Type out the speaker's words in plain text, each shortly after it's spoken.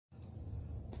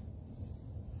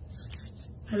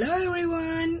Hello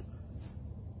everyone.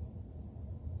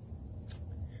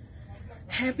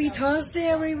 Happy Thursday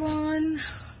everyone.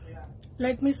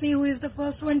 Let me see who is the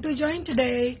first one to join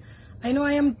today. I know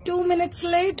I am 2 minutes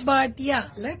late, but yeah,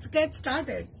 let's get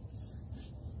started.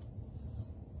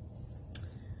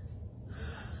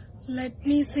 Let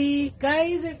me see.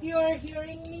 Guys, if you are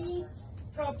hearing me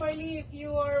properly, if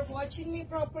you are watching me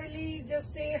properly,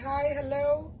 just say hi,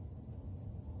 hello.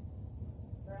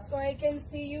 So I can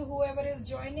see you, whoever is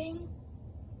joining.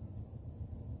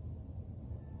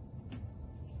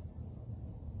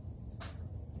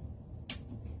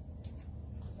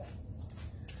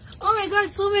 Oh my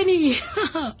god, so many.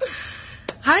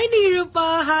 Hi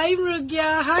Nirupa, hi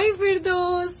Mrugya, hi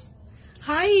Firdos,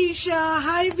 hi Isha,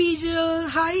 hi Bijal,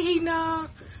 hi Hina.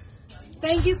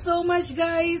 Thank you so much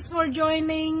guys for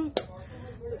joining.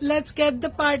 Let's get the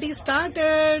party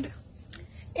started.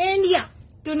 And yeah,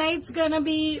 tonight's gonna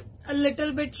be a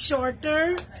little bit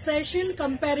shorter session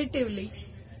comparatively.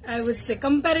 I would say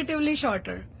comparatively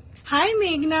shorter. Hi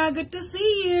Meghna, good to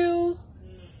see you.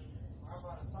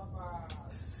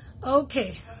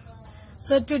 Okay,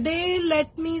 so today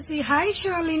let me see. Hi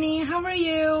Shalini, how are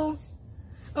you?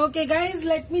 Okay guys,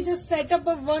 let me just set up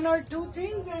one or two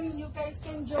things and you guys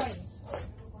can join.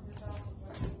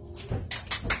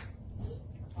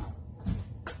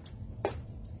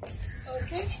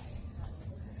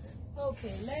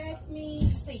 Okay, let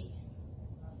me see.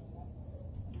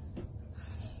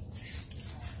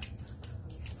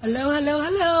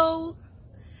 Hello.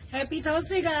 Happy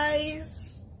Thursday guys.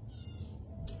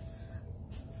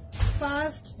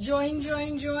 Fast, join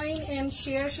and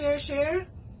share.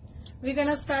 We're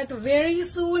gonna start very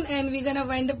soon and we're gonna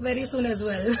wind up very soon as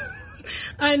well.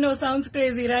 I know, sounds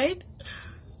crazy, right?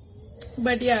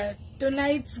 But yeah,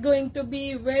 tonight's going to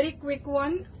be a very quick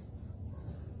one.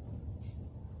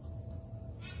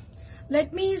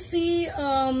 Let me see,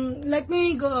 let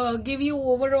me give you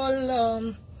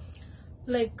overall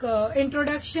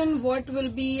introduction what will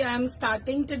be I'm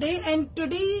starting today. And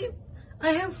today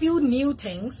I have few new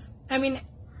things. I mean,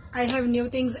 I have new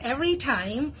things every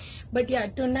time, but yeah,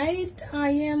 tonight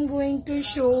I am going to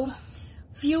show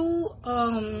few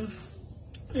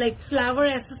like flower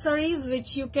accessories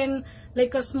which you can,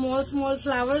 like a small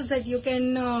flowers that you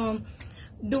can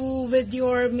do with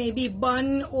your maybe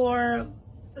bun or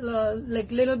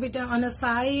like little bit on a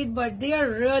side, but they are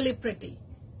really pretty.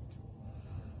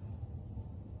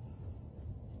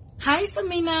 Hi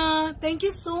Samina, thank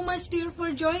you so much dear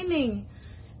for joining.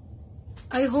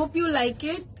 I hope you like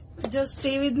it. Just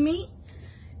stay with me.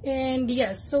 And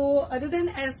yes, so other than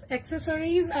as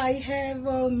accessories, I have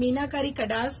Meenakari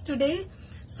Kadas today.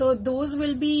 So those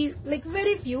will be like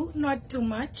very few, not too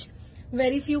much.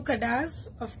 Very few Kadas,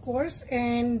 of course.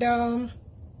 And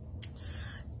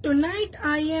tonight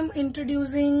I am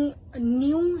introducing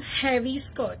new heavy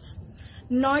skirts.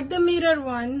 Not the mirror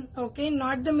one, okay?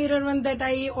 Not the mirror one that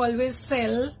I always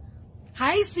sell.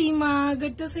 Hi Seema,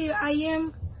 good to see you. I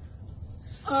am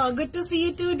good to see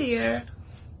you too, dear.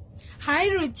 Hi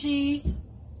Ruchi.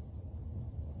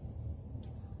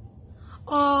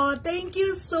 Oh, thank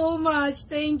you so much.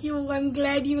 Thank you. I'm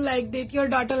glad you liked it. Your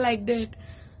daughter liked it.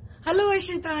 Hello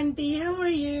Ashita auntie, how are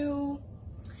you?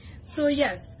 So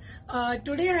yes,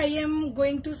 today I am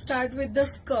going to start with the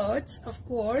skirts, of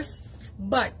course,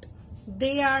 but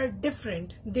they are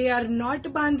different. They are not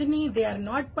bandhani, they are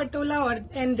not patola,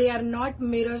 and they are not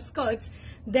mirror skirts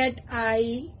that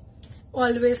I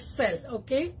always sell,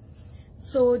 okay?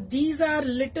 So these are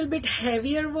little bit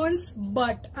heavier ones,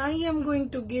 but I am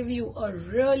going to give you a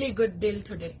really good deal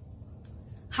today.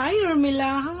 Hi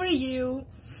Urmila, how are you?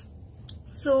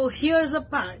 So here's a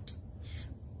part.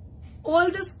 All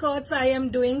the skirts I am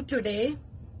doing today.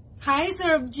 Hi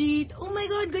Sarabjeet, oh my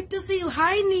god, good to see you.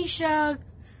 Hi Nisha.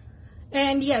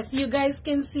 And yes, you guys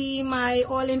can see my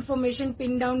all information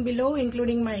pinned down below,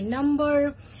 including my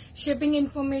number, shipping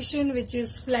information, which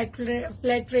is flat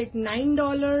rate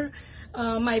 $9,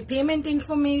 my payment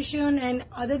information, and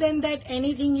other than that,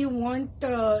 anything you want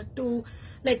to,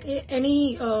 like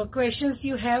any questions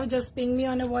you have, just ping me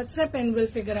on a WhatsApp and we'll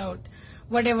figure out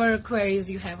whatever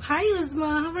queries you have. Hi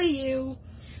Uzma, how are you?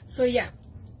 So yeah,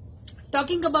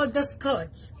 talking about the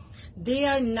skirts, they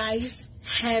are nice,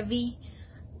 heavy.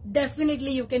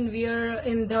 Definitely you can wear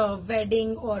in the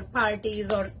wedding or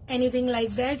parties or anything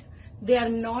like that. They are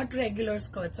not regular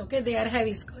skirts, okay? They are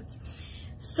heavy skirts.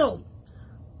 So,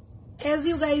 as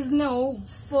you guys know,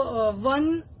 for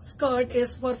one skirt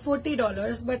is for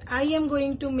 $40, but I am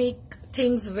going to make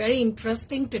things very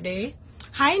interesting today.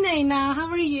 Hi Naina, how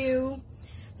are you?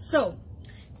 So,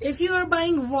 if you are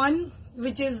buying one,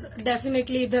 which is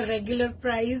definitely the regular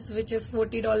price, which is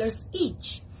 $40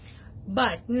 each,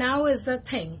 But now is the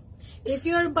thing, if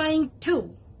you are buying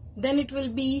 2, then it will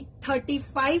be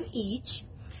 35 each,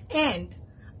 and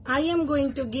I am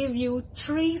going to give you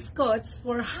 3 skirts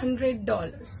for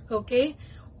 $100. Okay,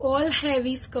 all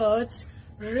heavy skirts,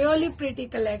 really pretty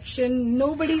collection,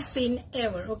 nobody's seen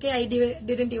ever. Okay, I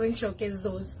didn't even showcase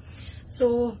those.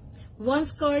 So 1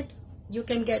 skirt you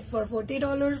can get for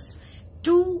 $40,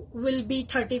 2 will be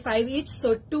 35 each,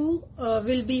 so 2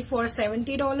 will be for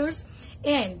 $70,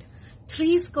 and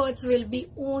 3 skirts will be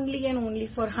only and only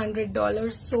for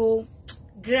 $100. So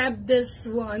grab this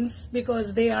once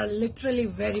because they are literally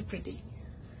very pretty.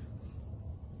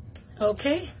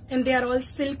 Okay, and they are all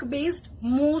silk based.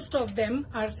 Most of them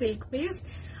are silk based.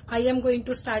 I am going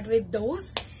to start with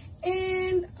those,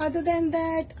 and other than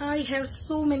that, I have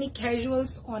so many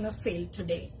casuals on a sale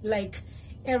today. Like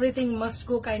everything must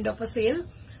go kind of a sale,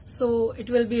 so it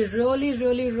will be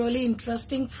really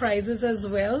interesting prices as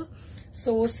well.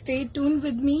 So stay tuned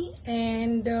with me.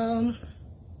 And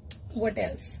what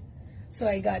else? So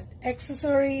I got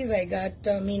accessories, I got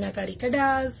Meenakari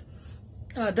Kadas,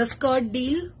 the skirt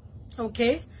deal.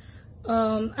 Okay,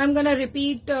 I'm gonna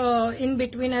repeat in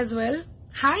between as well.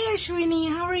 Hi Ashwini,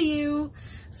 how are you?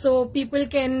 So people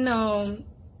can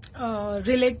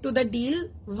relate to the deal.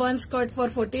 1 skirt for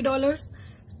 $40,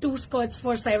 2 skirts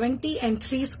for $70, and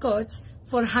 3 skirts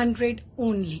for $100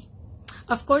 only.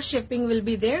 Of course, shipping will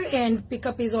be there, and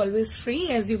pickup is always free,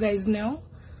 as you guys know.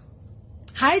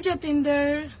 Hi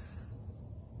Jatinder.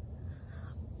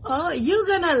 Oh, you're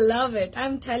gonna love it.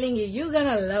 I'm telling you, you're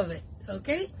gonna love it.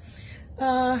 Okay.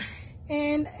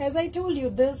 And as I told you,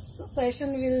 this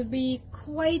session will be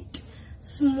quite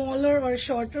smaller or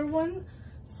shorter one.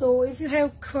 So if you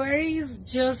have queries,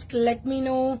 just let me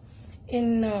know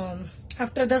in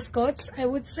after the skirts, I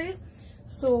would say.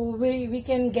 So we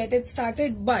can get it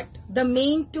started. But the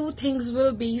main 2 things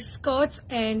will be skirts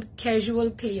and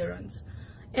casual clearance.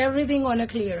 Everything on a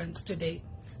clearance today.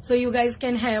 So you guys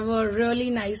can have a really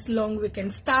nice long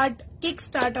weekend.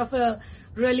 Kickstart of a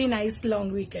really nice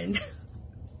long weekend.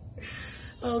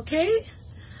 Okay,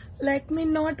 let me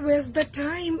not waste the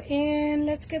time and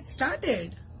let's get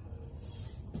started.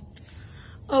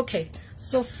 Okay,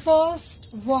 so first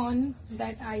one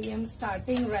that I am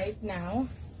starting right now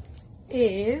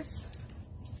is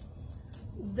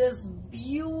this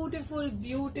beautiful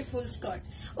skirt.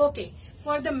 Okay,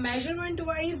 for the measurement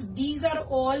wise, these are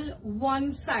all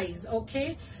one size.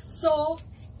 Okay, so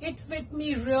it fit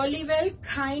me really well,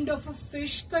 kind of a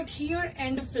fish cut here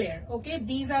and a flare. Okay,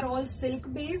 these are all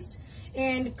silk based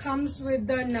and comes with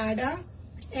the nada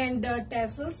and the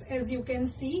tassels, as you can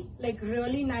see, like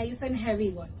really nice and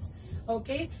heavy ones.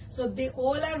 Okay, so they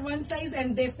all are one size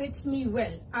and they fits me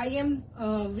well.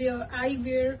 I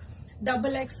wear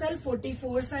double XL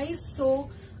 44 size, so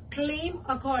claim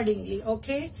accordingly.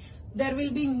 Okay, there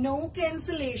will be no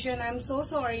cancellation. I'm so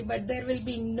sorry, but there will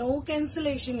be no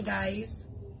cancellation, guys.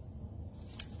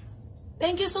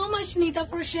 Thank you so much, Nita,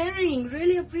 for sharing.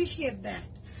 Really appreciate that.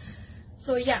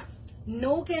 So yeah,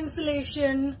 no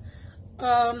cancellation.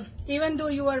 Even though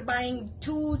you are buying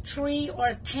 2, 3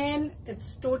 or 10,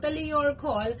 it's totally your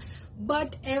call,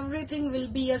 but everything will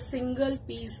be a single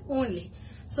piece only.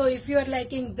 So if you are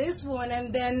liking this one,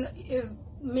 and then if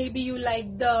maybe you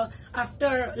like the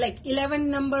after like 11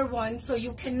 number one, so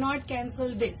you cannot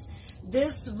cancel this.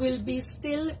 This will be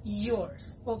still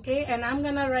yours. Okay, and I'm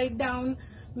gonna write down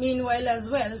meanwhile as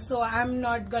well, so I'm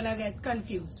not gonna get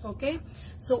confused. Okay,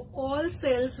 so all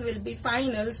sales will be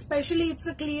final, especially it's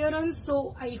a clearance,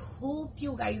 so I hope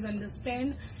you guys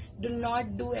understand. Do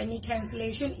not do any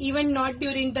cancellation, even not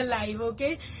during the live.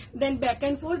 Okay, then back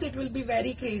and forth it will be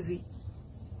very crazy.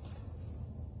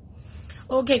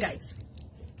 Okay guys,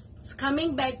 so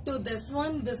coming back to this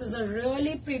one, this is a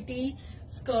really pretty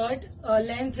skirt.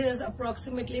 Length is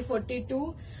approximately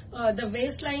 42, the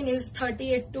waistline is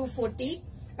 38 to 40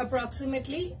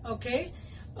 approximately. Okay,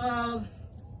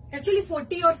 actually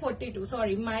 40 or 42,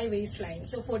 sorry, my waistline,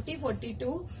 so 40,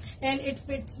 42, and it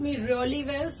fits me really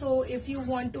well. So if you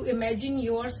want to imagine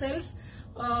yourself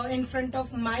in front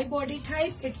of my body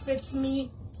type, it fits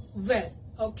me well.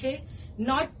 Okay,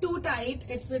 not too tight,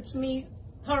 it fits me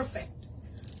perfect.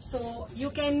 So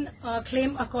you can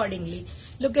claim accordingly.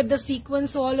 Look at the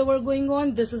sequence all over going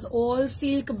on. This is all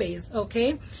silk base.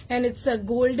 Okay, and it's a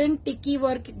golden tiki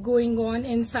work going on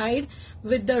inside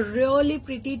with the really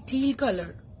pretty teal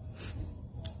color.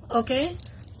 Okay,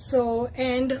 so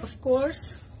and of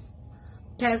course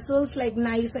tassels, like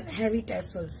nice and heavy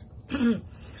tassels.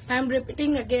 I'm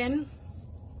repeating again,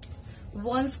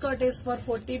 one skirt is for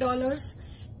 $40,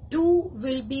 two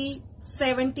will be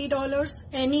 $70.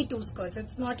 Any 2 skirts.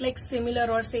 It's not like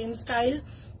similar or same style.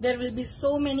 There will be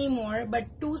so many more, but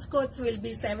 2 skirts will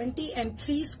be 70 and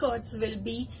 3 skirts will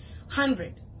be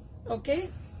 100. Okay.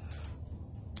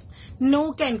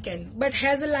 No can, but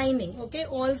has a lining. Okay.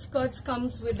 All skirts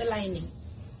comes with a lining.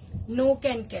 No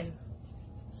can.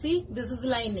 See, this is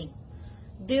lining.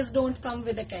 These don't come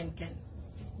with a can,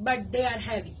 but they are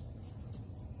heavy.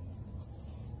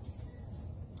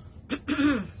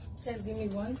 Just give me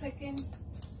 1 second.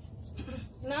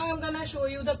 Now I'm gonna show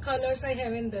you the colors I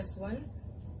have in this one.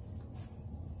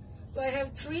 So I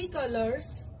have 3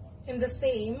 colors in the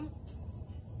same.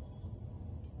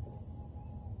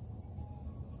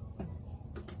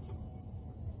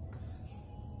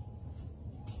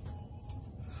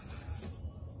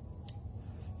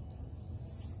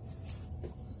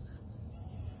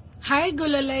 Hi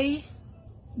Gulalai,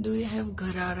 do you have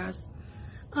Ghararas?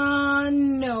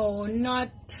 No,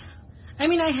 not. I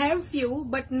mean, I have few,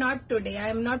 but not today. I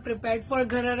am not prepared for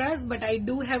Ghararas, but I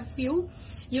do have few.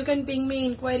 You can ping me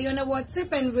inquiry on a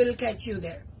WhatsApp and we'll catch you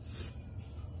there.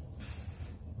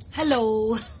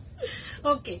 Hello.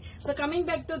 Okay, so coming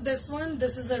back to this one,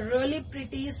 this is a really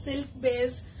pretty silk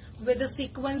base with a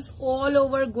sequence all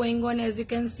over going on. As you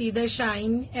can see, the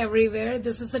shine everywhere.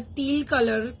 This is a teal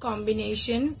color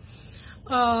combination.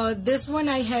 This one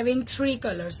I have in 3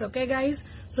 colors. Okay guys,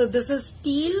 so this is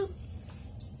teal.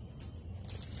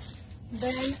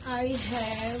 Then I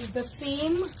have the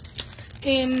same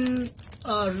in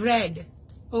red.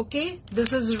 Okay,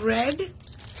 this is red.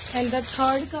 And the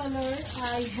third color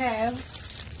I have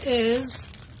is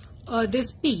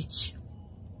this peach.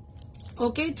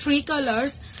 Okay, 3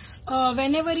 colors.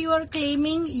 Whenever you are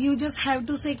claiming, you just have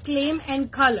to say claim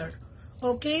and color.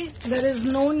 Okay, there is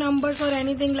no numbers or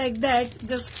anything like that.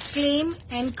 Just claim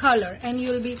and color and you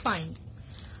will be fine.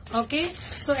 Okay,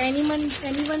 so anyone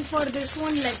for this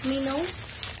one, let me know.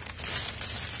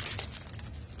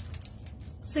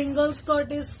 Single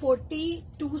skirt is 40,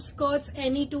 2 skirts,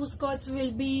 any 2 skirts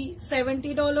will be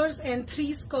 $70, and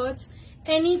 3 skirts,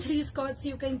 any 3 skirts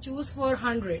you can choose for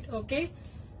 100. Okay,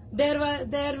 there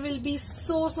will be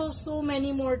so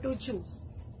many more to choose.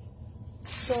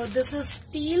 So this is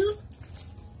teal.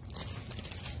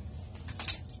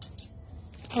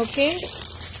 Okay,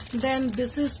 then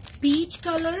this is peach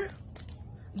color,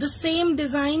 the same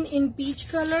design in peach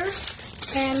color,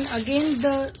 and again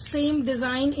the same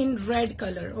design in red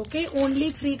color. Okay, only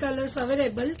 3 colors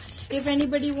available. If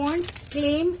anybody wants,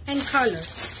 claim and color.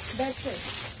 That's it.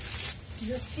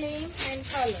 Just claim and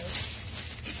color.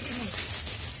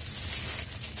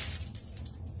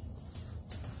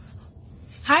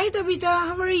 Hi Tabitha,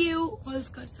 how are you? All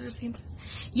skirts are same size.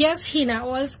 Yes, Hina,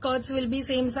 all skirts will be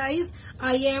same size.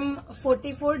 I am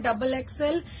 44 double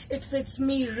XL. It fits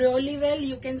me really well.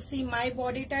 You can see my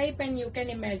body type and you can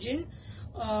imagine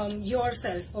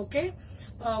yourself. Okay,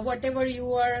 whatever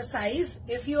your size.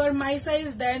 If you are my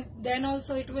size, then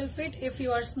also it will fit. If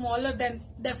you are smaller, then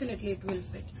definitely it will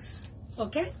fit.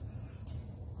 Okay.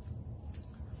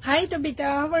 Hi Tabitha,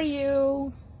 how are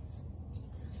you?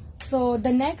 So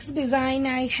the next design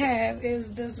I have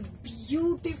is this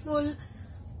beautiful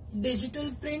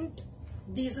digital print.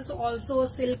 This is also a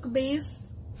silk base.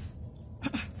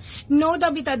 No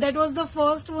Tabitha, that was the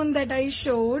first one that I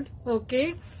showed.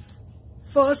 Okay,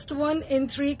 first one in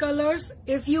 3 colors.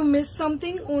 If you miss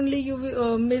something, only you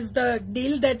miss the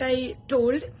deal that I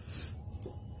told.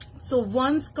 So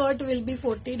 1 skirt will be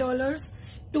 $40,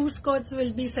 2 skirts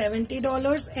will be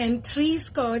 $70, and 3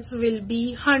 skirts will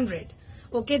be 100.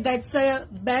 Okay, that's a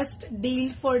best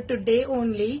deal for today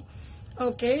only.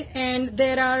 Okay, and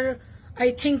there are,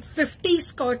 I think, 50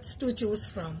 skirts to choose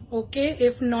from. Okay,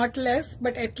 if not less,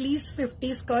 but at least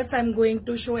 50 skirts. I'm going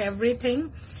to show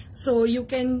everything, so you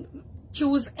can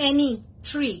choose any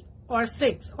 3 or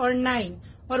 6 or 9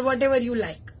 or whatever you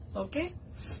like. Okay,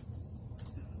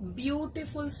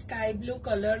 beautiful sky blue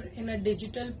color in a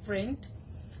digital print.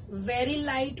 Very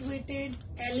light-weighted,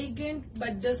 elegant,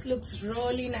 but this looks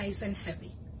really nice and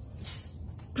heavy.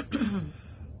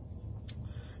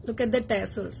 Look at the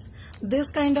tassels.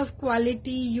 This kind of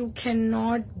quality you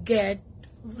cannot get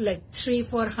like 3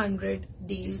 for 100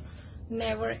 deal.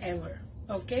 Never ever.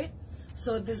 Okay,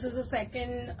 so this is the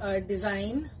second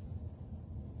design.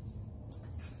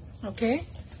 Okay,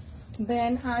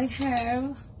 then I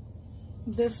have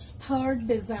this third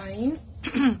design.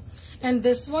 And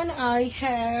this one I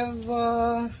have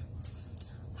how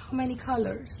many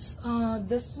colors?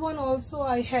 This one also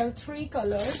I have 3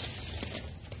 colors.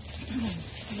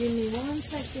 Give me 1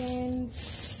 second.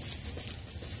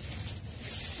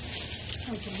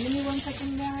 Okay, give me 1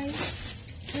 second guys.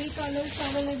 3 colors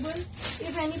available.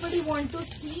 If anybody want to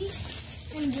see,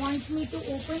 and want me to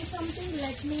open something,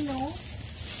 let me know.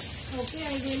 Okay,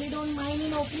 I really don't mind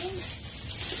in opening.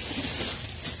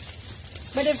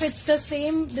 But if it's the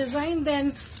same design,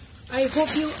 then I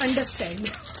hope you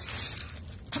understand.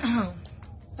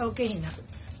 Okay, Hina.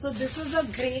 So this is a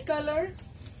gray color.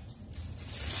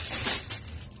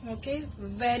 Okay,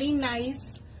 very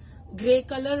nice gray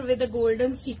color with the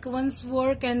golden sequence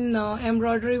work and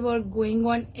embroidery work going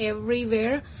on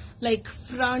everywhere, like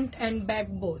front and back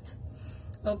both.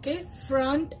 Okay,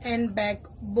 front and back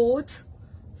both,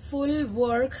 full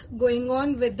work going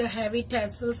on with the heavy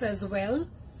tassels as well.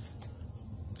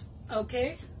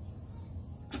 Okay,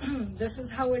 this is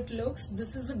how it looks.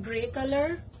 This is a gray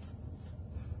color.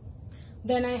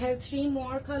 Then I have 3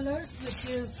 more colors, which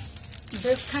is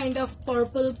this kind of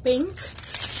purple pink.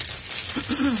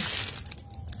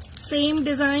 Same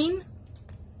design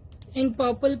in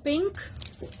purple pink.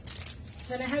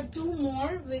 Then I have 2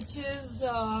 more, which is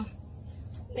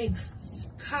like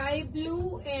sky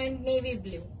blue and navy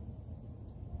blue.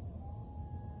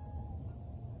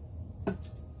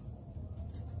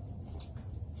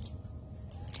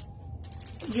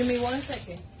 Give me 1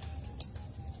 second.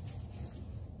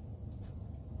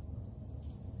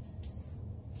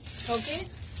 Okay,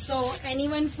 so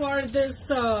anyone for this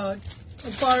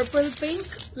purple pink,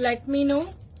 let me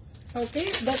know. Okay,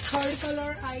 the third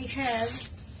color I have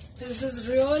is this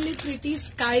really pretty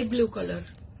sky blue color,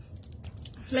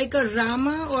 like a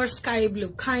Rama or sky blue,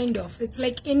 kind of. It's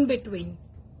like in between.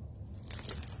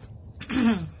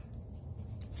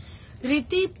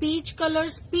 Riti, peach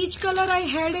colors. Peach color I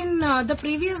had in the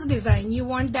previous design. You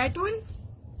want that one?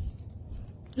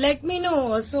 Let me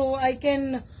know so I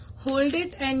can hold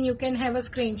it and you can have a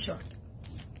screenshot.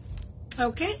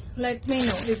 Okay, let me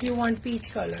know if you want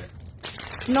peach color.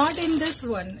 Not in this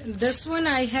one. This one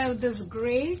I have this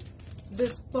gray,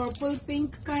 this purple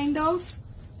pink kind of,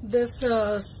 this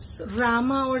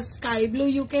Rama or sky blue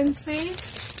you can say,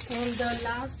 and the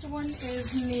last one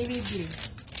is navy blue.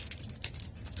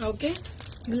 Okay,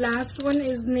 the last one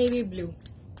is navy blue.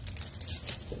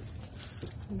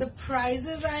 The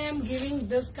prices I am giving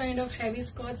this kind of heavy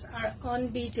skirts are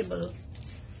unbeatable.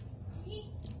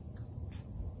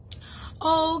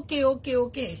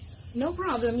 Okay. No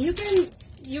problem. You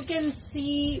can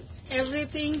see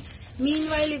everything.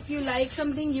 Meanwhile, if you like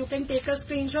something, you can take a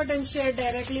screenshot and share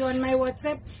directly on my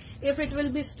WhatsApp. If it will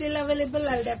be still available,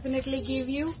 I'll definitely give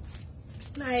you.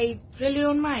 I really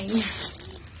don't mind.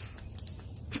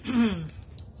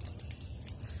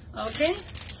 Okay.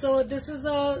 So this is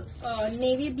a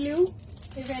navy blue.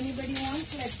 If anybody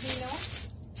wants, let me know.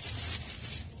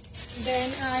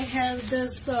 Then I have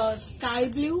this sky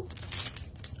blue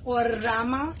or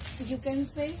Rama, you can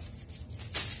say.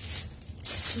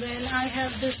 Then I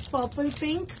have this purple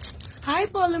pink. Hi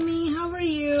Paulomi, how are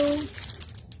you?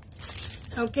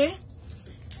 Okay.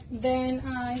 Then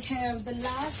I have the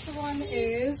last one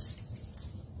is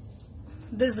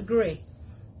this gray.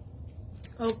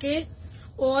 Okay.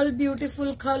 All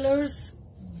beautiful colors,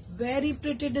 very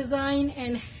pretty design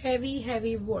and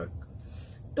heavy work.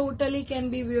 Totally can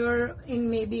be wear in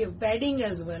maybe a wedding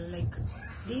as well. Like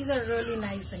these are really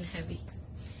nice and heavy.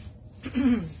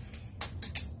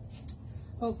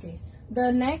 Okay,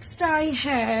 the next I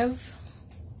have.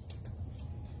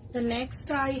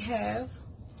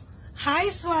 Hi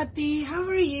Swati, how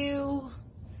are you?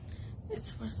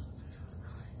 It's for someone else.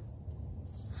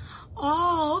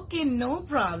 Oh, okay, no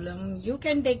problem. You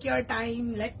can take your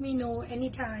time. Let me know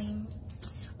anytime.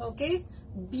 Okay,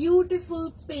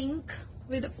 beautiful pink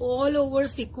with all over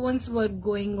sequence work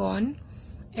going on,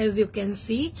 as you can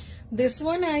see. This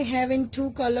one I have in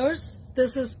 2 colors.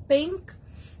 This is pink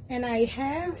and I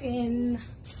have in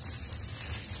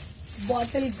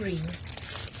bottle green.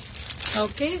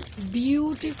 Okay,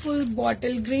 beautiful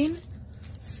bottle green,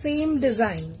 same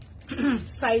design.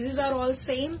 Sizes are all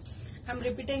same. I'm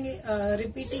repeating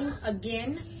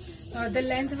again. The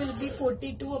length will be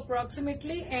 42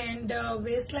 approximately, and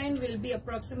waistline will be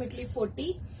approximately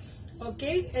 40.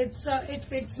 Okay, it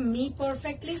fits me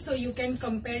perfectly, so you can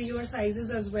compare your sizes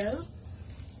as well.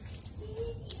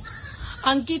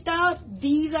 Ankita,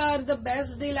 these are the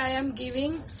best deal I am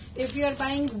giving. If you are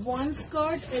buying 1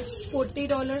 skirt, it's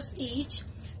 $40 each.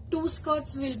 2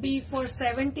 skirts will be for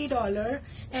 $70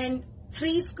 and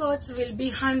 3 skirts will be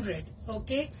 $100.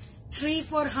 Okay, 3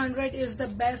 for $100 is the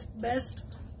best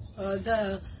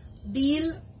the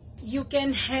deal you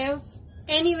can have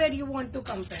anywhere you want to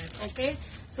compare. Okay,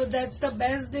 so that's the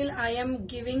best deal I am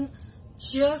giving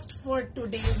just for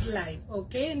today's live.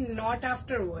 Okay, not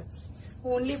afterwards,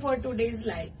 only for today's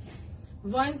live.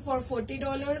 1 for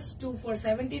 $40, 2 for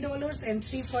 $70 and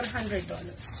 3 for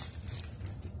 $100.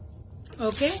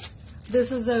 Okay,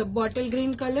 This is a bottle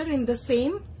green color in the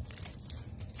same.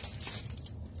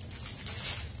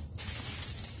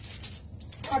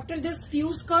 After this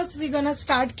few skirts, we're gonna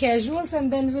start casuals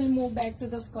and then we'll move back to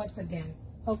the skirts again.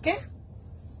 Okay?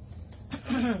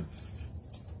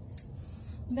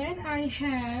 Then I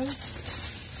have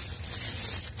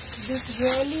this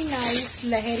really nice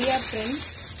Lahariya print.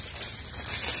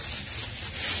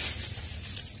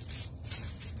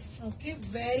 Okay,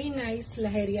 very nice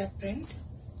Lahariya print.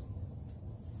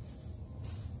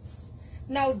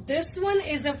 Now this one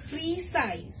is a free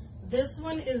size. This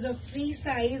one is a free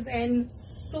size and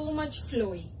so much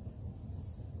flowy.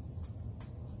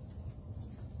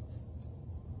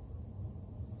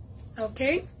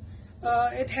 Okay,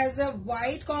 it has a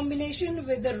white combination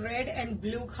with the red and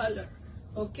blue color.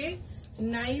 Okay,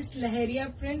 nice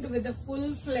Lahariya print with a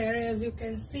full flare, as you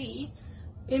can see,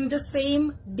 in the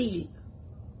same deal.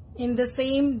 In the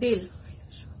same deal.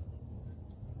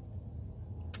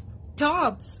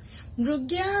 Tops.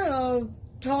 Rugya,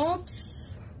 tops.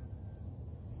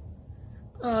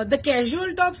 The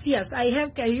casual tops, yes, I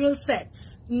have casual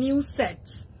sets, new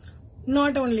sets,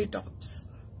 not only tops.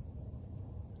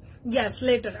 Yes,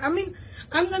 later. I mean,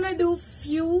 I'm gonna do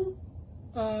few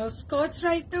skirts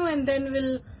right now and then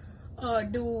we'll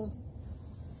do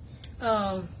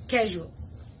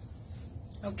casuals.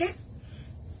 Okay?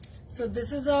 So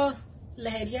this is a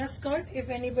Lahariya skirt. If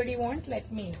anybody want,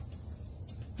 let me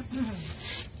know.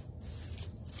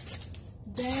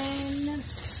 Then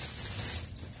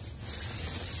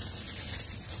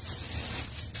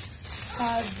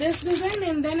this design,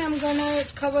 and then I'm gonna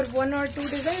cover one or two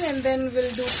design and then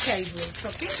we'll do casuals.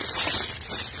 Okay?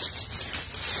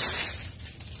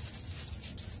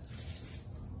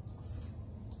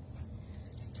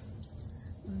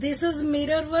 This is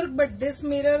mirror work, but this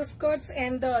mirror skirts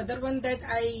and the other one that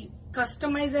I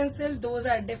customize and sell, those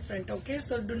are different. Okay,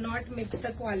 so do not mix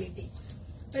the quality.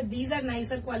 But these are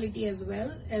nicer quality as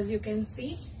well, as you can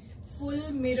see.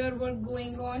 Full mirror work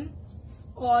going on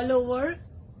all over.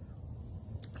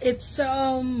 It's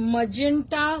a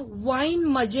magenta,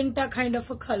 wine magenta kind of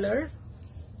a color.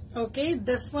 Okay,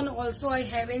 this one also I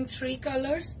have in 3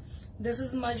 colors. This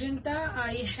is magenta.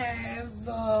 I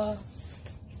have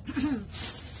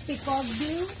peacock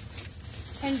blue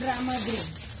and Rama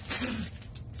green.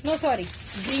 No, sorry,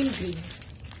 green.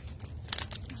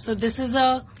 So this is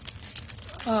a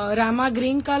Rama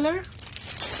green color.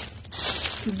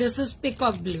 This is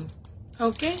peacock blue.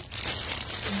 Okay,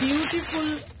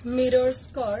 beautiful mirror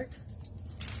skirt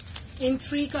in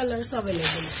 3 colors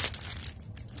available.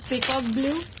 Peacock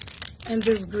blue and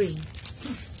this green.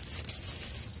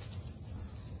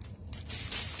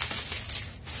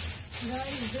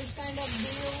 Guys, this kind of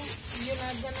blue you're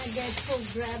not gonna get, so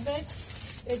grab it.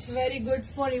 It's very good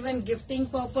for even gifting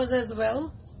purpose as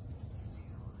well.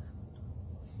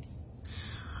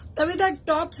 With the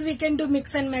tops we can do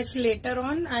mix and match later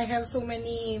on. I have so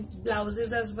many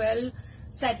blouses as well,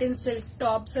 satin silk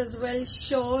tops as well,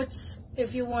 shirts.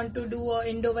 If you want to do a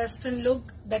Indo-Western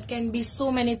look, that can be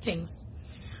so many things.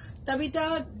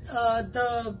 Tabitha,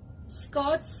 the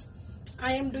skirts,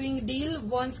 I am doing deal.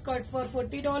 1 skirt for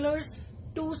 $40,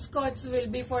 2 skirts will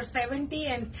be for $70,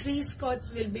 and 3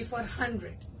 skirts will be for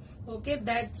 $100. Okay,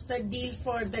 that's the deal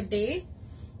for the day.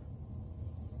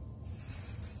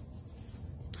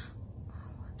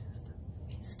 What is the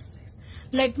waist size?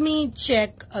 Let me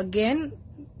check again.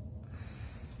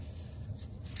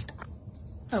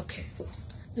 Okay,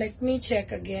 let me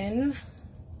check again.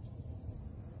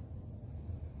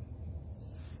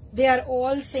 They are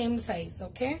all same size.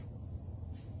 Okay.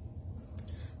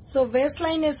 So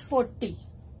waistline is 40.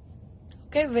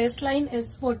 Okay, waistline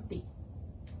is 40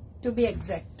 to be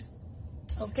exact.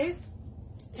 Okay,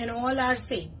 and all are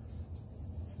same.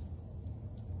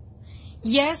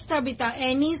 Yes, Tabitha,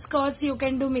 any skirts you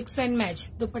can do mix and match.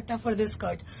 Dupatta for this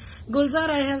skirt. Gulzar,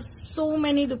 I have so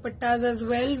many dupattas as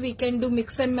well. We can do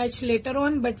mix and match later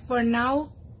on, but for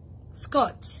now,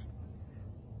 skirts.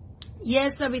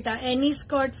 Yes, Tabitha, any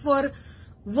skirt for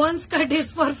 1 skirt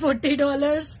is for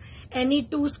 $40. Any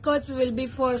 2 skirts will be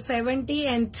for $70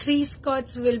 and 3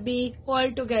 skirts will be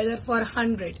all together for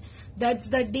 $100. That's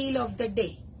the deal of the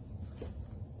day.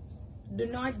 Do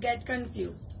not get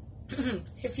confused.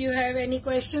 If you have any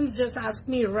questions, just ask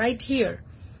me right here.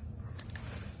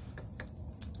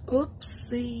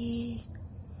 Oopsie.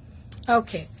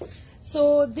 Okay.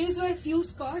 So these were few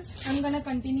skirts. I'm gonna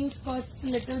continue skirts a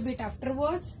little bit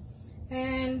afterwards.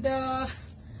 And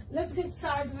let's get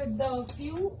started with the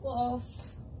few of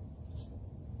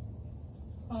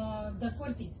the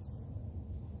kurtis.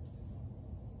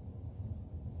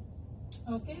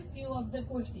 Okay, few of the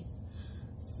kurtis.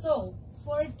 So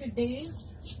for today's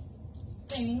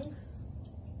thing.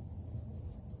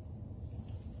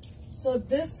 So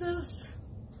this is,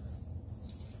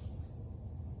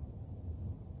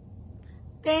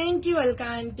 thank you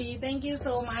Alkanti, thank you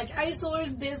so much. I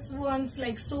sold this once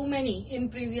like so many in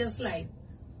previous live.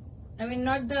 I mean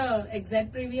not the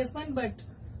exact previous one, but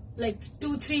like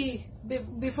 2-3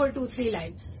 before 2-3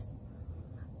 lives.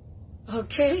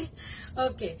 Okay,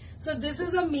 okay. So this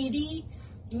is a midi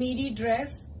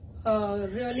dress,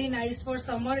 really nice for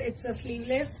summer. It's a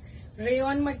sleeveless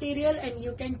rayon material, and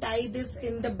you can tie this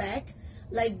in the back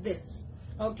like this.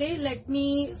 Okay, let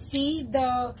me see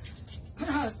the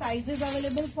sizes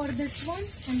available for this one,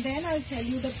 and then I'll tell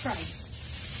you the price.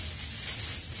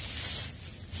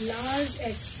 Large,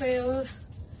 XL,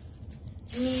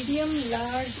 medium,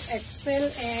 large,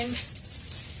 XL, and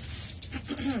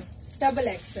double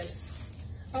XL.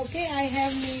 Okay, I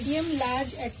have medium,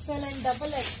 large, XL and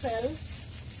double XL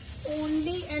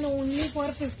only and only for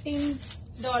 $15.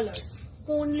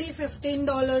 Only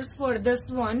 $15 for this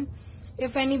one.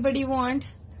 If anybody want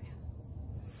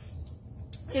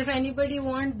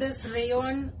this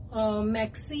rayon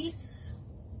maxi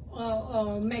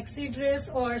dress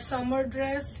or summer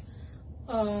dress,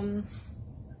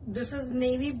 this is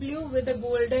navy blue with a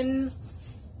golden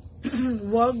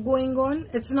work going on.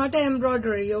 It's not an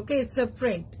embroidery, okay, it's a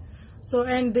print. So,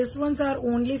 and these ones are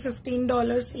only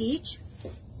 $15 each.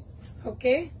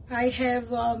 Okay, I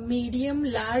have medium,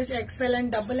 large, XL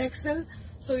and double XL,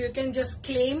 so you can just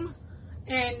claim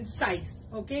and size.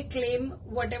 Okay, claim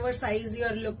whatever size you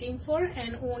are looking for,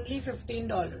 and only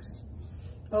 $15.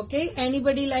 Okay,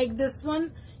 anybody like this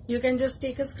one, you can just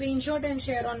take a screenshot and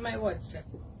share on my WhatsApp.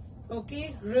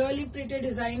 Okay, really pretty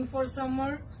design for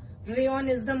summer. Rayon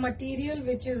is the material,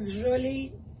 which is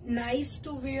really nice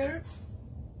to wear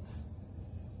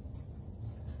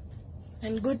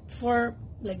and good for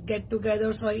like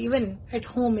get-togethers or even at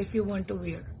home if you want to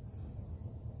wear.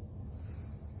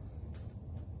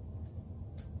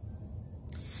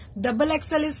 Double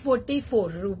XL is 44,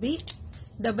 Ruby.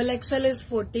 Double XL is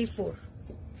 44.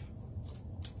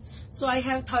 So I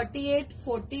have 38,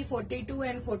 40, 42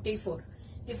 and 44.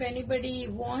 If anybody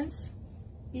wants,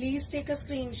 please take a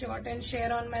screenshot and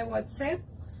share on my WhatsApp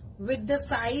with the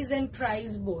size and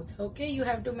price both. Okay, you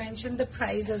have to mention the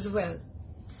price as well.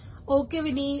 Okay,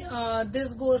 Vinny,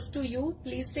 this goes to you.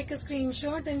 Please take a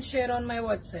screenshot and share on my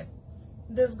WhatsApp.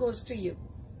 This goes to you.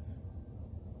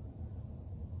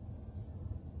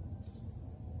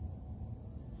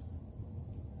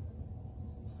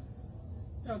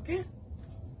 Okay.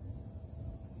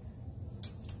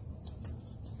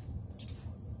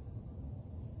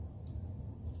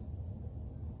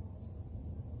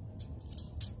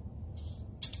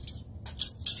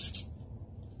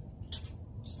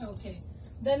 Okay,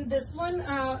 then this one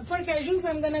for casuals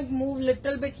I'm gonna move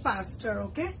little bit faster.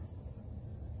 Okay,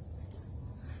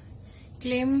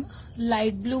 claim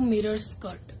light blue mirror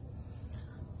skirt.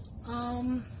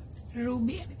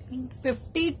 Ruby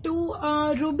 52.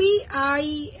 Ruby,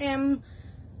 I am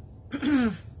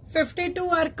 52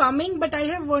 are coming, but I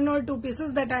have 1 or 2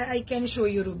 pieces that I can show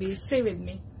you. Ruby, stay with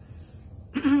me.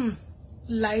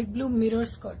 Light blue mirror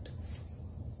skirt.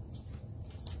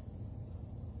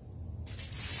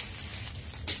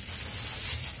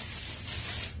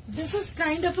 This is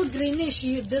kind of a greenish.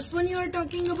 This one you are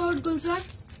talking about, Gulzar?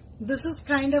 This is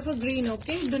kind of a green,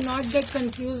 okay? Do not get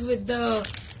confused with the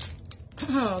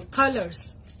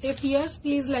colors. If yes,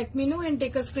 please let me know and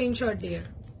take a screenshot, dear.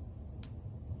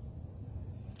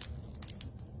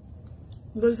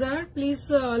 Gulzar, please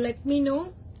let me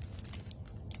know.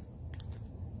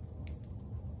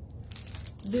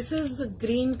 This is a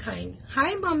green kind.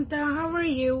 Hi, Mamta, how are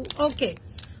you? Okay.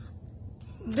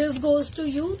 This goes to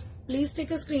you. Please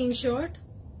take a screenshot.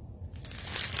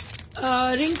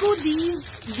 Rinku,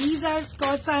 these are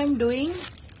skirts I am doing.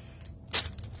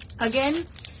 Again,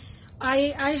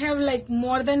 I have like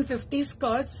more than 50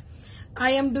 skirts.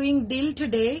 I am doing deal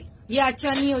today. Yeah,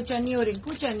 Chanyo,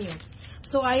 Rinku, Chanyo.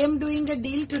 So I am doing a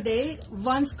deal today.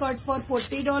 1 skirt for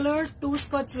 $40, 2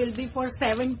 skirts will be for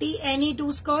 $70, any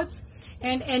 2 skirts,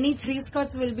 and any 3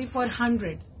 skirts will be for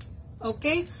 $100.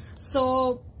 Okay,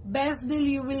 so best deal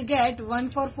you will get: 1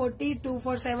 for $40, 2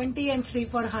 for $70 and 3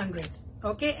 for $100.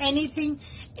 Okay, anything,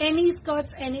 any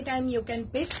skirts, anytime you can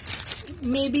pick.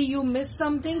 Maybe you missed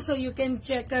something, so you can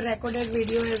check a recorded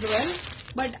video as well,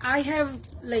 but I have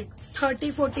like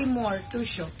 30-40 more to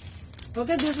show.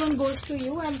 Okay, this one goes to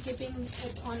you. I'm keeping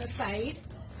it on a side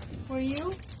for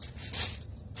you.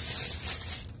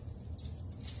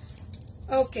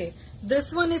 Okay,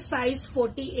 this one is size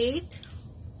 48.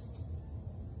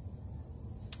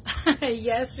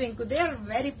 Yes, Rinku, they are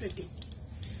very pretty.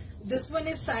 This one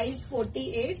is size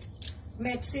 48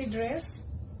 maxi dress.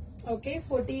 Okay,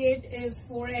 48 is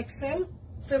 4XL,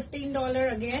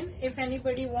 $15 again. If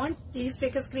anybody want, please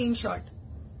take a screenshot.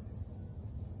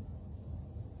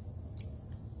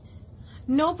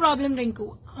 No problem,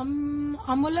 Rinku.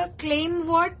 Amula, claim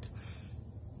what?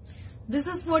 This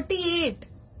is 48.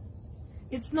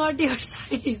 It's not your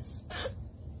size.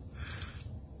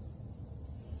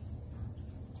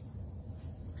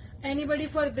 Anybody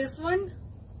for this one?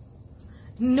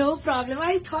 No problem.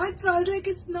 I thought so. I was like,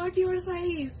 it's not your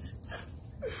size.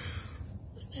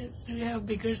 Do you have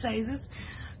bigger sizes?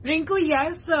 Rinku,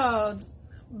 yes.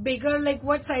 Bigger, like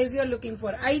what size you're looking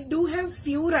for? I do have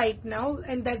few right now,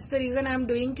 and that's the reason I'm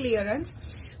doing clearance.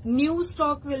 New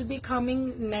stock will be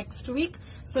coming next week.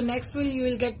 So next week you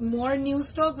will get more new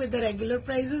stock with the regular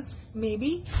prices,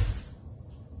 maybe.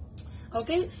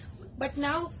 Okay. But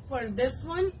now for this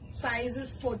one, size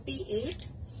is 48.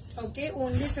 Okay.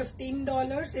 Only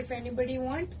 $15. If anybody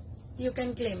want, you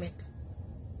can claim it.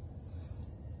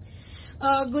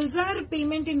 Gulzar,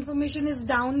 payment information is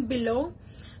down below.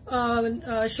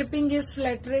 Shipping is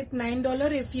flat rate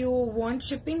 $9 if you want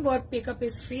shipping, or pickup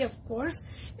is free, of course.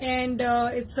 And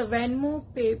it's a Venmo,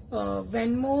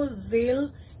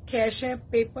 Zelle, Cash App,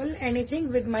 PayPal,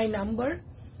 anything with my number.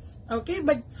 Okay,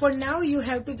 but for now you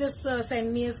have to just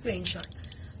send me a screenshot.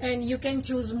 And you can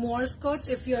choose more skirts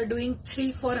if you are doing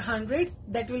 3 for 100.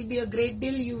 That will be a great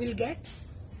deal you will get.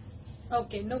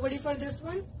 Okay, nobody for this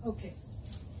one? Okay.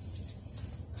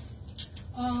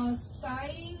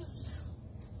 Size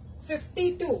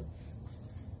 52.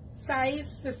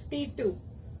 Size 52.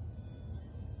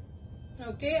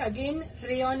 Okay, again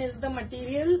rayon is the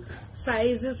material.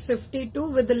 Size is 52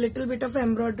 with a little bit of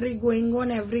embroidery going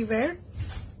on everywhere.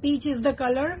 Peach is the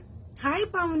color. Hi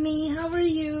Pavni, how are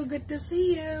you? Good to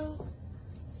see you.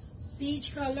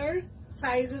 Peach color.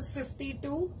 Size is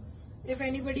 52. If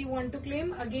anybody want to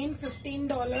claim, again $15,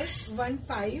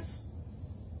 15.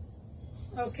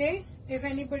 Okay, if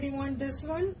anybody want this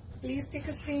one, please take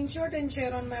a screenshot and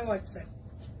share on my WhatsApp.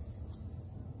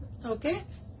 Okay.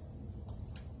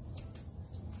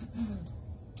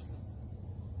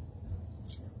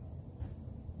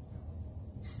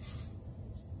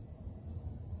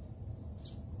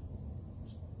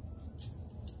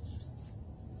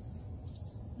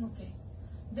 Okay.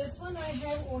 This one I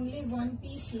have only one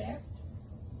piece left.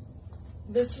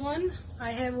 This one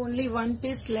I have only one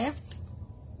piece left.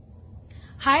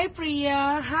 Hi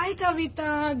Priya. Hi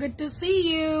Kavita. Good to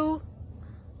see you.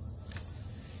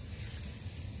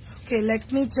 Okay,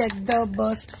 let me check the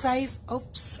bust size.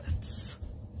 Oops, it's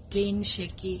again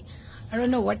shaky. I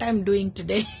don't know what I'm doing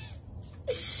today.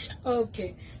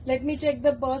 Okay, let me check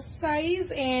the bust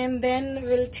size and then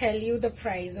we'll tell you the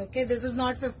price. Okay, this is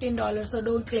not $15, so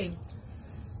don't claim.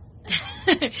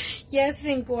 Yes,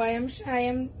 Rinku, I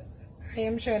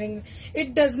am sharing.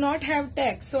 It does not have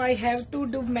text, so I have to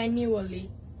do manually.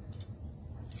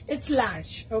 It's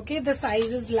large. Okay, the size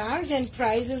is large and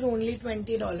price is only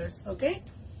 $20. Okay,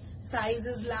 size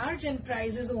is large and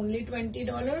price is only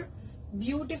 $20.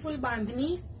 Beautiful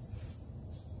bandhani.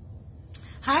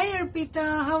 Hi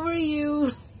Arpita, how are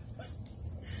you?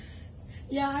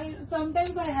 Yeah,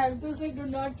 sometimes I have to say do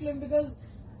not claim because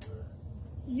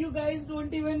you guys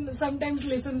don't even sometimes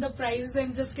listen the price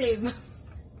and just claim.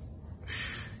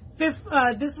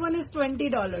 This one is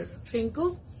 $20,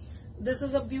 Rinku. This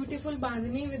is a beautiful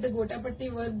bandhani with the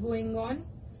gotapatti work going on.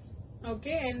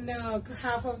 Okay, and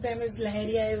half of them is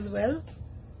lahariya as well.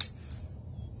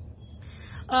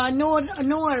 No,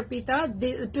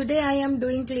 Arpita. Today I am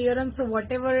doing clearance, so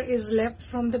whatever is left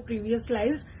from the previous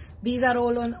lives, these are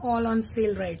all on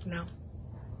sale right now.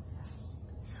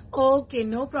 Okay,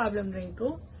 no problem,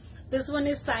 Rinku. This one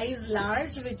is size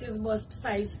large, which is bust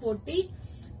size 40.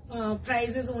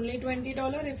 Price is only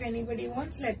 $20. If anybody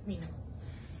wants, let me know.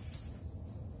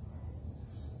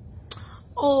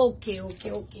 Okay.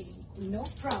 No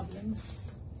problem.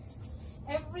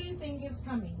 Everything is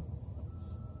coming.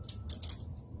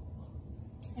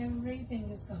 Everything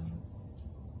is coming.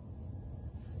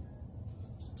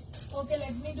 Okay,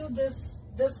 let me do this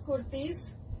kurtis.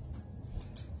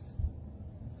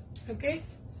 Okay,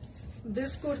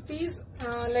 this kurtis.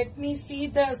 Let me see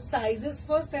the sizes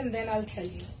first, and then I'll tell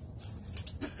you.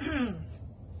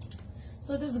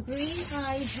 So this green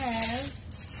I have.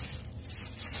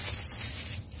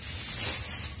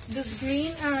 This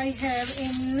green I have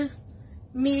in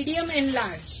medium and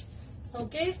large.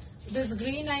 Okay, this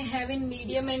green I have in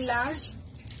medium and large.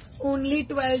 Only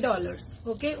 $12.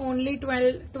 Okay, only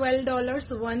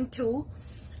 $12. 1, 2,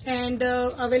 and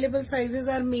available sizes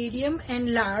are medium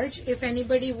and large. If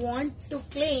anybody want to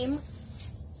claim,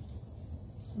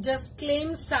 just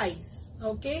claim size.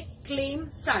 Okay, claim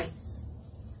size.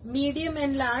 medium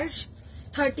and large,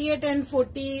 38 and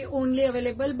 40 only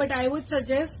available. But I would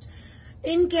suggest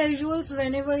in casuals,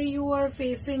 whenever you are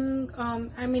facing,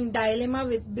 dilemma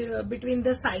with between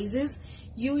the sizes,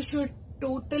 you should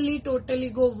totally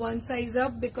go one size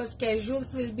up, because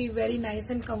casuals will be very nice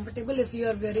and comfortable if you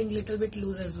are wearing little bit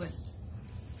loose as well.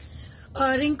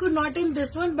 Rinku, not in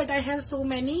this one, but I have so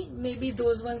many. Maybe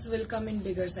those ones will come in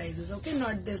bigger sizes. Okay,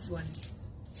 not this one.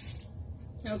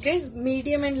 Okay,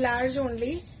 medium and large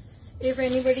only. If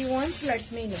anybody wants,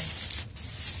 let me know.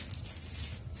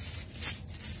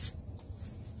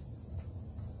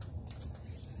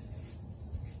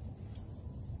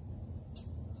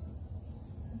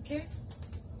 Okay.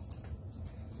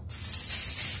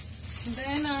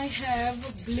 Then I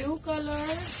have blue color.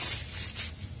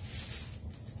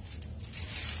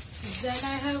 Then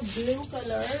I have blue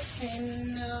color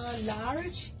in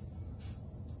large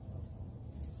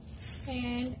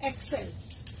and XL.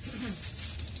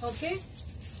 Okay,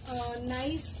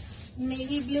 nice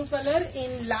navy blue color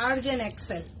in large and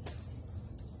XL.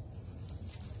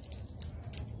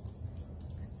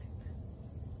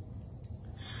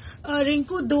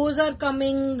 Rinku, those are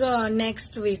coming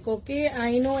next week. Okay,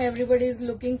 I know everybody is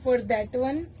looking for that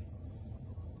one,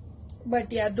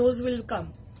 but yeah, those will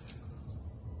come.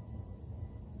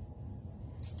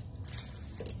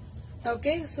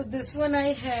 Okay, so this one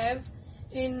I have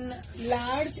in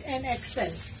large and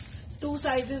XL, 2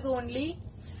 sizes only.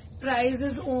 Price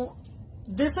is,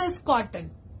 this is cotton.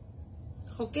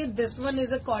 Okay, this one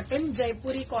is a cotton,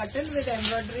 Jaipuri cotton with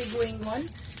embroidery going on.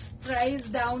 Price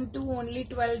down to only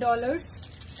 $12.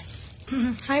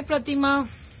 Hi Pratima.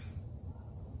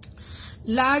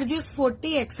 Large is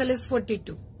 40, XL is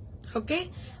 42.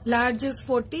 Okay, large is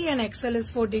 40 and XL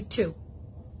is 42.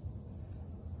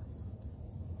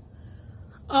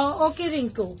 Okay,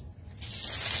 Rinku.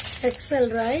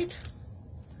 XL, right?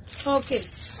 Okay.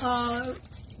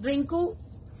 Rinku.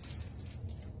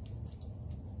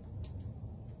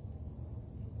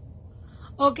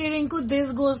 Okay, Rinku,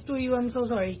 this goes to you. I'm so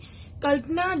sorry.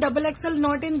 Kalpana, double XL,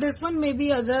 not in this one.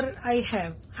 Maybe other I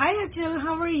have. Hi, Achal.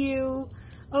 How are you?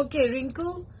 Okay,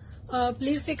 Rinku.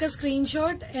 Please take a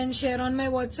screenshot and share on my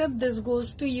WhatsApp. This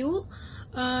goes to you.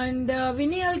 And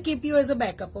Vinny, I'll keep you as a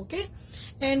backup, okay?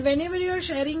 And whenever you're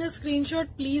sharing a screenshot,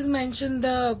 please mention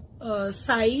the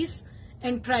size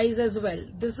and price as well.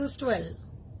 This is 12.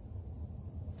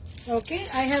 Okay,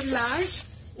 I have large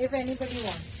if anybody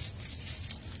wants.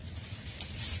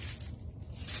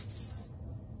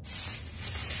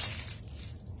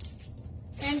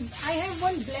 And I have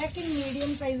one black in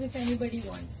medium size if anybody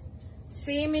wants.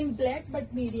 Same in black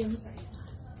but medium size.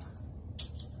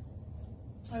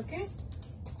 Okay.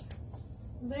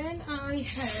 Then I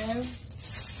have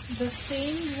the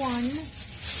same one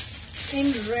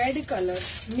in red color,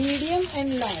 medium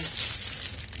and large.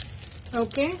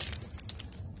 Okay.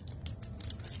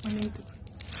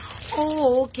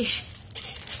 Oh, okay.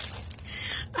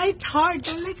 I thought,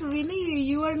 I'm like, Vinny,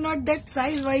 you are not that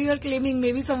size. Why you are claiming?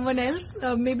 Maybe someone else?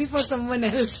 Maybe for someone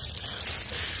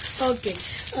else. Okay.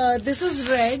 This is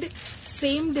red.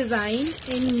 Same design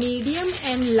in medium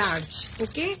and large.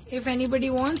 Okay. If anybody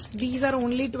wants, these are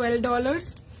only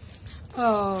 $12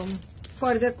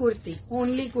 for the kurti.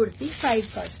 Only kurti, side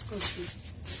cut kurti.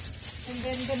 And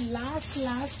then the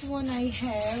last one I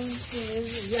have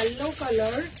is yellow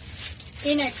color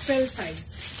in XL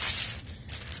size.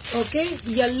 Okay,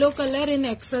 yellow color in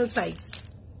XL size.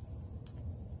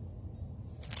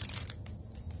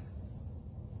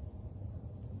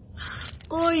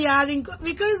 Oh yeah,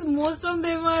 because most of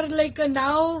them are like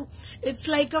now it's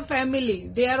like a family.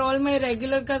 They are all my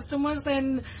regular customers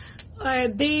and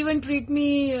they even treat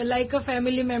me like a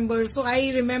family member. So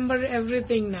I remember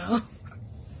everything now.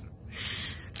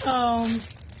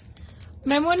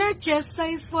 Memona, chest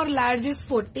size for large is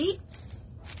 40.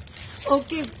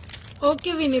 Okay.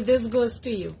 Okay, Vinny, this goes to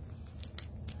you.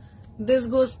 This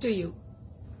goes to you.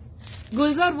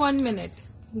 Gulzar, 1 minute.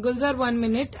 Gulzar, 1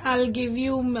 minute. I'll give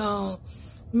you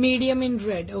medium in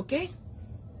red, okay?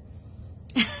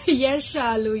 Yes,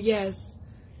 Shalu, yes.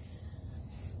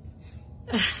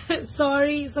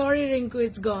 Sorry, Rinku,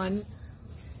 it's gone.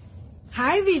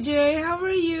 Hi, Vijay, how are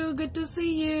you? Good to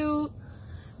see you.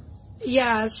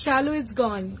 Yeah, Shalu, it's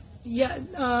gone.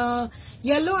 Yeah,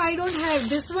 yellow I don't have.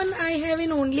 This one I have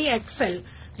in only XL,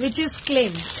 which is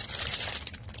claimed.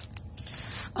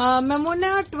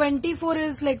 Memona 24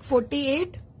 is like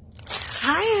 48.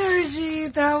 Hi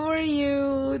Harjeet, how are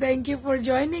you? Thank you for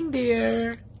joining,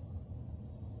 dear.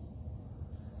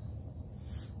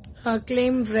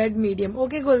 Claimed red medium.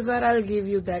 Okay, Gulzar, I'll give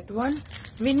you that one.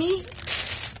 Vinny,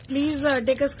 please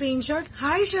take a screenshot.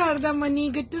 Hi Sharda Mani,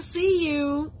 good to see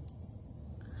you.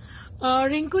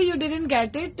 Rinku, you didn't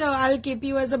get it. I'll keep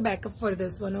you as a backup for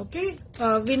this one, okay?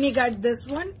 Winnie got this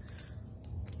one.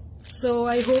 So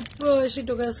I hope she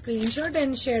took a screenshot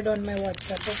and shared on my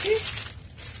WhatsApp, okay?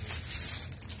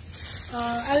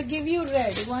 I'll give you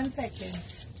red. 1 second.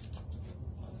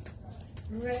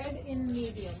 Red in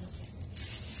medium.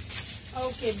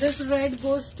 Okay, this red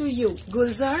goes to you.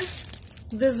 Gulzar,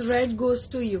 this red goes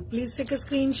to you. Please take a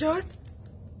screenshot.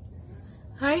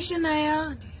 Hi,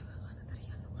 Shania.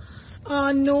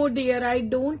 No, dear, I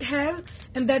don't have.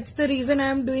 And that's the reason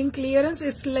I'm doing clearance.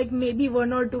 It's like maybe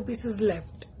 1 or 2 pieces left.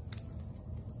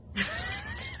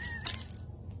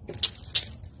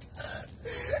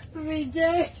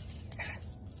 Vijay,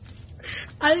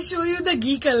 I'll show you the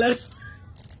ghee color.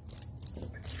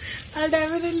 I'll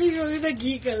definitely show you the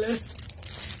ghee color.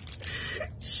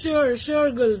 Sure,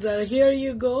 Gulzar. Here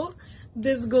you go.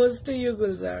 This goes to you,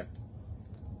 Gulzar.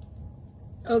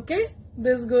 Okay?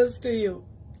 This goes to you.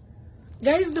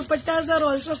 Guys, dupattas are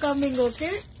also coming,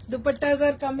 okay? Dupattas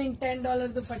are coming, $10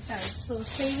 dupattas. So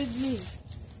stay with me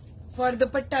for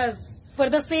dupattas. For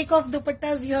the sake of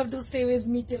dupattas, you have to stay with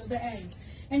me till the end.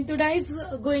 And tonight's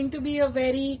going to be a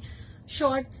very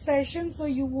short session, so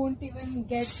you won't even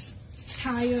get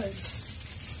tired.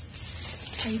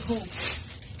 I hope.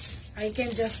 I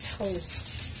can just hope.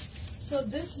 So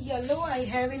this yellow I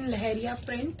have in Leheria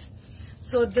print.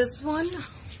 So this one.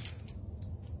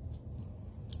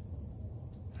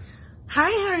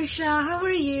 Hi Harsha, how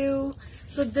are you?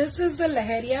 So this is the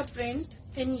Leheria print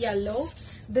in yellow.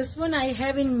 This one I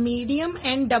have in medium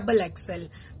and double XL.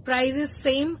 Price is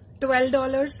same,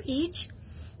 $12 each.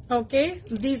 Okay,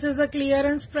 this is a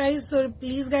clearance price, so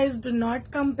please guys do not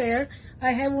compare.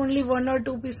 I have only 1 or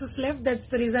 2 pieces left. That's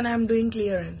the reason I'm doing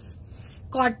clearance.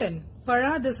 Cotton.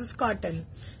 Farah, this is cotton.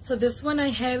 So this one I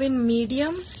have in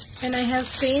medium and I have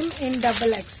same in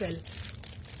double XL.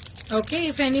 Okay,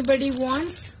 if anybody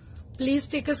wants, please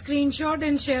take a screenshot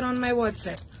and share on my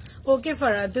WhatsApp. Okay,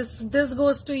 Farah, this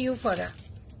goes to you, Farah.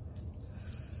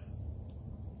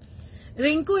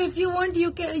 Rinku, if you want,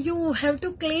 you have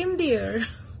to claim, dear.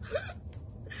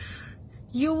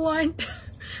 You want.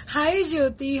 Hi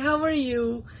Jyoti, how are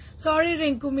you? Sorry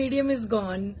Rinku, medium is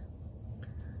gone.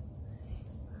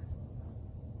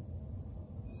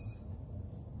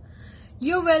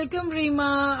 You're welcome,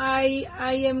 Rima.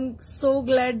 I am so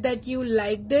glad that you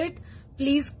liked it.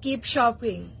 Please keep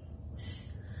shopping.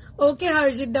 Okay,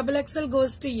 Harjit, double XL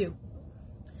goes to you.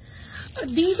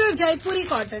 These are Jaipuri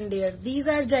cotton, dear. These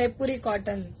are Jaipuri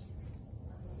cotton.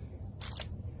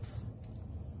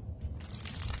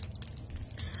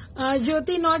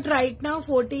 Jyoti, not right now.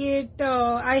 48.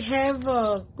 I have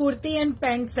kurti and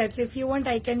pant sets. If you want,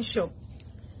 I can show.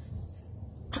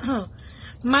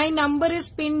 My number is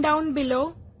pinned down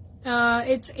below.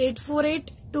 It's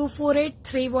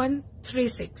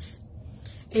 848-248-3136.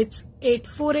 It's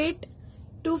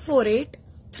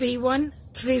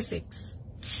 848-248-3136.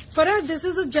 Farah, this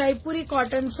is a Jaipuri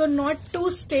cotton, so not too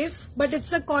stiff, but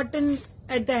it's a cotton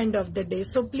at the end of the day.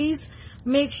 So please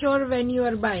make sure when you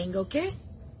are buying, okay?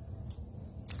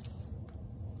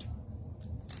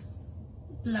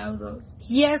 Blouse also.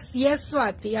 Yes,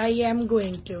 Swati, I am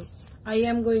going to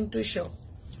show.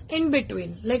 In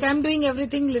between, like I'm doing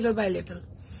everything little by little.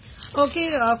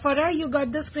 Okay, Farah, you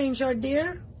got the screenshot,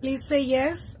 dear? Please say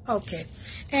yes. Okay.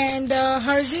 And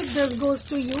Harjit, this goes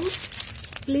to you.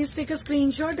 Please take a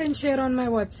screenshot and share on my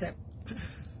WhatsApp.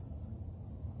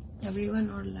 Everyone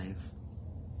or live.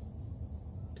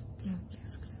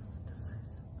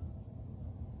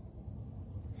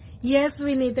 Yes,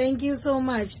 Winnie, thank you so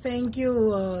much. Thank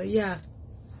you. Yeah.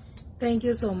 Thank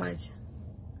you so much.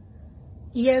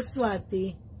 Yes,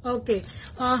 Swati. Okay.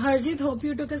 Harjit, hope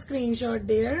you took a screenshot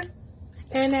there.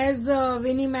 And as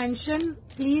Winnie mentioned,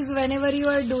 please, whenever you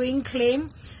are doing claim,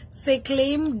 say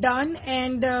claim done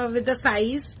and with the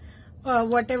size,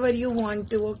 whatever you want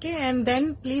to, okay? And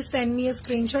then please send me a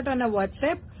screenshot on a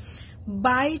WhatsApp.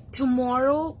 By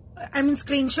tomorrow, I mean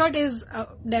screenshot is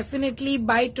definitely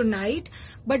by tonight,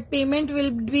 but payment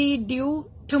will be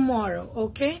due tomorrow,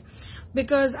 okay?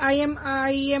 Because I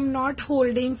am not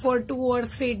holding for 2 or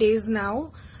 3 days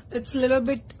now. It's a little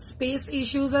bit space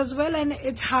issues as well, and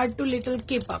it's hard to little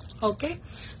keep up, okay?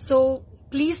 So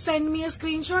please send me a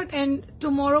screenshot and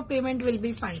tomorrow payment will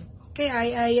be fine, okay?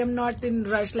 I am not in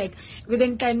rush, like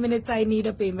within 10 minutes I need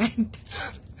a payment.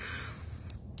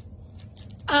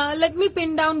 Let me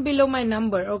pin down below my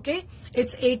number, okay?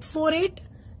 It's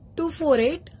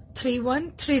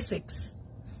 848-248-3136.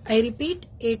 I repeat,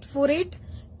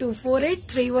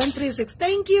 848-248-3136.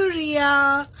 Thank you,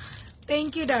 Ria.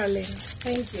 Thank you, darling.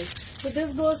 Thank you. So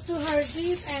this goes to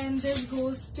Harjeet and this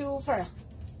goes to Farah.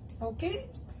 Okay?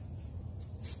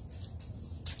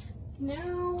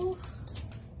 Now,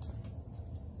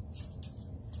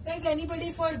 guys,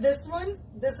 anybody for this one?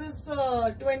 This is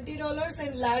 $20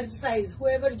 and large size.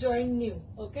 Whoever joined new,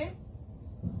 okay?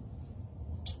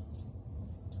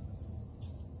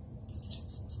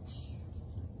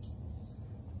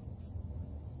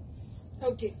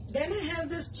 Okay, then I have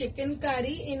this chicken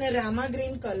curry in a Rama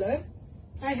green color.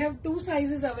 I have two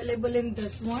sizes available in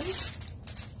this one,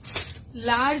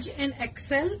 large and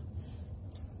XL.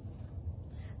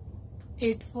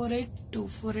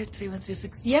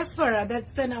 848-248-3136. Yes, Farah,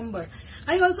 that's the number.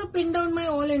 I also pinned down my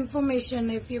all information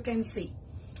if you can see.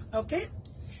 Okay.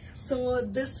 So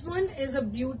this one is a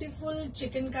beautiful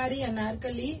chicken curry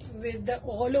anarkali with the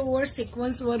all over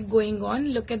sequence work going on.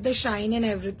 Look at the shine and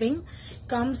everything.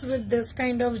 Comes with this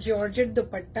kind of Georgette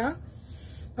dupatta.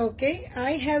 Okay,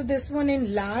 I have this one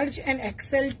in large and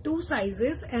XL, two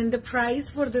sizes, and the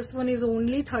price for this one is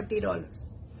only $30.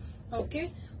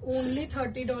 Okay, only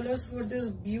 $30 for this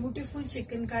beautiful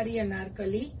chicken curry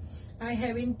anarkali. I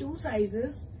have in two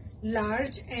sizes,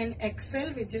 large and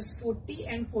XL, which is 40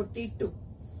 and 42.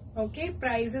 Okay,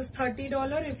 price is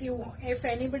 $30. If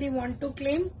anybody want to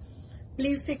claim,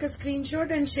 please take a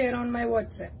screenshot and share on my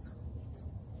WhatsApp.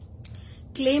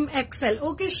 Claim XL.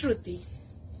 Okay, Shruti.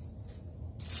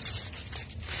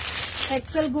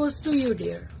 XL goes to you,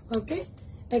 dear. Okay,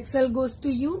 XL goes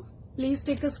to you. Please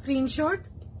take a screenshot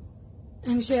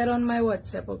and share on my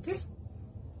WhatsApp. Okay,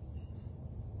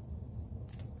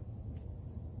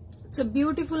 it's a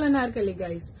beautiful anarkali,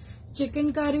 guys.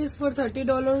 Chicken curry is for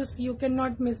 $30. You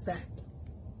cannot miss that.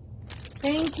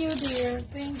 Thank you, dear.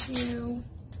 Thank you.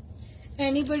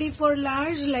 Anybody for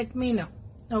large, let me know.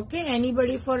 Okay,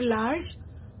 anybody for large?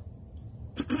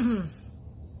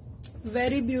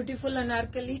 Very beautiful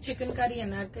anarkali, chicken curry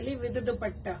anarkali with the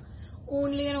dupatta.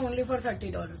 Only and only for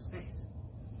 $30, guys.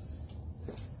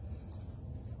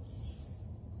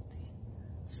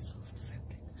 Soft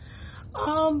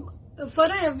fabric. For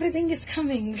everything is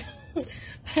coming.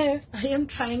 I am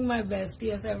trying my best.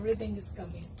 Yes, everything is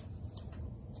coming.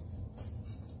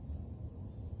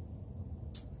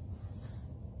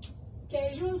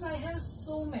 Casuals, I have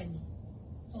so many.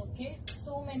 Okay,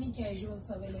 so many casuals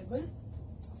available.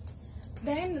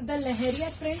 Then the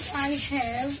Leheria print I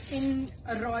have in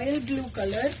a royal blue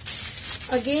color.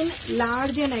 Again,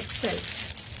 large and XL.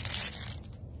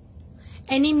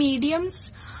 Any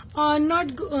mediums? Not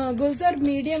Gulzar,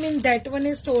 medium in that one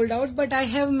is sold out, but I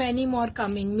have many more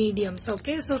coming, mediums.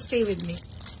 Okay, so stay with me.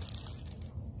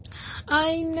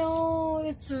 I know,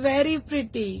 it's very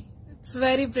pretty. It's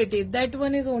very pretty. That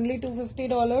one is only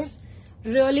 $250.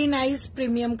 Really nice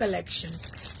premium collection.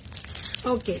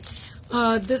 Okay,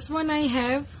 this one I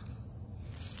have.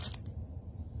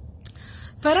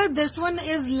 Farah, this one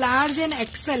is large and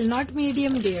XL, not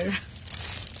medium, dear.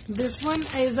 This one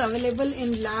is available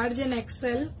in large and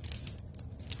XL.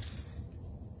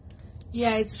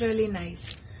 Yeah, it's really nice.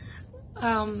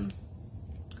 Hi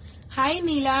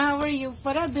Neela, how are you?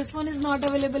 Farah, this one is not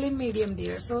available in medium,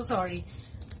 dear. So sorry.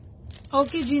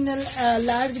 Okay, Jinal,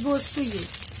 large goes to you.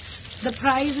 The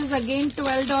price is again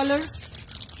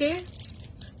 $12. Okay,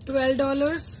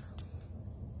 $12.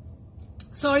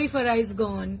 Sorry, Farah is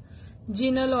gone.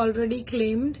 Jinal already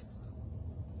claimed.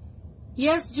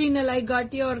 Yes, Jinal, I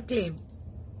got your claim.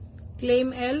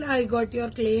 Claim L, I got your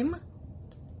claim.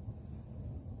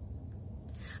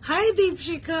 Hi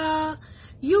Deepshika,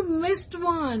 you missed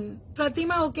one.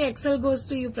 Pratima, okay, XL goes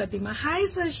to you, Pratima. Hi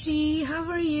Sashi, how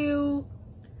are you?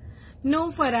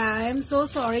 No, Farah, I am so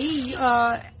sorry.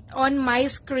 On my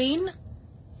screen,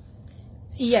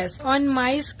 yes, on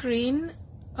my screen,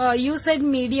 you said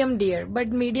medium, dear, but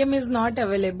medium is not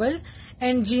available.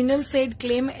 And Jinal said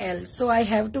claim L, so I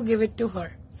have to give it to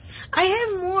her. I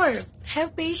have more.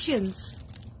 Have patience.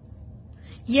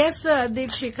 Yes,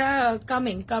 Deepshika,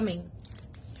 coming.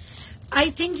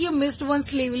 I think you missed one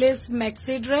sleeveless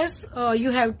maxi dress.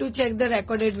 You have to check the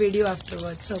recorded video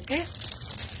afterwards, okay?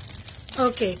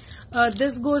 Okay.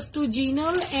 This goes to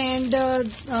Jinal and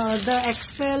the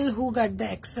XL. Who got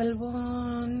the XL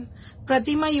one?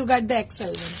 Pratima, you got the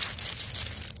XL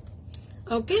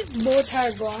one. Okay, both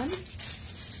are gone.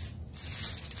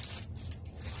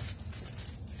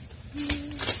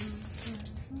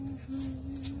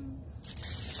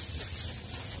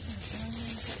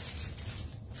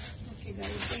 Okay,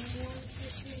 guys.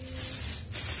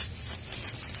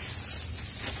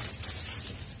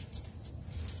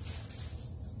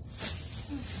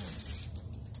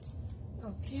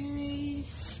 Okay.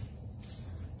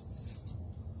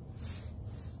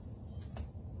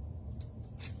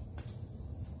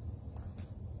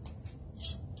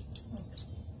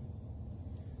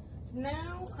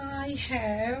 Now I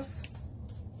have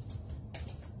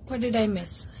What did I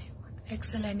miss?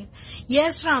 XL I need.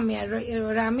 Yes, Ramya.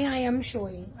 Ramya, I am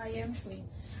showing.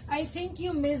 I think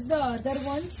you missed the other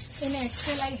ones. In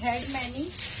XL, I had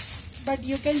many. But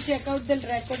you can check out the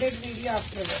recorded video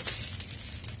afterwards.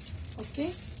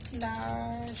 Okay.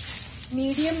 Large,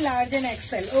 medium, large and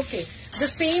XL. Okay. The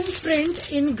same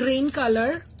print in green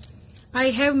color. I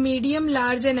have medium,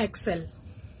 large and XL.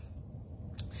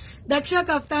 Daksha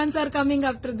kaftans are coming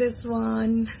after this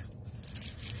one.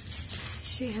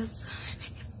 She has...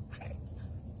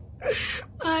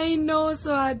 I know,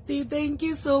 Swati. Thank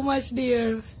you so much,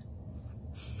 dear.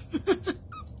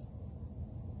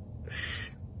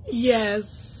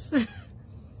 Yes.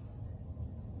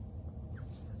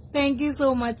 Thank you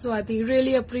so much, Swati.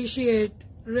 Really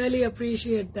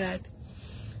appreciate that.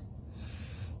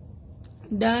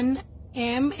 Done.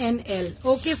 M and L.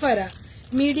 Okay, Farah.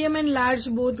 Medium and large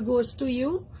both goes to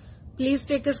you. Please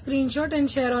take a screenshot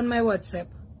and share on my WhatsApp.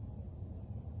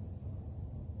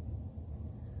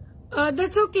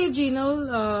 That's okay,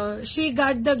 Gino. She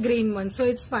got the green one, so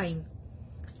it's fine.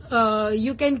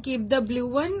 You can keep the blue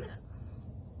one.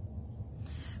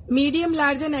 Medium,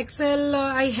 large and XL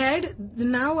I had.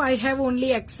 Now I have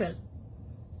only XL.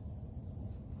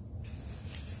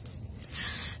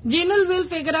 Jinul will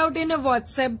figure out in a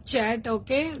WhatsApp chat,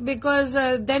 okay? Because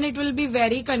then it will be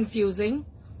very confusing.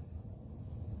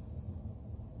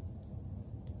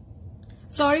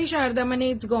 Sorry,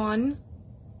 Shardamani, it's gone.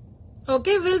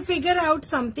 Okay, we'll figure out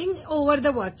something over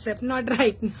the WhatsApp, not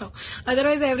right now.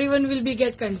 Otherwise, everyone will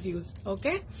get confused,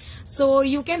 okay? So,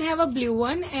 you can have a blue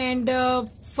one and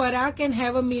Farah can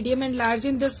have a medium and large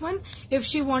in this one. If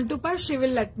she want to pass, she will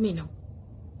let me know.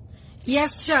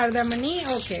 Yes, Shardamani,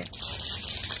 okay.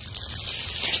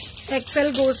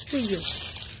 XL goes to you.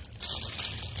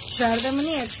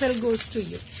 Shardamani, XL goes to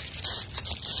you.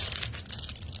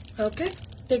 Okay?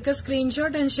 Take a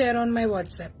screenshot and share on my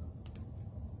WhatsApp.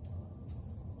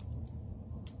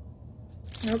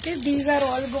 Okay, these are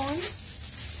all gone.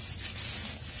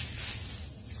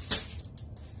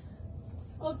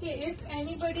 Okay, if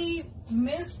anybody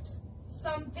missed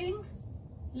something,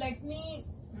 let me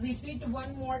repeat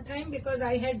one more time because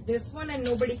I had this one and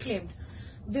nobody claimed.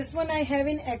 This one I have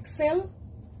in XL.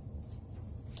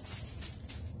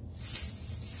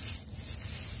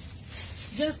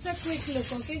 Just a quick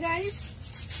look, okay guys?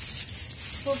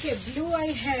 Okay, blue I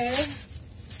have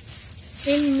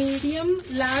in medium,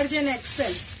 large and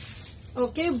XL.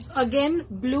 Okay, again,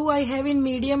 blue I have in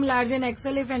medium, large and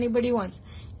XL if anybody wants.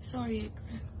 Sorry,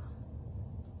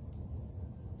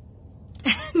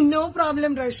 no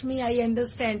problem, Rashmi, I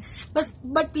understand.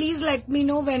 But please let me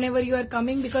know whenever you are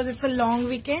coming because it's a long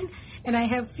weekend and I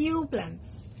have few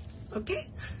plans. Okay?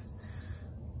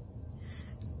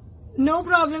 No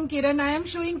problem, Kiran. I am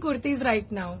showing kurtis right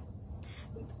now.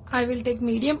 I will take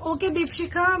medium. Okay,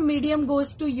 Deepshika, medium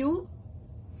goes to you.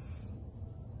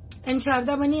 And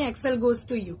Shardamani, XL goes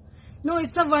to you. No,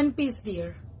 it's a one piece,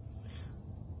 dear.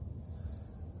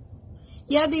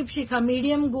 Yeah, Deepshika,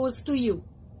 medium goes to you.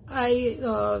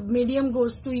 Medium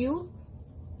goes to you.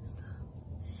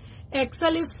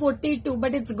 XL is 42,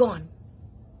 but it's gone.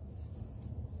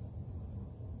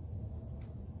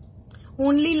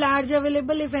 Only large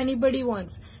available if anybody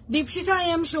wants. Deepshika, I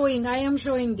am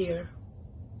showing, dear.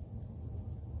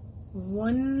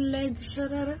 One leg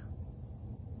sharara?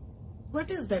 What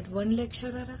is that? One leg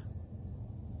sharara?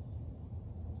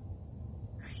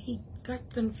 I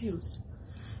got confused.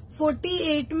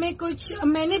 48 में कुछ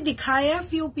मैंने दिखाया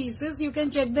few pieces. You can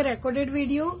check the recorded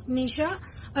video, Nisha.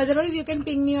 Otherwise, you can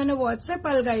ping me on a WhatsApp.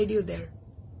 I'll guide you there.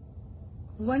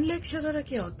 One leg sharara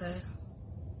क्या होता है?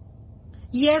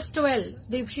 Yes, 12.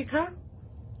 Deepshika,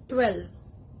 12.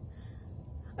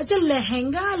 अच्छा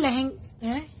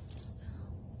lehenga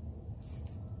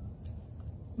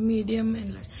medium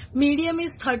and large. Medium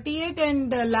is 38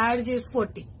 and large is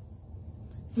 40.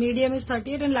 Medium is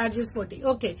 38 and large is 40.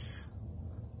 Okay.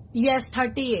 Yes,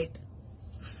 38.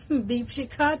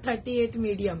 Deepshika, 38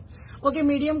 medium. Okay,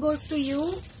 medium goes to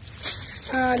you.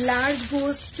 Large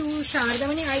goes to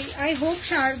Shardamani. I hope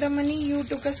Shardamani you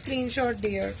took a screenshot,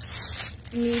 dear.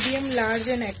 Medium, large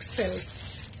and XL.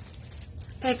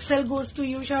 XL goes to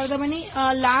you, Shardamani.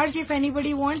 Large, if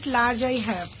anybody want, large I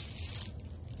have.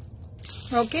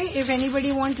 Okay, if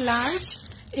anybody want large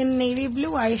in navy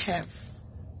blue, I have.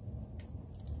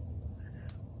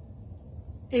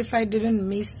 If I didn't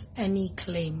miss any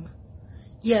claim.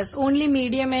 Yes, only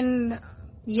medium and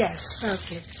yes,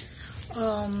 okay.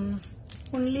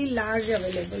 Only large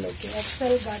available, okay.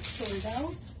 XL got sold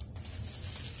out.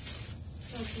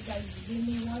 Okay guys, give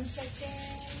me 1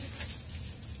 second.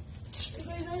 You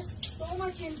guys are so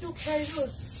much into casual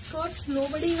skirts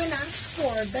nobody even asked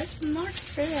for. That's not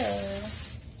fair.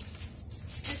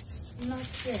 That's not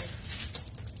fair.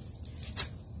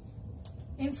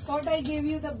 In Scott, I gave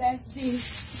you the best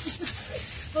deals.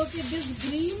 Okay, this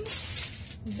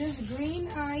green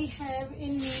I have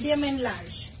in medium and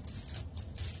large.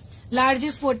 Large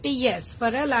is 40, yes, for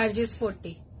a large is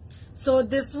 40. So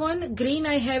this one, green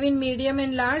I have in medium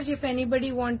and large. If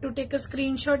anybody want to take a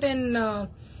screenshot and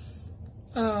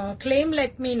claim,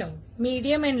 let me know.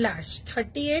 Medium and large,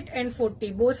 38 and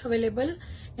 40, both available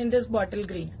in this bottle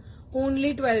green.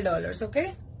 Only $12,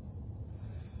 okay?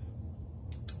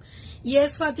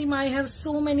 Yes, Fatima, I have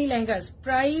so many lehengas.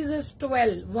 Price is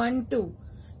 $12.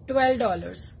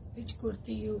 Which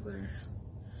kurti you were?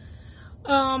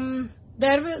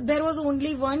 There was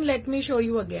only one. Let me show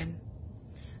you again.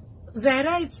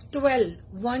 Zara, it's 12.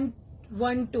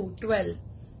 12.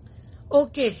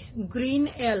 Okay, green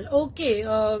L. Okay,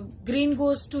 green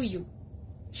goes to you.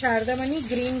 Sharda Mani,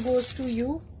 green goes to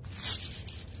you.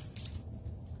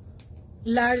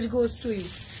 Large goes to you.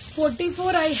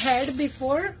 44 I had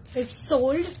before. It's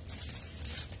sold.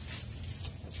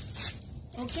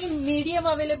 Okay, medium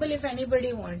available if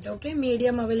anybody want. Okay,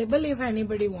 medium available if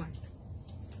anybody want.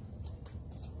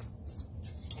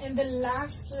 And the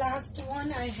last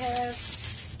one I have.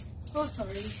 Oh,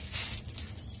 sorry.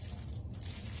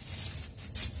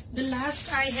 The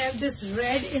last I have this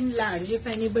red in large. If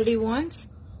anybody wants,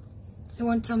 I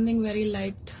want something very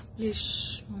light. Please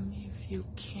show me if you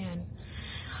can.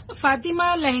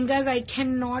 Fatima, lehengas I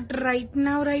cannot right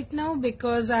now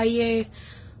because I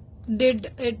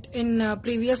did it in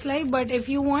previous live. But if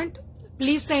you want,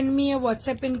 please send me a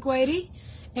WhatsApp inquiry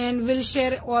and we'll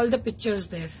share all the pictures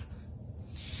there.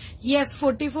 Yes,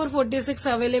 44, 46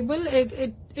 available.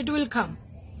 It will come.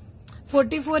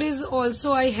 44 is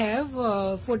also I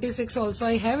have. 46 also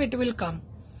I have. It will come.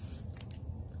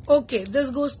 Okay, this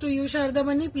goes to you, Sharda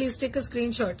Mani. Please take a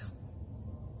screenshot.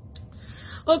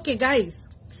 Okay, guys.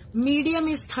 Medium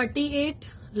is 38,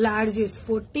 large is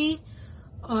 40,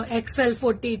 XL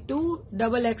 42,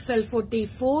 double XL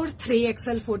 44,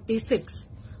 3XL 46.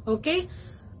 Okay,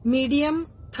 medium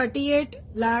 38,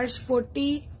 large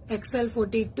 40, XL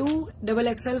 42,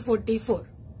 double XL 44.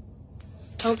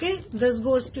 Okay, this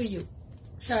goes to you,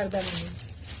 Sharda Mani.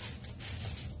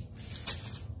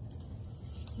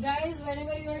 Guys,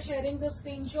 whenever you are sharing the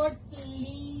screenshot,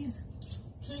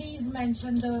 please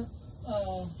mention the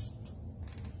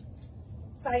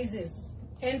sizes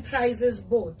and prices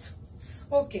both.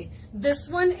 Okay, this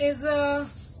one is a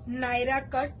Naira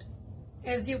cut,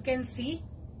 as you can see.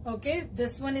 Okay,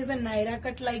 this one is a Naira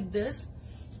cut like this.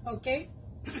 Okay,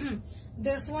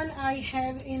 this one I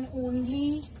have in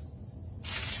only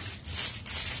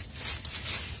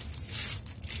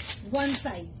one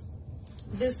size.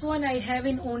 This one I have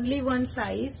in only one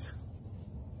size.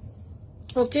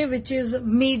 Okay, which is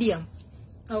medium.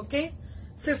 Okay,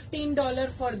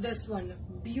 $15 for this one.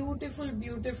 Beautiful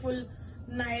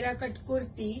Naira cut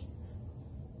kurti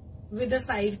with a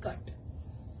side cut.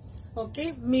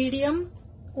 Okay, medium,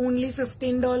 only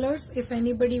 $15. If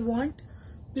anybody want,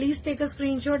 please take a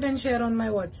screenshot and share on my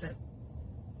WhatsApp.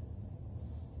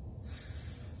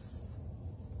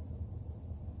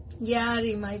 Yeah,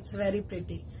 Rima, it's very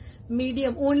pretty.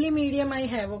 Medium, only medium I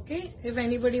have. Okay, if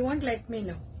anybody want, let me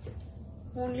know.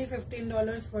 Only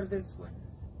 $15 for this one.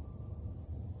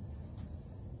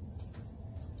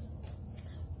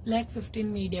 Black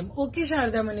 15 medium. Okay,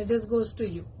 Sharda Mani, this goes to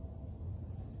you.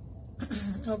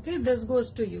 Okay, this goes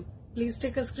to you. Please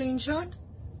take a screenshot.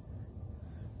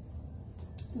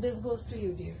 This goes to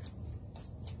you, dear.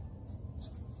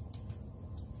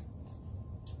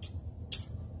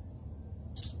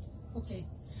 Okay,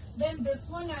 then this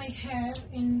one I have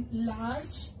in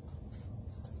large.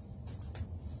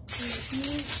 Let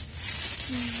me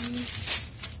see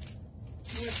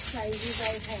what sizes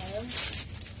I have.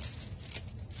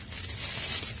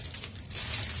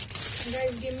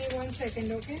 Guys, give me 1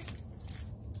 second, okay?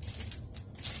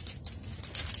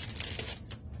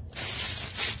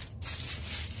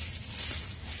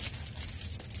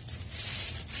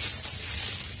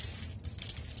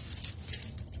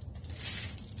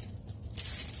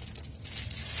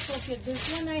 Okay,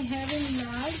 this one I have in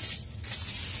large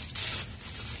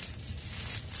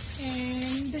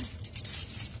and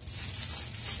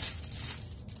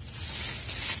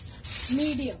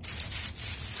medium.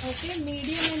 Okay,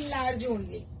 medium and large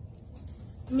only.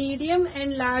 Medium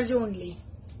and large only.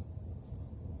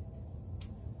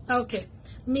 Okay,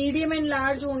 medium and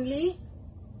large only.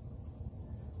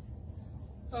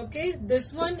 Okay,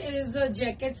 this one is a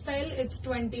jacket style. It's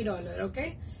 $20.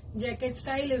 Okay, jacket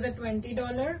style is a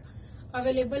 $20.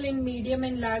 available in medium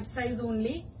and large size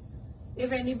only.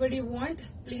 If anybody want,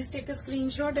 please take a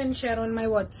screenshot and share on my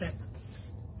WhatsApp.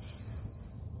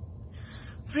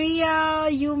 Priya,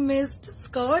 you missed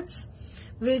skirts,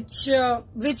 which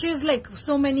is like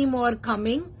so many more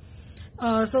coming.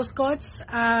 So skirts,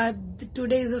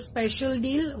 today is a special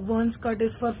deal. One skirt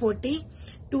is for 40,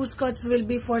 2 skirts will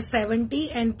be for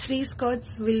 70, and 3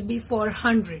 skirts will be for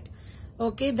 100.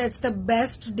 Okay, that's the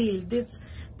best deal.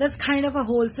 That's kind of a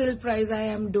wholesale price I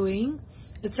am doing.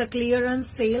 It's a clearance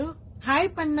sale. Hi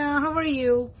Panna, how are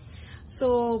you?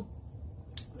 So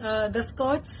the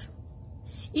skirts,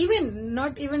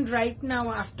 not even right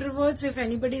now, afterwards, if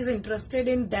anybody is interested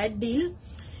in that deal,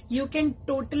 you can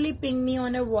totally ping me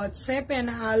on a WhatsApp and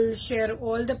I'll share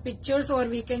all the pictures, or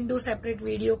we can do separate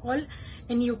video call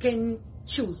and you can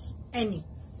choose any.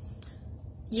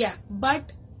 Yeah,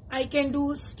 but I can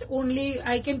do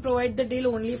I can provide the deal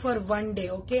only for one day.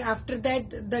 Okay, after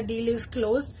that the deal is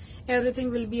closed.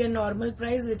 Everything will be a normal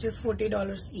price, which is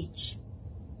 $40 each.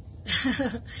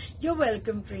 You're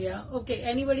welcome, Priya. Okay,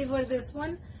 anybody for this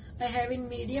one? I have in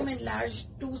medium and large,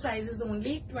 2 sizes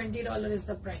only. $20 is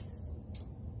the price.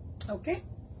 Okay.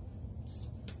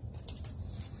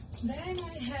 Then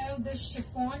I have the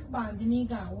chiffon bandhani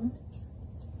gown.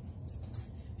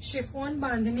 Chiffon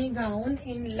bandhani gown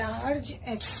in large,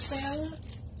 XL,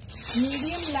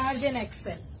 medium, large and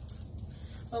XL.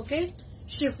 Okay.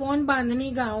 Chiffon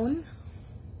bandhani gown.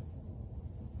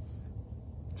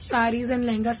 Saris and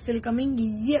lehengas still coming?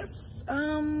 Yes.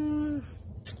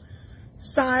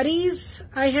 Saris,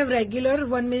 I have regular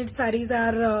 1 minute saris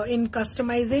are in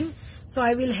customizing. So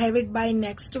I will have it by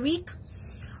next week.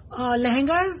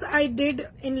 Lehengas I did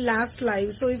in last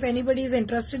live. So if anybody is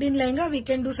interested in lehenga, we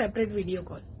can do separate video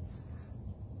call.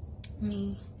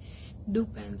 Do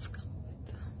pants come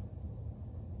with?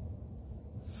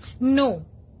 No,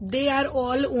 they are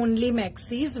all only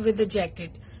maxis with the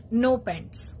jacket. No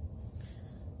pants.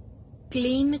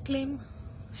 Clean claim.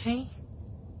 Hey,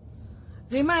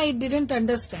 Rima, I didn't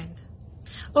understand.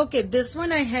 Okay, this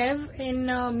one I have in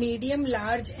medium,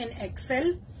 large and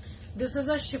XL. This is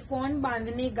a chiffon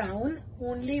bandhani gown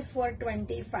only for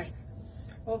 25.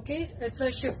 Okay, it's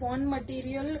a chiffon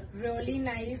material, really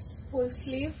nice, full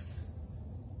sleeve,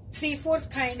 3/4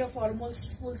 kind of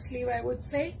almost full sleeve I would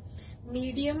say.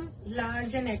 Medium,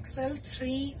 large and XL,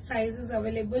 3 sizes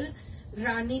available.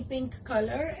 Rani pink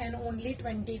color and only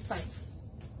 25.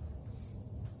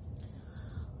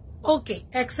 Okay,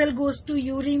 XL goes to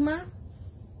you, Rima.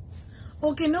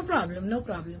 Okay, no problem, no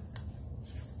problem.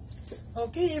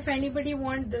 Okay, if anybody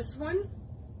want this one,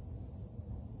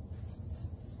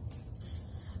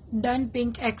 done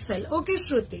pink XL. Okay,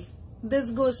 Shruti,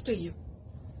 this goes to you.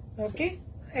 Okay,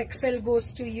 XL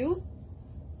goes to you.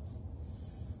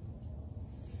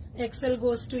 XL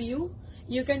goes to you.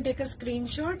 You can take a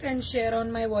screenshot and share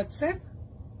on my WhatsApp.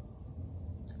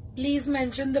 Please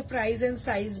mention the price and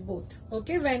size both.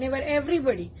 Okay, whenever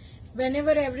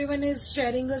everyone is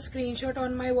sharing a screenshot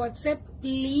on my WhatsApp,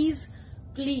 please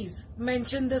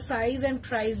mention the size and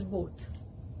price both.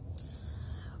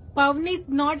 Pavni,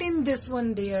 not in this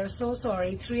one dear. So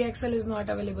sorry, 3XL is not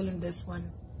available in this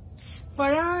one.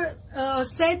 For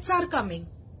sets are coming.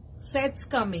 Sets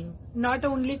coming. Not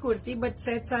only kurti, but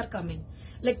sets are coming.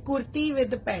 Like kurti with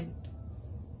the pant.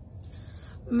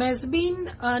 Mesbeen,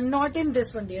 not in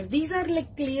this one dear. These are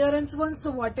like clearance ones,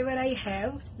 so whatever I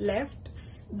have left,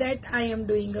 that I am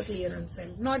doing a clearance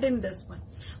sale. Not in this one.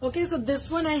 Okay, so this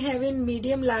one I have in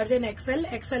medium, large and XL.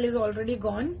 XL is already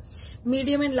gone.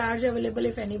 Medium and large available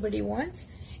if anybody wants.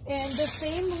 And the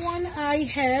same one I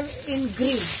have in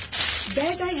green.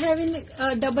 That I have in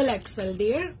double XL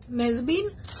dear.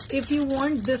 Mesbeen, if you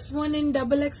want this one in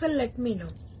double XL, let me know.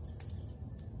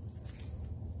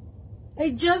 I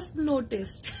just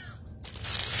noticed.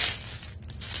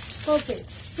 Okay,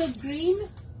 so green.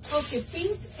 Okay,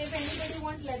 pink, if anybody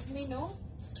want, let me know.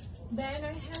 Then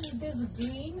I have this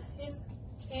green in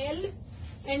L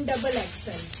and double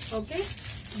XL. Okay,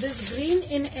 this green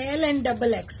in L and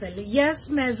double XL. Yes,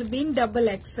 Mesbeen, double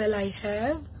XL I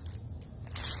have.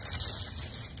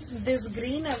 This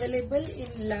green available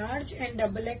in large and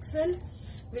double XL,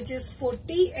 which is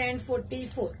 40 and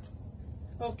 44.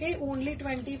 Okay, only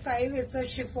 25. It's a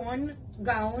chiffon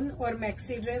gown or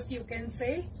maxi dress, you can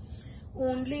say.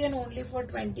 Only and only for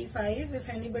 25 if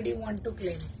anybody want to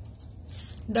claim.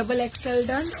 Double XL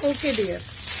done. Okay dear,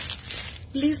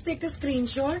 please take a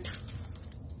screenshot.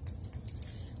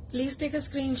 Please take a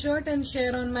screenshot and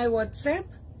share on my WhatsApp.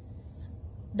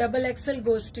 Double XL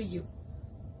goes to you.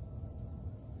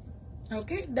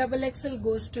 Okay, double XL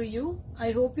goes to you.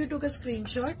 I hope you took a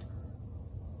screenshot.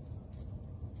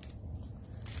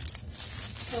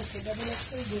 Okay, double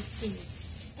XL good to you.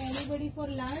 Anybody for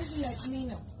large, let me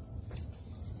know.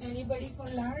 Anybody for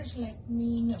large, let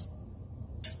me know.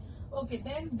 Okay,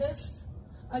 then this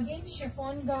again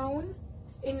chiffon gown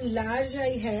in large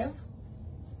I have.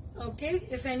 Okay,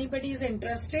 if anybody is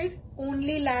interested,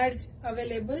 only large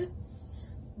available.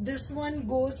 This one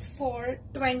goes for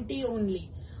 20 only.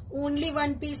 Only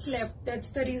one piece left. That's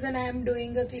the reason I am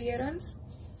doing a clearance.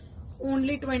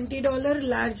 Only $20.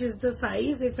 Large is the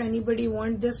size. If anybody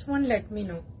want this one, let me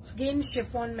know. Again,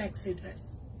 chiffon maxi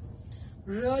dress.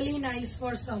 Really nice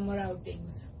for summer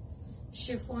outings.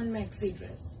 Chiffon maxi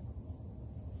dress.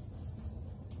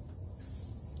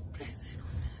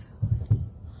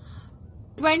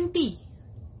 20.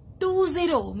 20.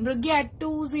 Mrugya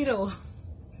 20.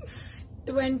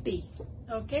 20.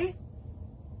 Okay.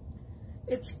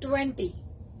 It's 20.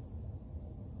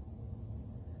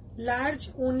 Large,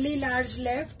 only large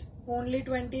left. Only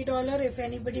 $20. If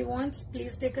anybody wants,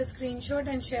 please take a screenshot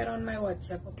and share on my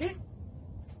WhatsApp. Okay.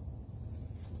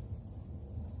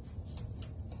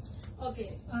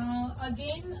 Okay.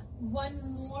 Again, one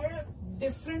more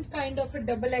different kind of a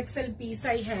double XL piece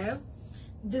I have.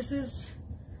 This is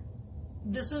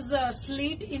a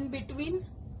slit in between.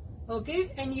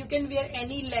 Okay, and you can wear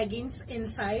any leggings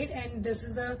inside, and this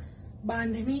is a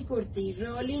bandhani kurti,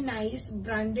 really nice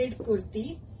branded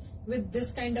kurti with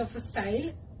this kind of a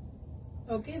style.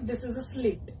 Okay, this is a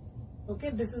slit. Okay,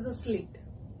 this is a slit.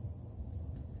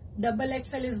 Double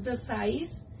XL is the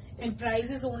size and price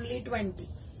is only 20.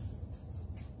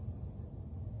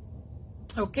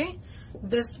 Okay,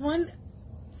 this one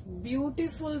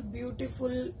beautiful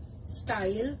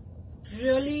style,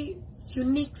 really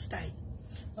unique style.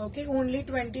 Okay, only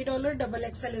 $20. Double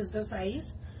XL is the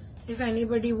size. If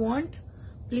anybody want,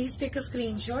 please take a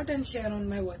screenshot and share on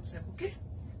my WhatsApp. Okay.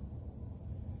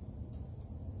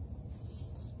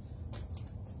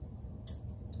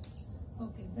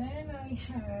 Okay, then I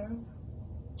have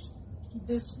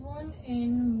this one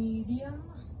in medium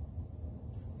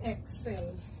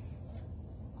XL.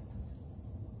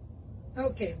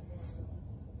 Okay,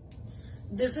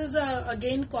 this is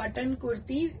again cotton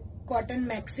kurti, cotton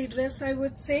maxi dress I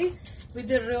would say,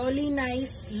 with a really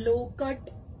nice low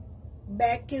cut.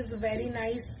 Back is very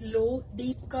nice low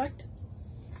deep cut.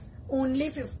 Only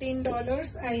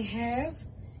 $15 I have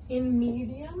in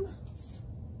medium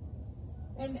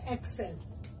and XL.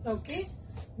 Okay,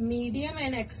 medium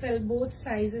and XL both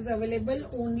sizes available.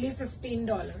 Only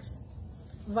 $15.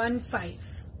 15.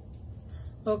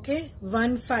 Okay,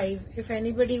 15. If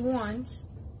anybody wants,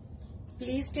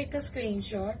 please take a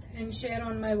screenshot and share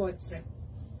on my WhatsApp.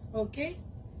 Okay,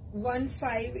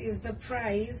 15 is the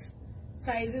price.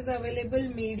 Sizes available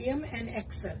medium and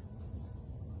XL.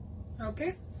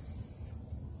 Okay,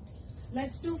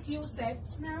 let's do few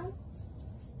sets now,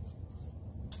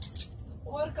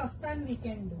 or kaftan we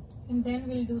can do, and then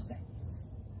we'll do sets.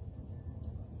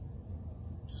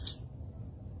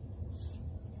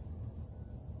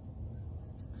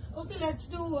 Okay,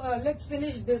 let's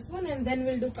finish this one and then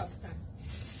we'll do kaftan.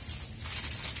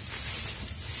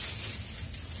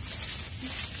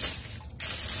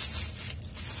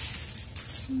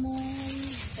 Small,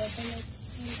 double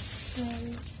XL,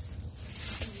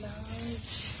 large,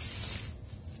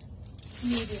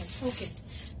 medium. Okay,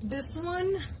 this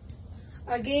one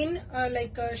again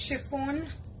like a chiffon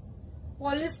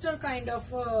polyester kind of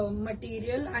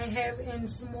material I have in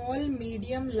small,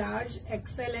 medium, large,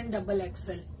 XL and double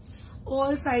XL.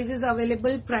 All sizes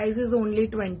available. Price is only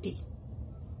 20.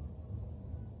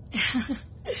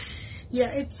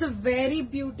 Yeah, it's a very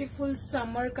beautiful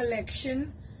summer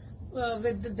collection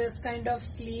with this kind of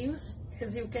sleeves,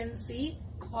 as you can see,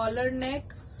 collar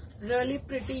neck, really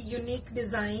pretty unique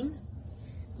design.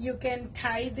 You can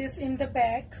tie this in the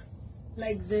back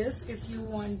like this if you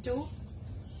want to.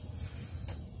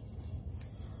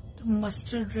 The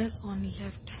mustard dress on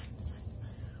left hand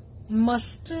side.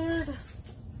 Mustard.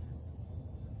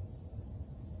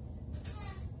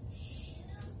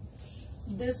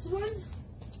 This one,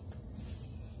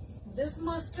 this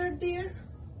mustard dear,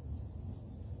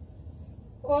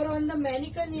 or on the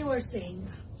mannequin you were saying?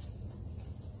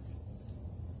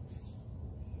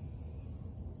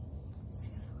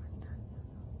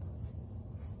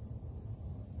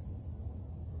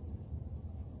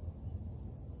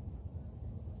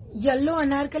 Yellow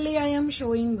anarkali I am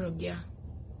showing, Brugya.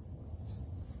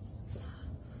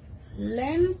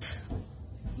 Length,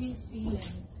 we see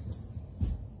length.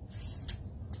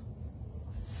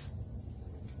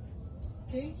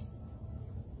 Okay,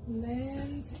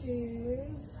 length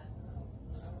is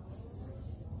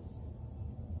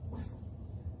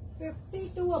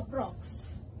 52 approx.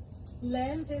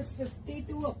 Length is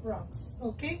 52 approx.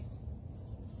 Okay,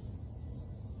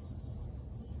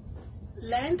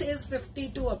 Length is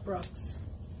 52 approx.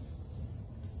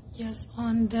 Yes,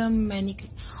 on the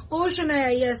mannequin. Oh,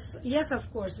 Shania, yes, yes,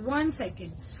 of course. 1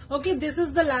 second. Okay, this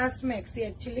is the last maxi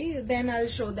actually. Then I'll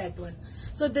show that one.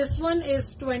 So this one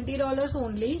is $20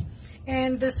 only,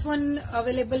 and this one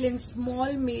available in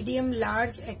small, medium,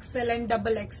 large, XL, and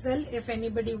double XL. If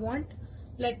anybody want,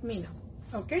 let me know.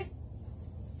 Okay.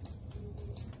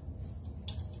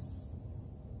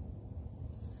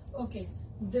 Okay,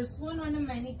 this one on a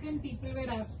mannequin, people were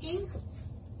asking.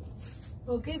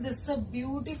 Okay, this is a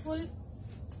beautiful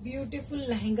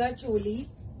lehenga choli.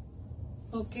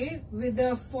 Okay, with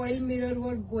a foil mirror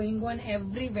work going on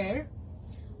everywhere.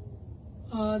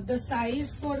 The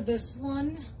size for this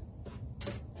one,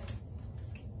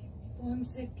 1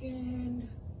 second.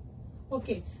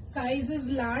 Okay, size is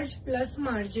large plus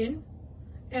margin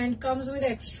and comes with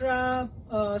extra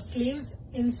sleeves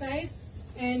inside,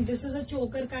 and this is a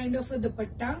choker kind of a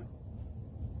dupatta.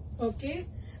 Okay,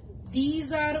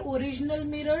 these are original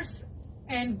mirrors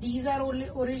and these are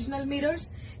original mirrors,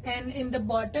 and in the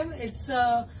bottom it's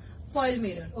a foil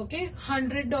mirror. Okay,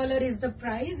 $100 is the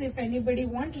price. If anybody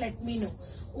want, let me know.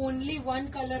 Only one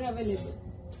color available.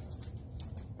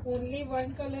 Only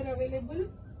one color available.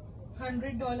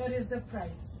 $100 is the price.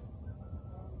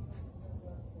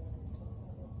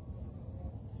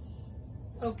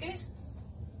 Okay.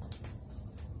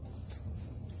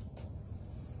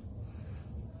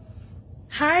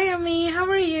 Hi Ami, how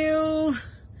are you?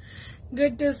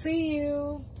 Good to see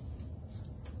you.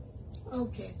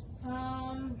 Okay.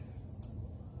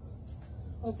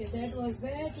 Okay, that was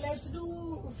that. Let's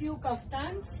do a few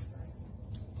kaftans.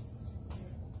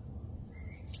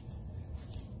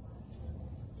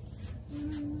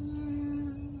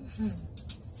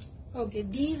 Okay,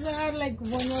 these are like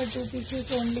 1 or 2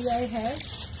 pieces only I have,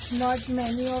 not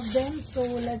many of them. So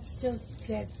let's just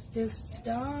get this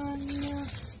done.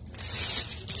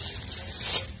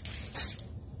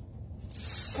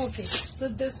 Okay, so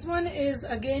this one is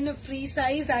again a free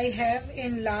size I have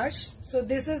in large. So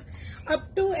this is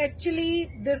up to,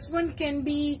 actually this one can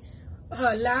be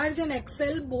large and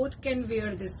XL, both can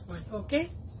wear this one.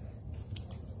 Okay,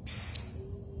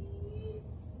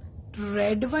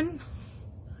 red one,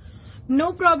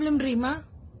 no problem Rima.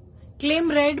 Claim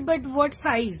red, but what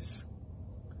size?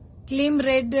 Claim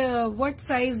red, what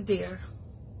size dear?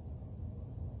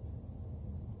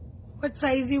 What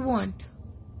size you want?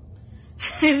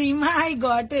 Rima, I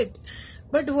got it,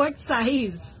 but what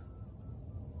size?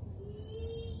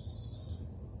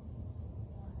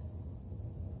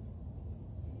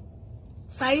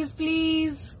 Size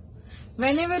please.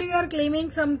 Whenever you are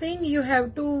claiming something, you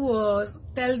have to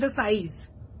tell the size.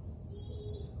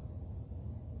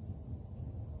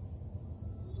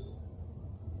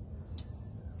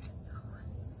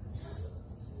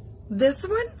 This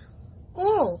one?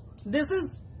 Oh, this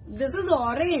is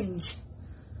orange.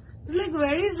 It's like,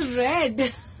 where is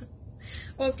red?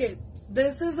 Okay,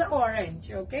 this is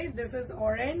orange. Okay, this is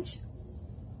orange.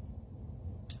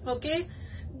 Okay,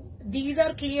 these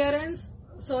are clearance,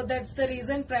 so that's the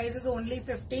reason price is only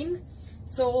 15.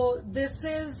 So this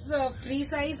is free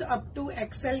size, up to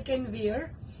XL can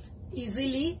wear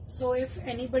easily. So if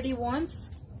anybody wants,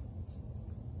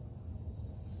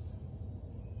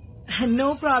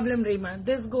 no problem Rima,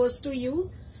 this goes to you.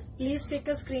 Please take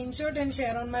a screenshot and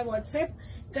share on my WhatsApp.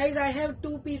 Guys, I have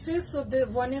 2 pieces, so the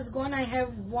one is gone. I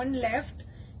have 1 left.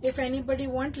 If anybody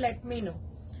want, let me know.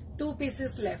 2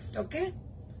 pieces left. Okay,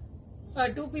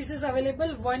 2 pieces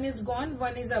available. 1 is gone,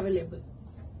 1 is available.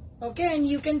 Okay, and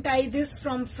you can tie this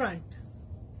from front.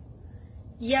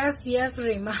 Yes,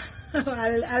 Rima.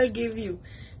 I'll give you.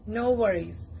 No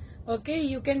worries. Okay,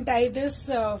 you can tie this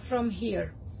from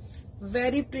here.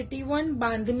 Very pretty one,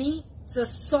 bandhani. It's a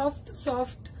soft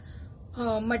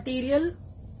material.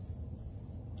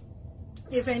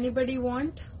 If anybody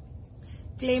want,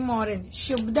 claim orange.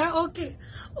 Shubda, okay.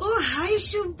 Oh, hi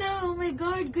Shubda. Oh my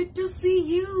God, good to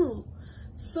see you.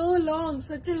 So long,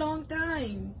 such a long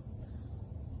time.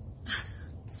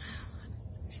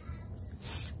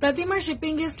 Pratima,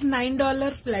 shipping is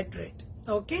 $9 flat rate.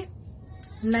 Okay,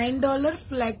 $9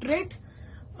 flat rate,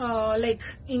 like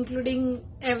including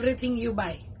everything you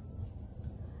buy.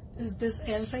 Is this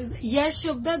L size? Yes,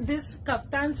 Shubda, this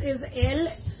kaftans is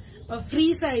L.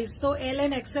 Free size, so L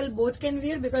and XL both can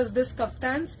wear, because this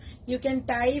kaftans you can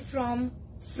tie from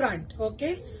front.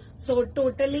 Okay, so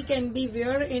totally can be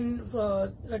wear in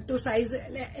to size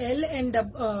L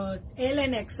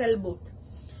and XL both.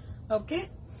 Okay,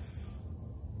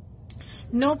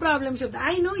 no problem Shubda.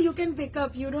 I know you can pick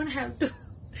up, you don't have to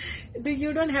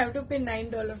you don't have to pay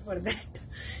 $9 for that.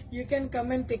 You can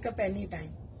come and pick up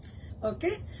anytime.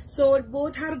 Okay, so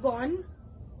both are gone.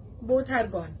 Both are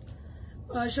gone.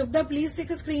 Shubda, please take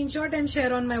a screenshot and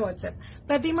share on my WhatsApp.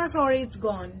 Pratima, sorry, it's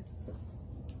gone.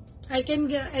 I can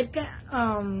get,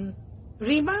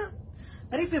 Rima,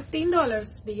 are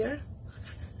 $15, dear.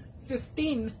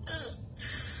 15.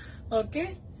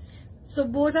 Okay. So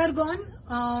both are gone.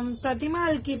 Pratima,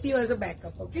 I'll keep you as a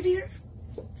backup. Okay, dear.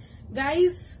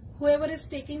 Guys, whoever is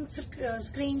taking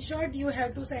screenshot, you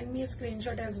have to send me a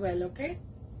screenshot as well. Okay.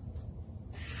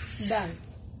 Done.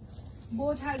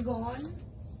 Both are gone.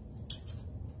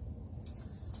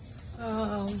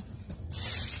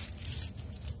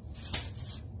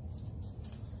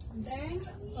 Then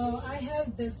I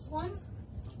have this one.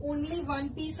 Only one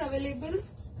piece available.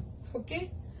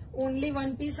 Okay. Only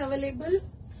one piece available.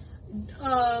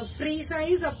 Free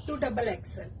size up to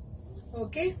XXL.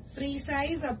 Okay. Free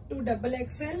size up to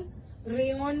XXL.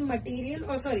 Rayon material.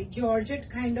 Oh, sorry. Georgette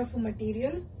kind of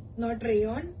material. Not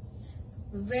rayon.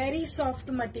 Very soft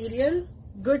material.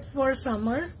 Good for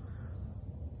summer.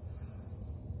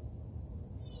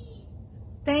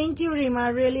 Thank you,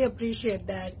 Rima. Really appreciate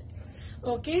that.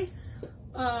 Okay.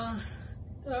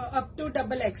 Up to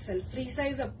XXL. Free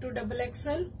size up to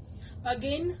XXL.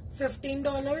 Again,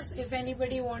 $15. If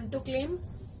anybody want to claim,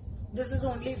 this is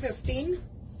only 15.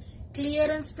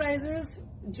 Clearance prices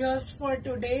just for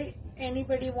today.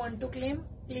 Anybody want to claim,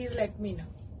 please let me know.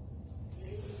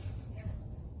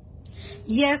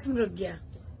 Yes, Mrugya.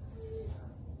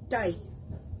 Tie.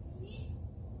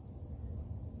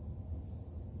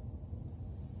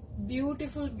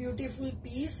 Beautiful, beautiful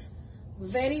piece.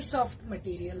 Very soft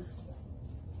material.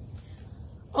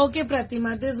 Okay,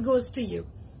 Pratima, this goes to you.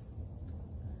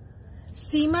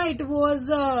 Seema, it was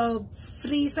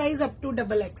free size up to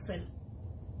XXL.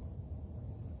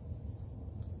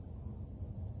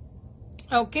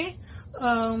 Okay.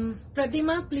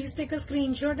 Pratima, please take a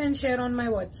screenshot and share on my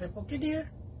WhatsApp. Okay, dear?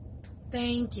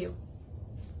 Thank you.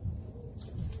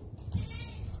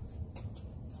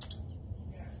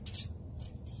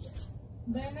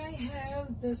 Then I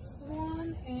have this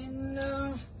one in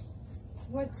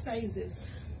what sizes?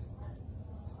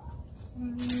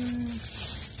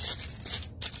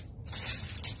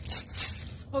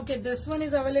 Okay, this one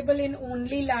is available in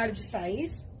only large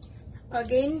size.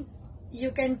 Again,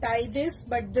 you can tie this,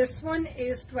 but this one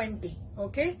is 20.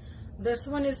 Okay, this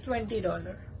one is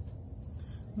 $20.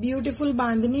 Beautiful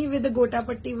bandhani with the gota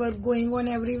patti work going on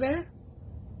everywhere.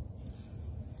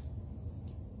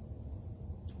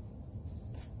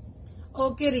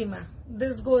 Okay, Rima,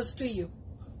 this goes to you.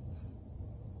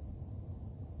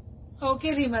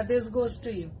 Okay, Rima, this goes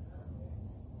to you.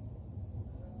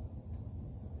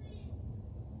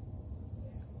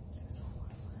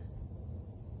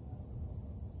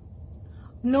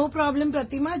 No problem,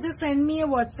 Pratima. Just send me a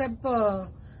WhatsApp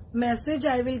message.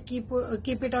 I will keep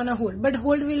it on a hold. But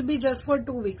hold will be just for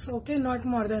 2 weeks. Okay, not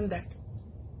more than that.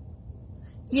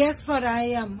 Yes, for I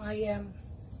am.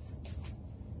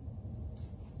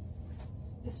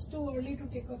 It's too early to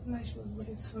take off my shoes, but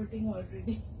it's hurting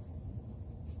already.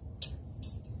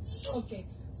 Okay,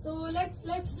 so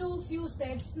let's do a few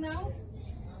sets now.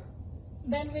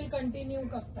 Then we'll continue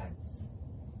kaftans.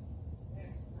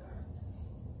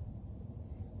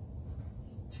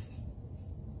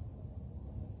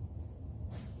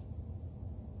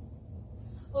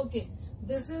 Okay,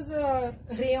 this is a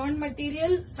rayon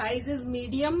material. Size is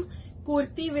medium.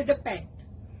 Kurti with a pant.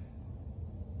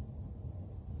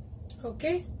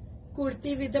 Okay,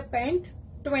 kurti with a pant,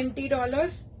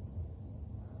 $20.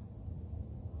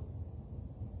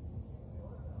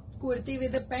 Kurti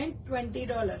with a pant,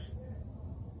 $20.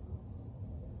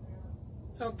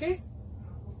 Okay.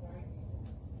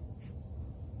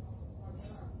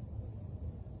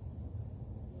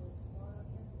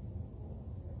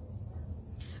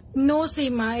 No,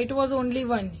 Seema, it was only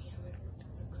one.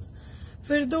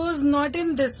 For those not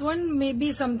in this one,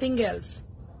 maybe something else.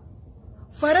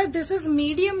 Farah, this is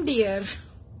medium, dear.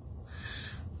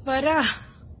 Farah,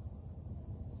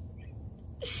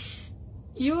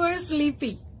 you are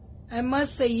sleepy. I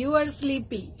must say, you are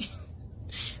sleepy.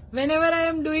 Whenever I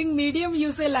am doing medium,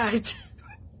 you say large.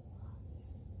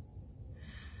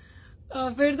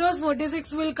 Firdaus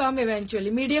 46 will come eventually.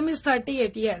 Medium is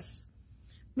 38, yes.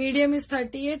 Medium is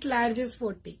 38, large is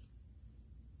 40.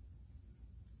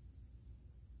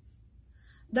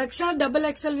 Daksha,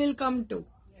 XXL will come too.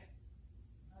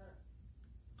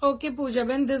 Okay,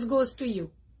 Poojaben, this goes to you.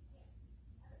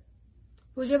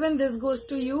 Poojaben, this goes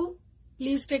to you.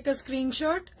 Please take a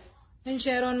screenshot and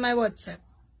share on my WhatsApp.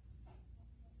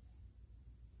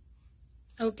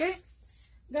 Okay?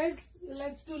 Guys,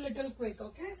 let's do little quick,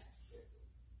 okay?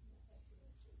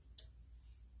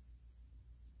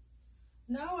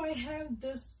 Now I have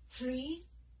this 3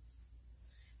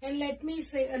 And let me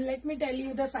tell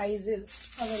you the sizes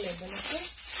available, okay?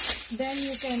 Then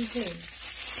you can claim.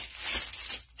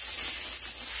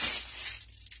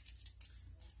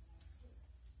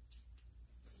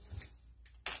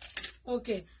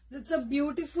 Okay, it's a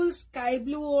beautiful sky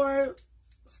blue or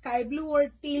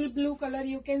teal blue color.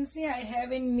 You can see I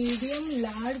have in medium,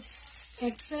 large,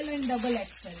 XL and double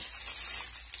XL.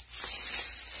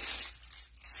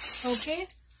 Okay,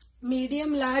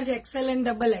 medium, large, XL and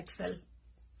double XL.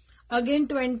 Again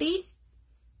 20,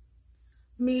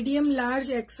 medium, large,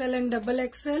 XL and double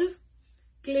XL.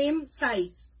 Claim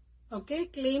size. Okay,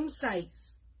 claim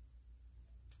size.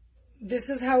 This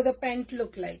is how the pant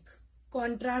look like.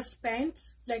 Contrast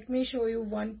pants. Let me show you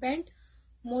one pant.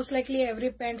 Most likely every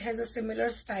pant has a similar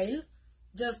style,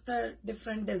 just a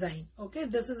different design. Okay,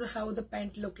 this is how the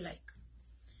pant look like.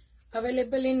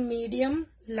 Available in medium,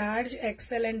 large,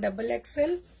 XL and double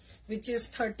XL, which is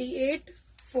 38,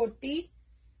 40,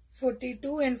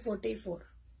 42 and 44.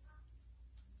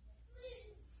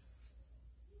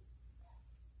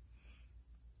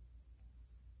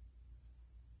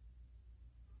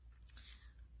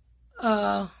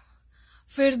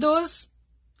 Firdaus,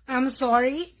 I'm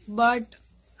sorry, but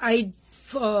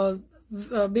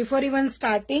before even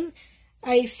starting,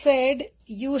 I said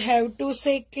you have to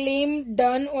say claim,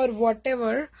 done or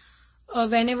whatever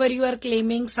whenever you are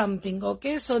claiming something.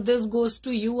 Okay, so this goes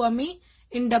to you, Ami,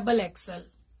 in double XL.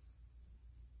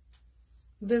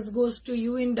 This goes to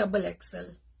you in double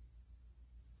XL.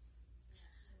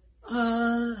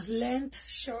 Length,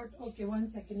 short. Okay, 1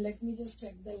 second. Let me just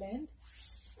check the length.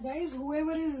 Guys,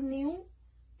 whoever is new,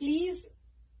 please,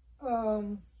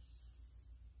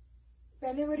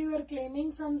 whenever you are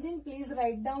claiming something, please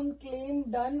write down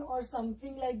claim, done or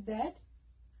something like that.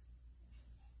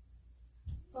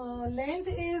 Length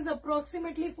is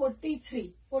approximately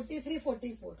 43,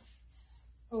 44.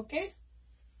 Okay.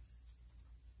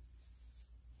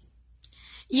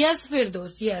 Yes,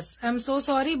 Firdaus. Yes. I'm so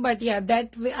sorry, but yeah,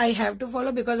 that I have to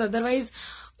follow because otherwise,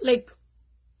 like,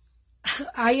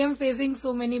 I am facing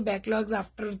so many backlogs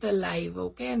after the live,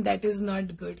 okay, and that is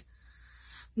not good.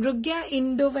 Nrugya,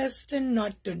 Indo-Western,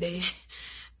 not today.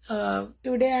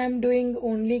 Today I am doing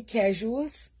only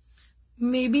casuals,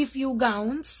 maybe few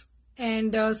gowns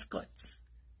and skirts.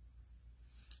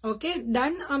 Okay,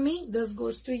 done, Ami. This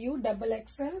goes to you, double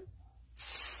XL.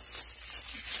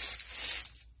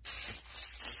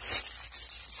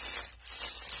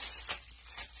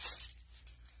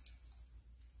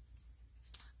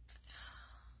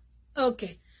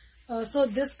 Okay, so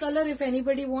this color, if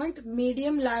anybody want,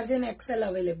 medium, large and XL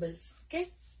available.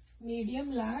 Okay,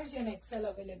 medium, large and XL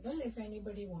available if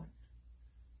anybody want.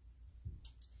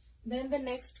 Then the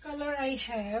next color I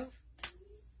have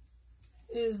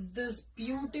is this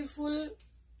beautiful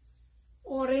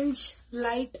orange,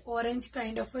 light orange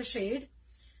kind of a shade.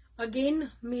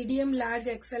 Again, medium, large,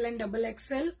 XL and double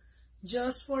XL,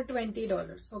 just for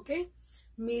 $20. Okay,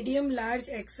 medium, large,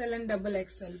 XL and double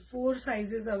XL, 4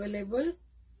 sizes available,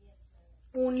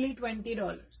 only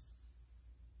 $20.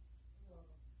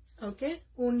 Okay,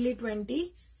 only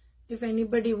 20. If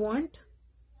anybody want,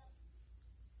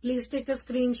 please take a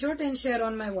screenshot and share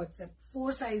on my WhatsApp.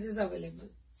 4 sizes available.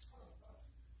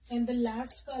 And the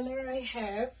last color I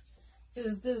have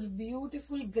is this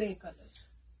beautiful gray color.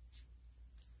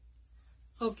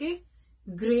 Okay,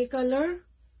 gray color.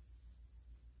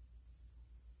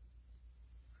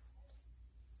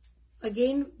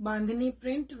 Again, bandhani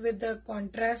print with the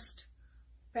contrast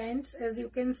pants, as you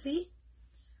can see.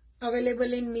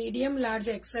 Available in medium, large,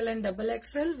 XL and double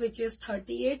XL, which is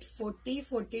 38, 40,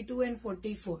 42 and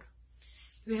 44.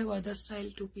 We have other style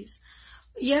 2-piece.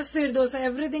 Yes, Firdaus,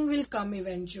 everything will come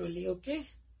eventually, okay?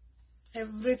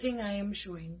 Everything I am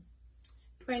showing.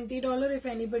 $20, if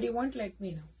anybody want, let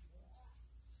me know.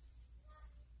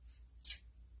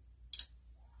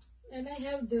 Then I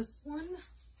have this one.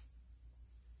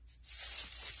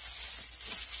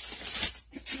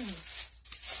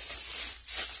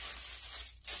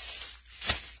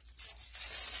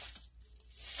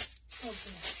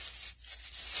 Okay.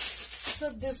 So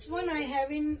this one I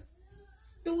have in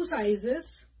 2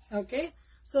 sizes. Okay.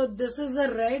 So this is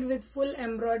a red with full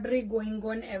embroidery going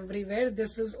on everywhere.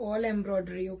 This is all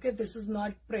embroidery. Okay. This is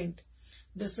not print.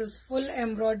 This is full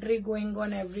embroidery going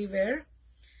on everywhere.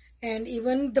 And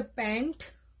even the pant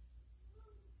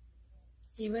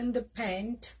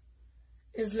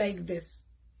is like this.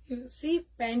 You see,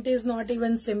 pant is not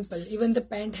even simple. Even the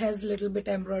pant has little bit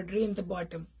embroidery in the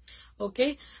bottom.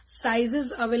 Okay,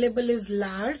 sizes available is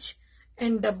large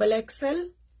and double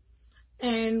XL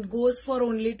and goes for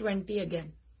only 20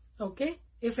 again. Okay,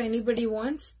 if anybody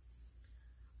wants,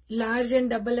 large and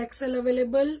double XL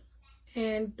available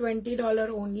and $20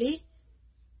 only.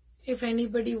 If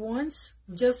anybody wants,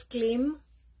 just claim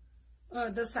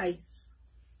the size.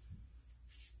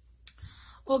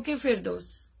 Okay,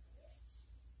 Firdos.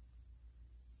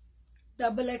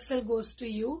 Double XL goes to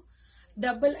you.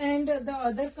 Double, and the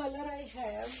other color I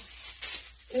have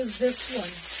is this one.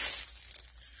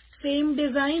 Same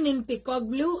design in peacock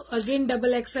blue. Again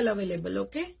double XL available.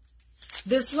 Okay.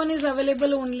 This one is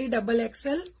available only double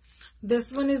XL.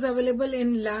 This one is available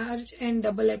in large and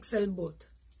double XL both.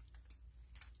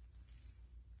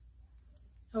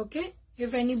 Okay.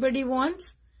 If anybody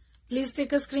wants, please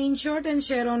take a screenshot and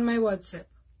share on my WhatsApp.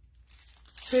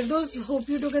 Firdos, hope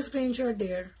you took a screenshot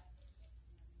there.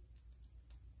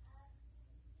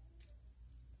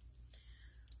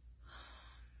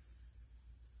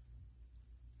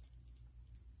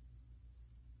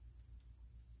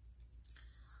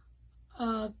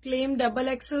 Claim double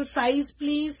XL size,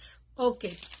 please.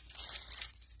 Okay.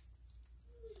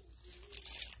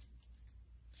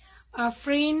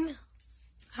 Afreen.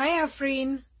 Hi,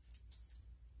 Afreen.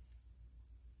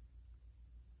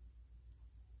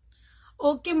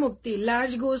 Okay, Mukti.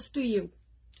 Large goes to you.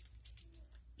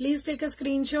 Please take a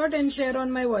screenshot and share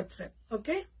on my WhatsApp.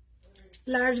 Okay?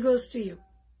 Large goes to you.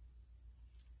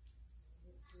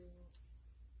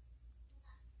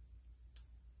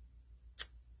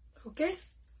 Okay?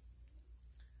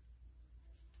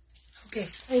 Okay.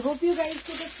 I hope you guys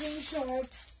took a screenshot.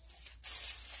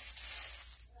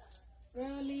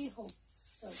 Really hope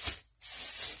so.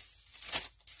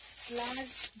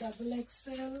 Large, double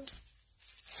XL,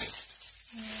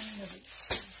 and double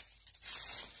XL.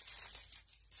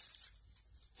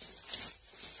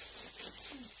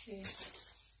 Okay.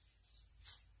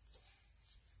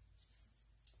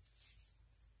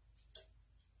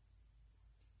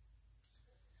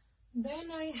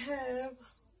 Then I have,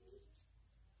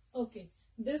 okay,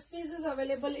 this piece is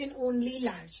available in only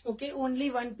large. Okay,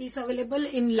 only one piece available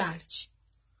in large.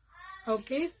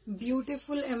 Okay,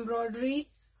 beautiful embroidery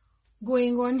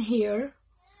going on here,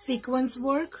 sequence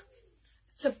work.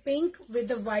 It's a pink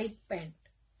with a white pant.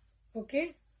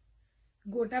 Okay,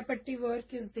 gota patti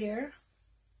work is there,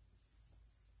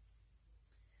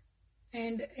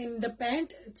 and in the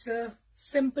pant it's a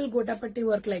simple gota patti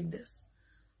work like this.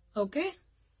 Okay,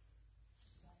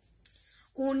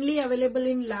 only available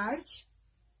in large.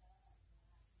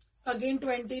 Again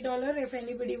 $20. If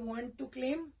anybody want to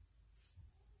claim,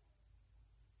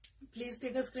 please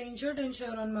take a screenshot and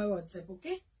share on my WhatsApp.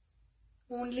 Okay,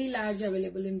 only large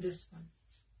available in this one.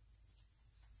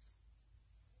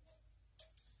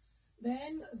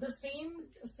 Then the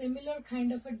similar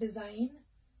kind of a design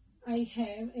I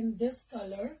have in this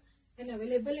color and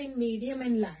available in medium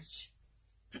and large.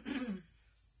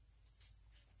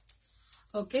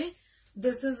 Okay,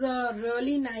 this is a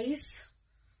really nice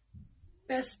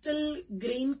pastel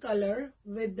green color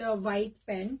with the white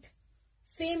pant.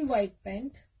 Same white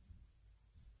pant.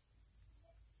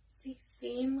 See,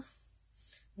 same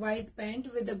white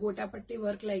pant with the gota patti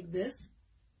work like this.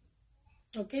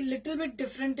 Okay, little bit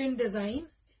different in design,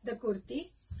 the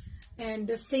kurti, and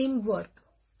the same work.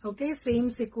 Okay, same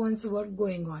sequence work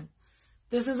going on.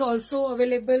 This is also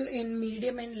available in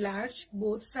medium and large,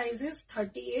 both sizes,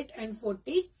 38 and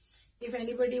 40. If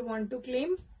anybody want to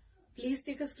claim, please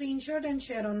take a screenshot and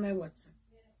share on my WhatsApp.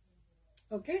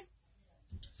 Okay.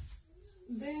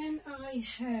 Then I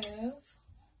have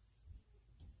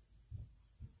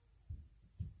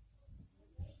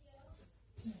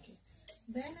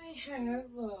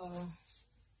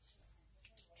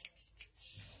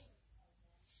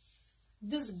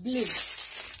this blue.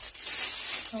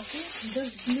 Okay,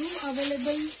 this blue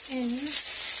available in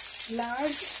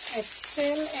large,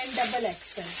 XL and double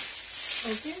XL.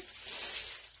 Okay,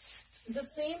 the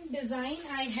same design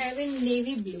I have in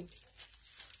navy blue.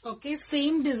 Okay,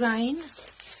 same design.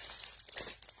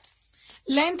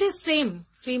 Length is same.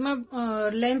 Rima,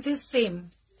 length is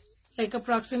same, like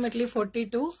approximately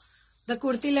 42. The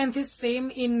kurti length is same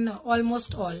in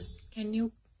almost all. Can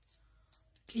you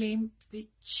claim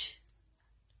which?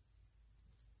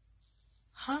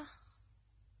 Huh?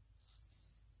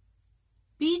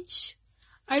 Peach?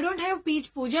 I don't have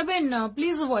peach. Pooja Ben,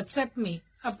 please WhatsApp me.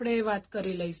 આપણે વાત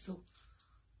કરી લઈશું.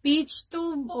 Peach તો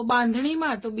બાંધણીમાં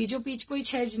તો બીજો peach કોઈ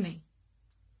છે જ નહીં.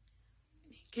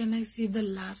 Can I see the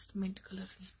last mint color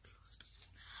again? Closed.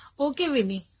 Okay,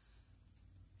 Winnie.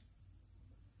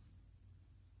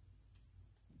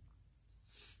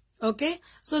 Okay,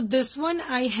 so this one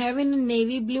I have in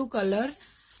navy blue color.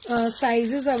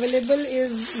 Sizes available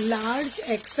is large,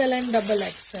 XL and double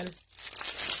XL.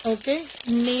 Okay,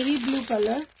 navy blue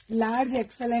color, large,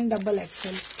 XL and double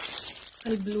XL.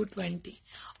 XL blue 20.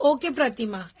 Okay,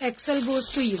 Pratima. XL goes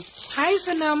to you. Hi,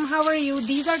 Sanam. How are you?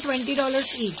 These are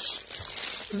 $20 each.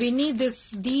 Winnie,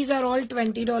 these are all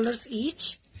 $20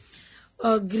 each.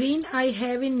 Green I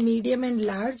have in medium and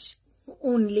large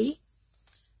only.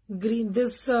 Green,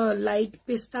 this light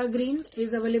pista green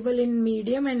is available in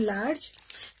medium and large.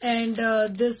 And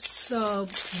this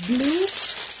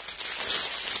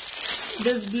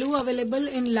blue available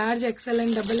in large XL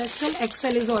and double XL.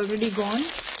 XL is already gone.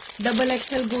 Double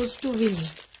XL goes to Winnie.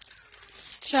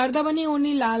 Sharda Bani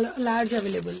only large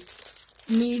available.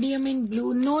 Medium in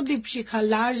blue. No, Dipshikha,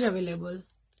 large available.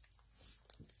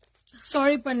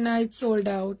 Sorry, Panna, it's sold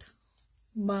out.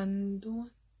 Bandhu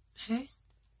hai.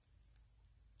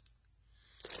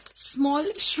 Small,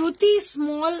 Shruti,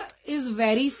 small is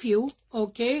very few.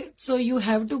 Okay, so you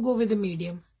have to go with the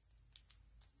medium.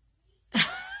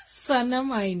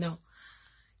 Sanam, I know.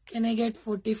 Can I get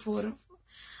 44?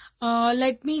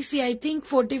 Let me see. I think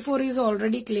 44 is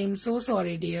already claimed. So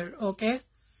sorry, dear. Okay.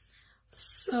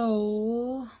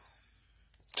 So,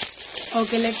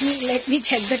 okay, let me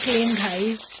check the claim,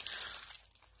 guys.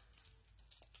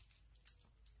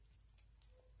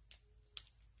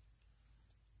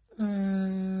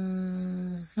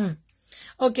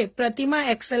 Okay,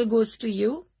 Pratima XL goes to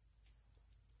you.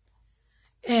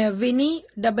 Winnie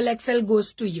double XL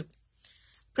goes to you.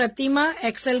 Pratima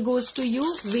XL goes to you.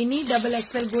 Winnie double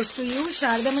XL goes to you.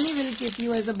 Shardamani will keep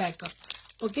you as a backup.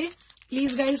 Okay.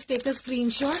 Please guys take a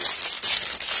screenshot.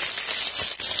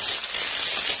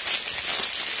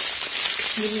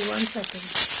 Give me 1 second.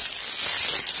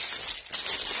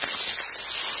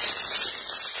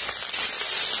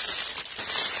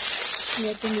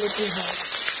 Getting little hard.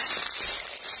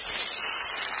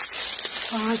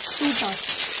 It's too tough.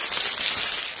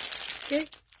 Okay.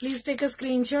 Please take a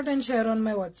screenshot and share on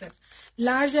my WhatsApp.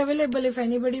 Large available. If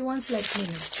anybody wants, let me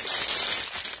know.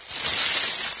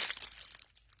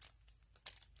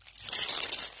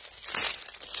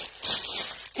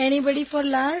 Anybody for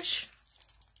large?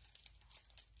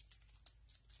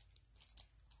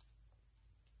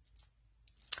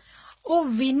 Oh,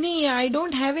 Winnie, I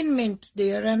don't have in mint,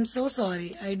 dear. I'm so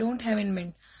sorry. I don't have in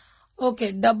mint.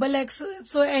 Okay, double XL.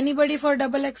 So anybody for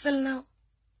double XL now?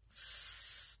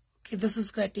 Okay, this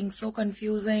is getting so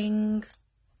confusing.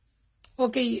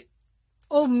 Okay.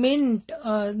 Oh, mint.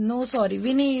 No, sorry.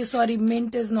 Winnie, sorry,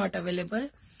 mint is not available.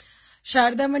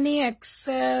 Shardamani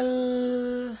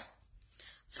XL.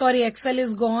 Sorry, XL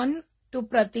is gone to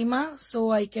Pratima,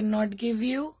 so I cannot give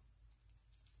you.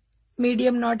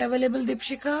 Medium not available,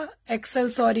 Dipshika. XL,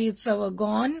 sorry, it's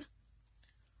gone.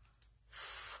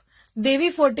 Devi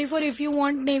 44, if you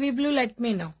want navy blue, let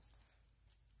me know.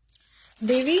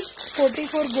 Devi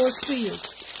 44 goes to you.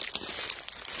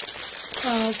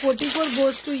 44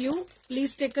 goes to you.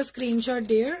 Please take a screenshot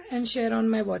there and share on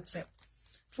my WhatsApp.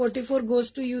 44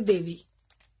 goes to you, Devi.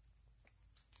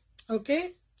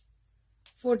 Okay.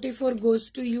 44 goes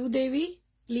to you, Devi.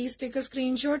 Please take a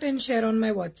screenshot and share on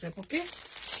my WhatsApp. Okay.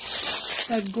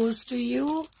 That goes to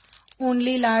you.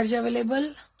 Only large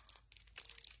available.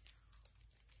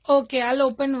 Okay, I'll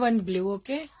open one blue,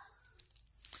 okay?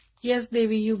 Yes,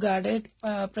 Devi, you got it.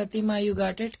 Pratima, you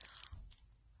got it.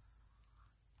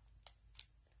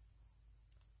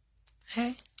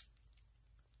 Hey.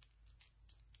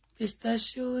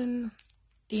 Pistachio and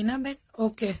Tina Ben?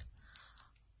 Okay.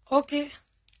 Okay.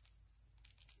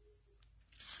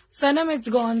 Sanam, it's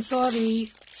gone.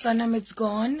 Sorry. Sanam, it's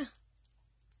gone.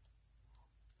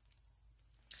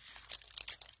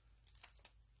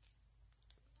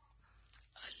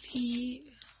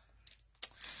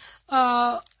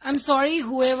 I'm sorry,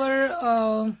 whoever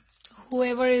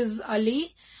is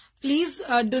Ali, please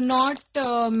do not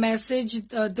message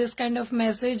this kind of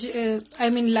message. I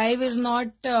mean, live is not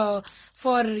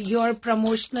for your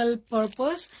promotional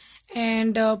purpose.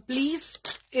 And please,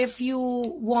 if you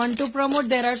want to promote,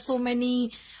 there are so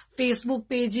many Facebook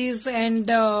pages and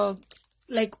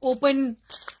like open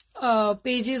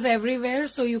pages everywhere,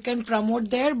 so you can promote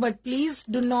there. But please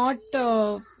do not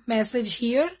message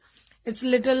here. It's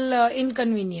little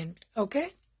inconvenient.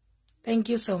 Okay. Thank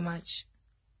you so much.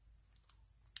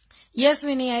 Yes,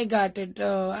 Winnie, I got it.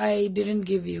 I didn't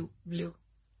give you blue.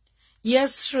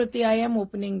 Yes, Shruti, I am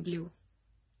opening blue.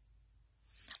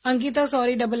 Ankita,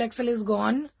 sorry, double XL is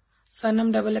gone.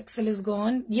 Sanam, double XL is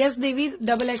gone. Yes, Devi,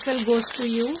 double XL goes to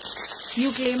you.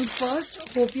 You claimed first.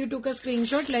 Hope you took a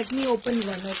screenshot. Let me open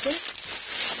one, okay?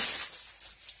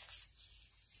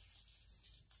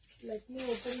 Let me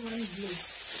open one blue.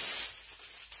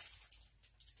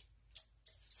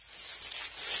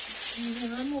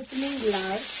 I'm opening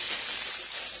large.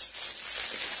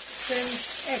 Since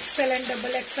XL and double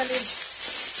XL is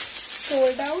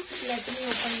sold out, let me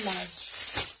open large.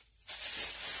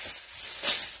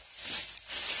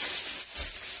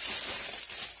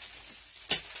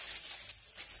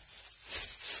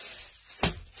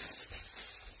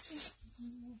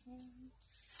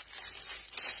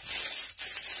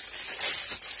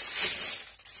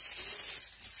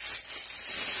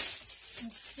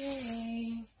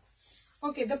 Okay.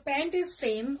 Okay, the pant is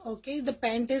same. Okay, the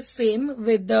pant is same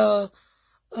with the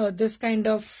this kind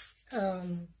of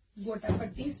gota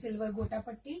patti, silver gota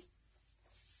patti,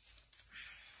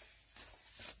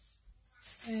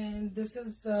 and this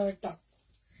is the top.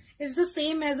 It's the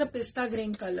same as a pista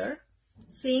green color,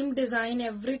 same design,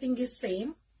 everything is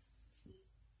same.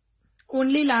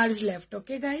 Only large left.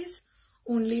 Okay, guys,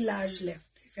 only large left.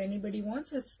 If anybody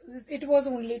wants, it was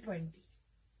only 20.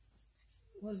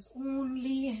 It was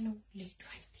only and only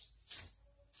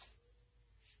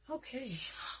 20. Okay.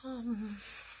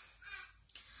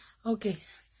 Okay,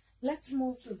 let's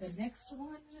move to the next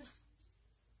one.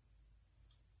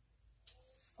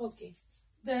 Okay,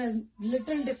 the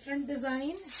little different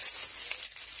design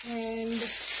and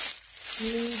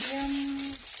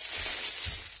medium.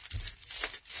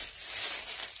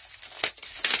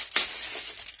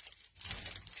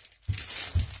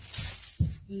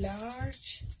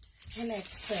 Large and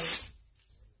XL.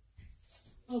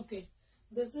 Okay,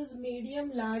 this is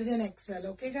medium, large and XL.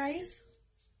 Okay, guys,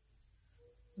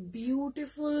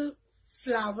 beautiful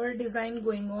flower design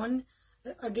going on.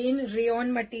 Again,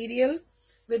 rayon material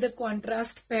with a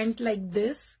contrast pant like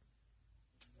this.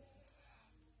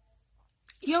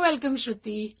 You're welcome,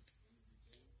 Shruti.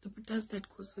 Dupattas that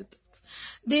goes with it.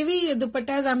 Devi,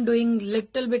 dupattas I'm doing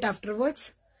little bit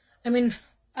afterwards. I mean,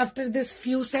 after this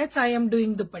few sets, I am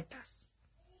doing dupattas.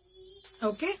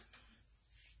 Okay.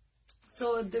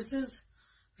 So this is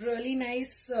really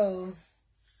nice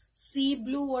sea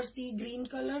blue or sea green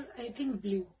color. I think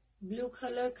blue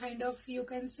color kind of, you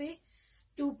can say.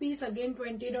 2-piece, again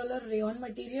 $20 rayon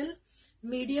material.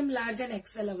 Medium, large and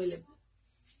XL available.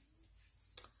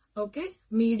 Okay,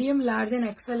 medium, large and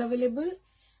XL available.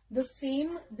 The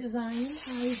same design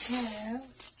I have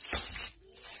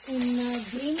in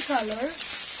green color.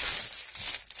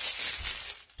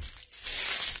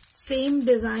 Same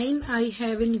design I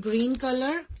have in green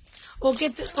color. Okay,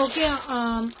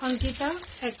 Ankita,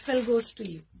 XL goes to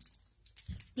you.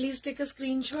 Please take a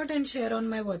screenshot and share on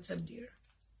my WhatsApp, dear.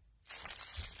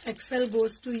 XL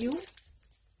goes to you.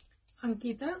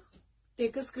 Ankita,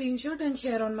 take a screenshot and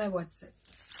share on my WhatsApp.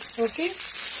 Okay.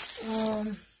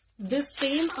 This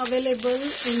same available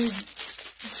in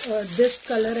this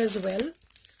color as well.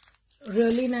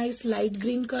 Really nice light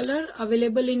green color.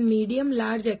 Available in medium,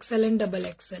 large, XL and double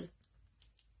XL.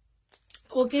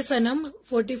 Okay, Sanam,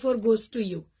 44 goes to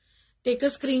you. Take a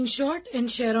screenshot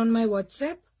and share on my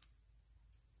WhatsApp.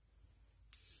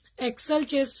 XL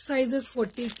chest size is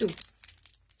 42.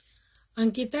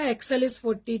 Ankita, XL is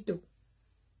 42.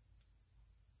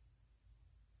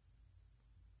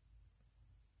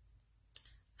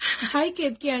 Hi,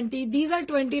 Ketki auntie. These are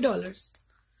 $20.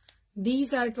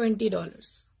 These are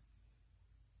 $20.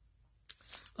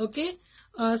 Okay.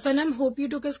 Sanam, hope you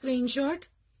took a screenshot.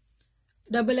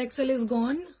 Double XL is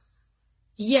gone.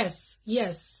 Yes,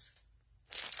 yes.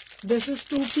 This is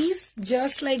 2-piece,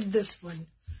 just like this one.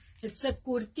 It's a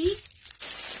kurti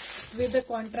with a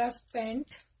contrast pant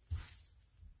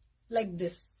like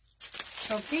this.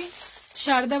 Okay.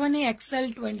 Shardamani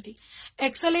XL 20.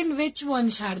 XL in which one,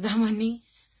 Shardamani?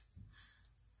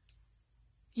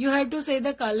 You have to say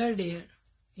the color, dear.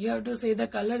 You have to say the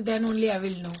color, then only I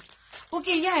will know.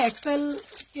 Okay, yeah, XL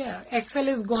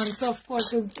is gone. So, of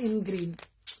course, it's in green.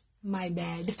 My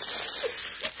bad.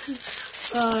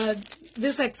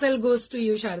 This XL goes to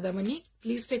you, Shardamani.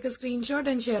 Please take a screenshot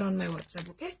and share on my WhatsApp,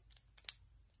 okay?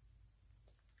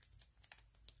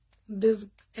 This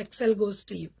XL goes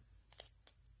to you.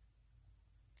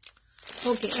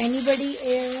 Okay, anybody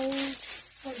else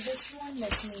for this one?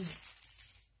 Let me know.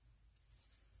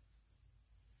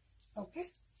 Okay.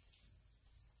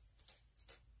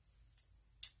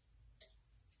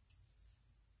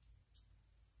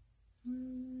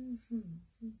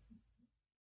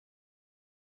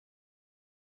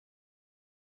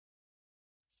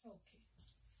 Okay.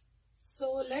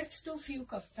 So let's do few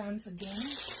kaftans again.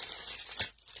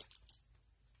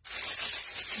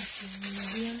 Okay,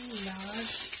 medium,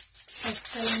 large,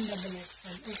 XL and double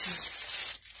XL. Okay.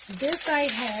 This I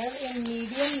have in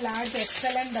medium, large,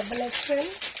 XL and double XL.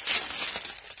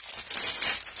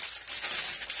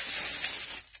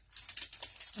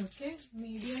 Okay,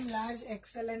 medium, large,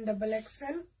 XL and double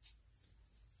XL.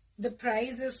 The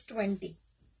price is 20.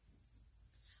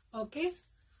 Okay.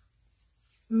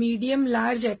 Medium,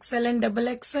 large, XL and double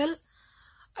XL.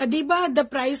 Adiba, the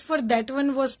price for that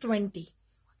one was 20.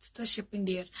 What's the shipping,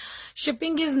 dear?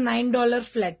 Shipping is $9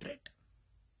 flat rate.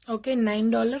 Okay,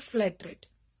 $9 flat rate.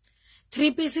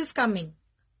 3 pieces coming.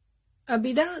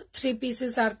 Abida, 3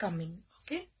 pieces are coming.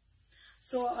 Okay.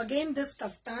 So again, this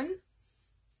kaftan,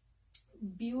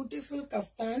 beautiful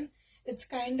kaftan. It's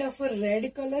kind of a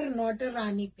red color, not a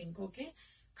rani pink. Okay.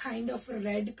 Kind of a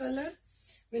red color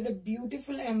with a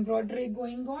beautiful embroidery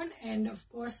going on, and of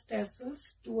course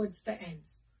tassels towards the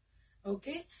ends.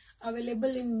 Okay.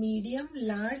 Available in medium,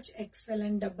 large, XL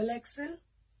and double XL.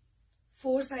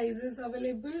 4 sizes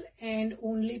available and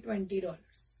only $20.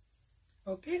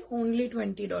 Okay, only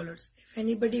 $20. If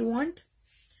anybody want,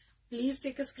 please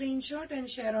take a screenshot and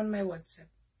share on my WhatsApp.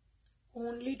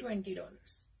 Only $20.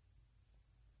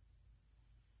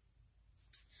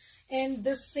 And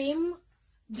the same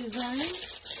design,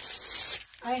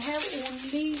 I have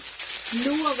only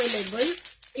blue available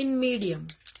in medium.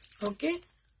 Okay.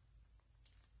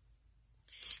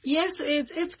 Yes,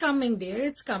 it's coming, dear.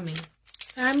 It's coming.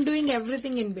 I'm doing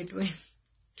everything in between.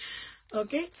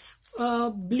 Okay.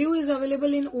 Blue is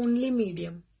available in only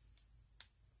medium.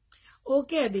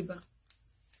 Okay, Adiba.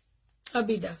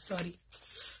 Abida, sorry.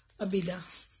 Abida.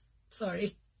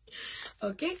 Sorry.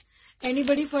 Okay.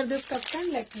 Anybody for this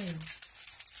kaftan? Let me know.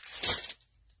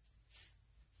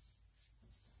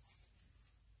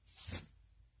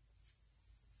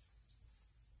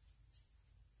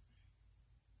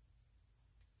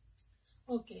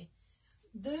 Okay.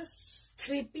 This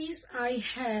 3-piece I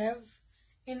have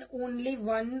in only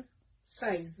one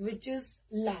size, which is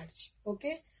large.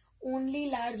 Okay. Only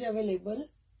large available.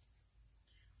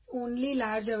 Only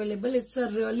large available. It's a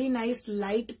really nice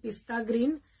light pista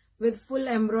green with full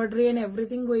embroidery and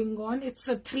everything going on. It's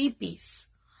a 3-piece.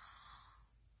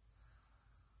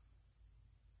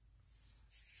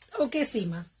 Okay,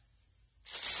 Seema.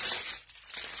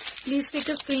 Please take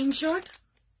a screenshot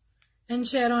and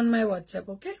share on my WhatsApp,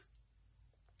 okay?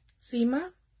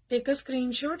 Seema, take a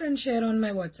screenshot and share on my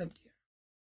WhatsApp,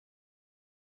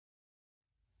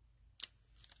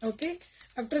 dear. Okay?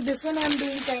 After this one, I'm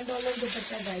doing $10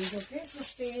 dupatta, guys, okay? So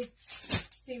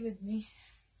stay with me.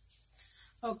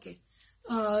 Okay.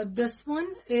 This one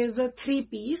is a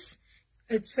 3-piece.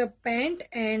 It's a pant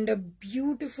and a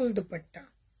beautiful dupatta.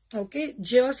 Okay?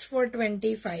 Just for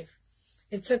 25.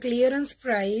 It's a clearance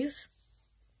price.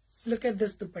 Look at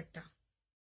this dupatta.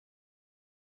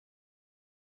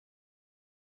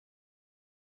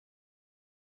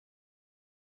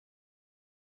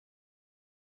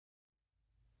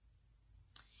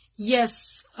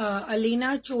 Yes,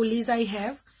 Alina, cholis I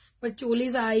have, but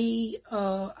cholis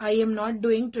I am not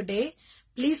doing today.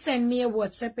 Please send me a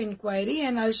WhatsApp inquiry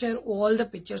and I'll share all the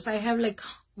pictures. I have like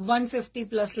 150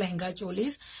 plus lehenga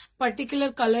cholis.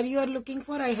 Particular color you are looking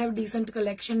for, I have decent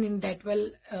collection in that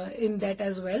in that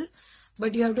as well.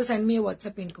 But you have to send me a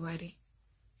WhatsApp inquiry.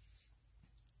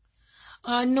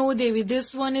 No, Devi,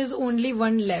 this one is only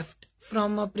one left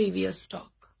from a previous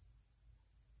stock.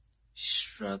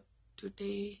 Shrug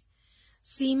today.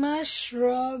 Seema,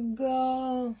 shrug.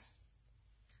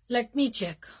 Let me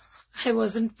check. I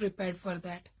wasn't prepared for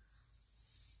that.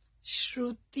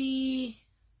 Shruti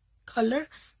color.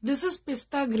 This is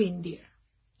pista green, dear.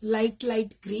 Light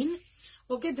green.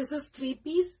 Okay, this is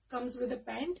 3-piece. Comes with a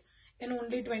pant and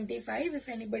only 25. If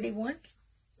anybody want,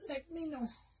 let me know.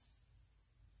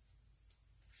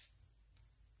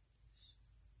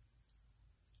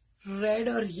 Red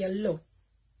or yellow?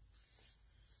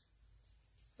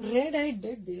 Red I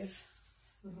did, dear.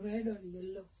 Red or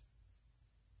yellow?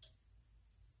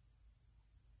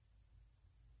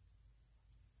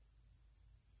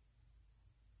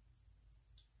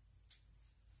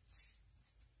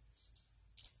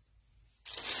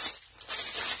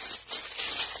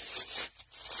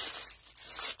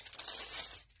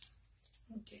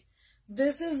 Okay.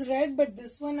 This is red, but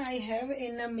this one I have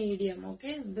in a medium.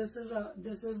 Okay. This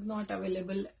is not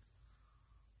available.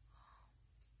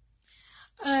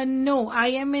 No, I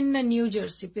am in New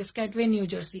Jersey, Piscataway, New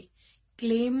Jersey.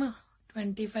 Claim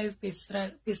 25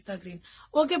 pista green.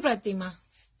 Okay, Pratima.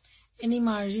 Any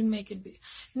margin, make it big.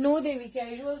 No, Devi,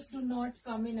 casuals do not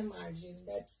come in a margin.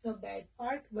 That's the bad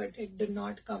part, but it do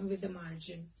not come with a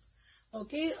margin.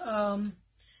 Okay.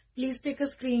 Please take a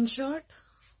screenshot.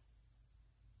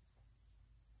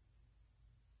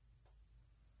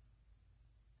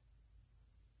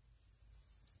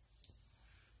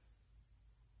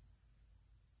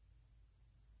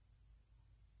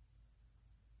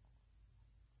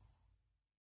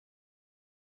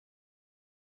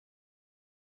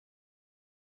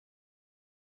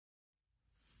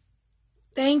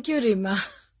 Thank you, Rima.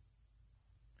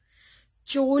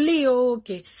 Choli,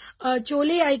 okay.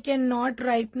 Choli, I cannot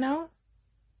right now.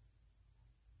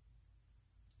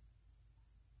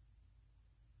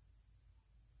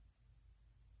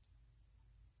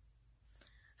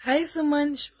 Hi,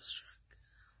 Suman.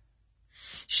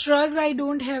 Shrugs, I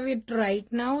don't have it right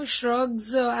now.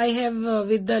 Shrugs, I have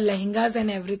with the lehengas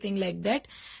and everything like that.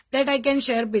 That I can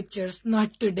share pictures.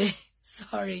 Not today.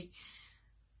 Sorry.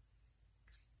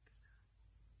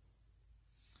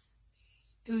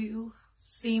 Do you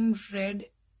seem red?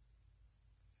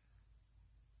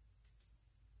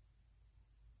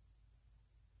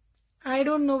 I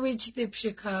don't know which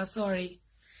Dipshikha. Sorry.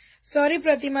 Sorry,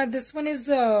 Pratima. This one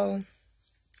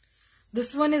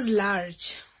is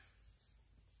large.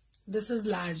 This is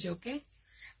large, okay?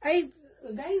 Guys,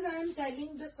 I am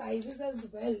telling the sizes as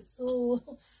well.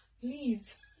 So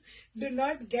please do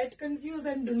not get confused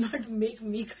and do not make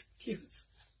me confused.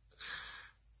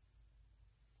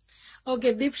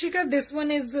 Okay, Deepshika, this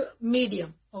one is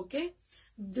medium, okay?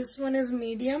 This one is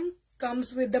medium,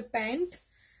 comes with the pant,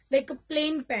 like a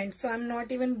plain pant, so I'm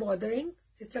not even bothering.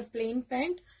 It's a plain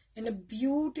pant and a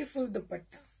beautiful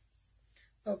dupatta.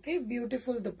 Okay,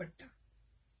 beautiful dupatta.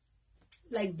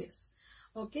 Like this.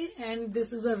 Okay, and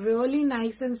this is a really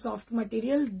nice and soft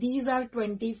material. These are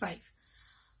 25.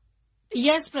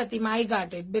 Yes, Pratima, I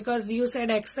got it because you said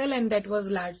XL and that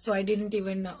was large, so I didn't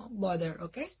even bother,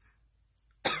 okay?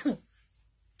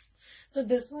 So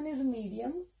this one is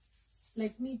medium.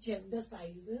 Let me check the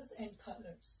sizes and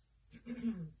colors.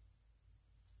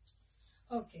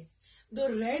 Okay,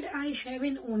 the red I have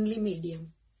in only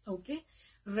medium. Okay,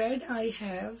 red I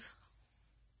have.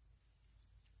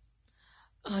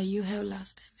 You have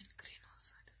last time in green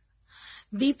also.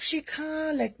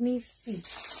 Deepshikha, let me see.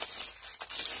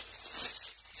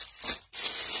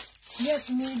 Yes,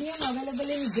 medium available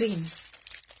in green.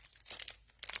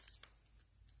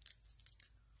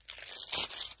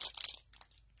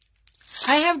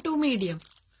 I have two medium.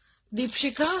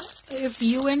 Deepshika, if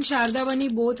you and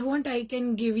Shardavani both want, I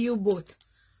can give you both.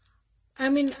 I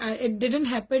mean, it didn't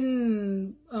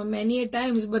happen many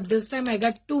times, but this time I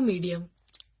got two medium.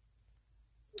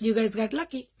 You guys got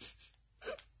lucky.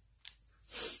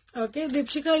 Okay,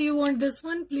 Deepshika, you want this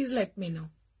one? Please let me know.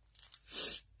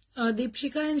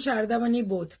 Deepshika and Shardavani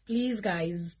both. Please,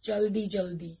 guys. Jaldi,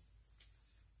 jaldi.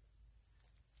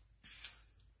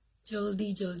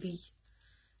 Jaldi, jaldi.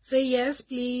 Say yes,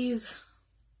 please.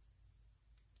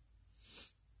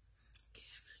 Okay,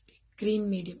 I will take green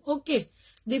medium. Okay.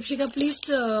 Deepshika, please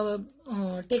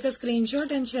take a screenshot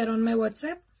and share on my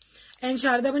WhatsApp. And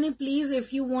Shardavani, please,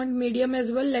 if you want medium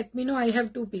as well, let me know. I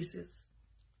have two pieces.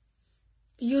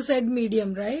 You said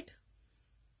medium, right?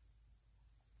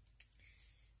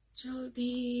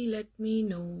 Jaldi, let me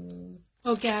know.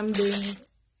 Okay, I'm doing it.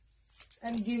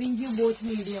 I'm giving you both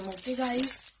medium, okay,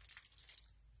 guys?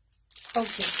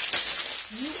 Okay.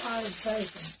 You are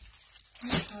welcome.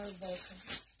 You are welcome.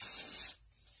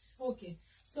 Okay.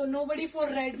 So, nobody for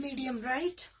red medium,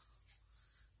 right?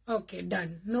 Okay,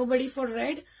 done. Nobody for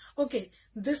red. Okay,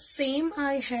 this same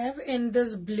I have in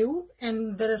this blue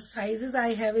and the sizes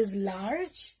I have is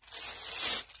large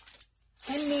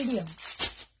and medium.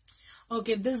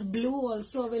 Okay, this blue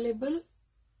also available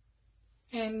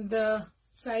and the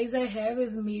size I have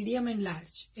is medium and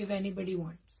large if anybody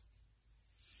wants.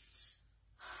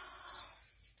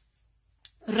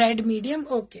 Red medium,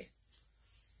 okay.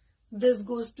 This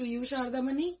goes to you,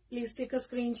 Shardamani. Please take a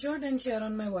screenshot and share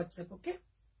on my WhatsApp, okay?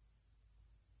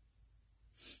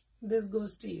 This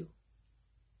goes to you.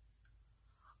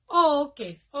 Oh,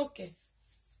 okay, okay.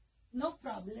 No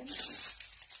problem.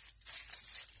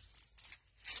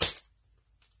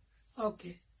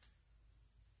 Okay.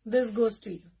 This goes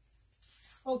to you.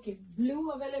 Okay, blue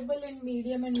available in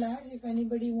medium and large. If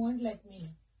anybody want, let me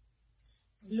know.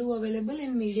 Blue available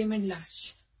in medium and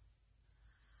large.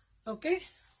 Okay.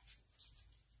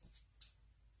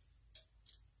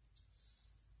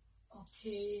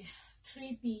 Okay,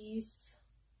 3-piece.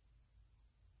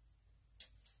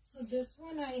 So this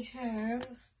one I have,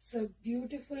 it's a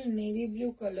beautiful navy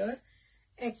blue color.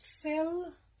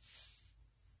 XL.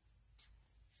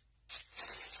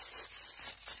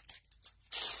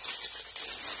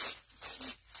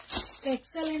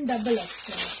 XL and double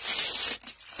XL.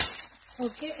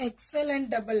 Okay, XL and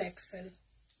double XL.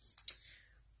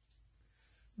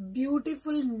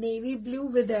 Beautiful navy blue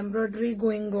with embroidery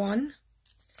going on.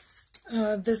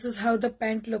 This is how the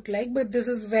pant look like, but this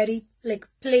is very like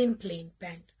plain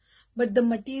pant. But the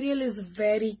material is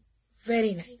very,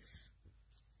 very nice.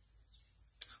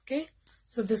 Okay,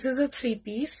 so this is a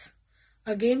 3-piece.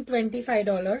 Again,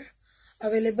 $25.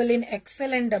 Available in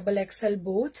XL and double XL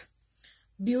both.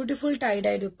 Beautiful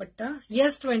tie-dye dupatta.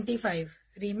 Yes, 25.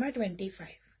 Reema,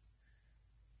 25.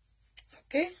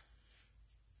 Okay.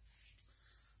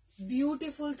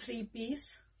 Beautiful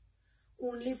 3-piece.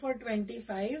 Only for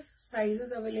 25.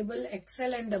 Sizes available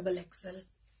XL and double XL. I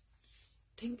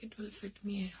think it will fit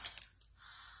me.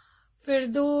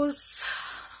 Firdos,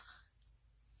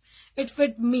 it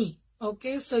fit me.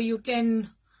 Okay, so you can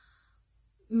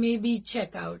maybe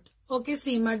check out. Okay,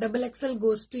 Seema, double XL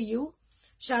goes to you.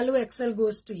 Shallow XL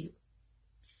goes to you.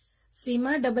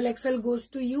 Seema, double XL goes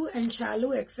to you and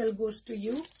shallow XL goes to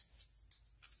you.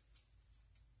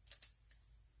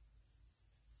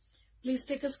 Please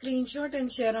take a screenshot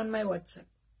and share on my WhatsApp.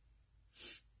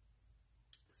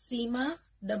 Seema,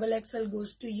 double XL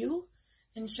goes to you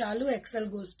and shallow XL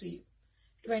goes to you.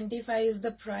 25 is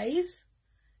the price,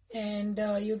 and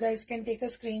you guys can take a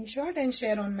screenshot and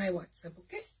share on my WhatsApp,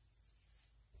 okay?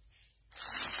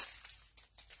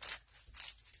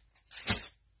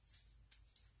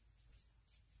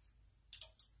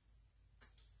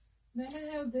 Then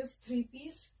I have this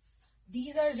 3-piece.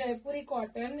 These are Jaipuri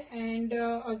cotton, and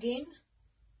again,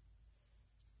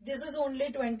 this is only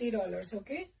 $20,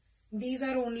 okay? These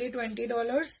are only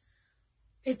 $20.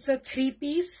 It's a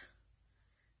 3-piece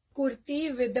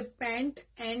kurti with the pant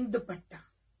and dupatta.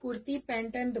 Kurti,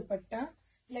 pant and dupatta.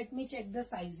 Let me check the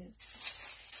sizes.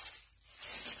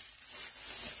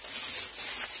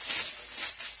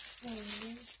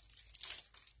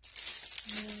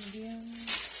 Medium.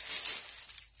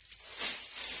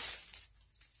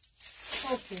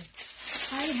 Okay.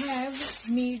 I have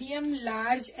medium,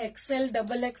 large, XL,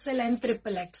 double XL and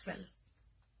triple XL.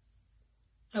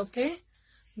 Okay.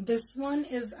 This one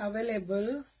is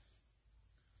available.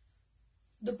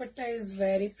 Dupatta is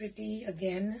very pretty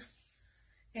again,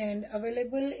 and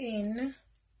available in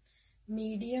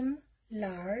medium,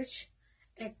 large,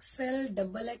 XL,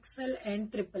 double XL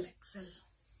and triple XL.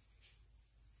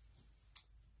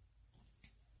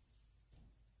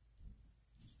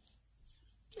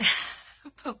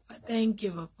 Papa, thank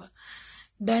you, Papa.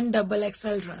 Done. Double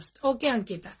XL rust. Okay,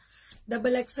 Ankita.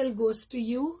 Double XL goes to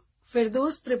you.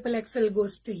 Firdos, triple XL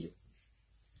goes to you.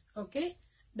 Okay.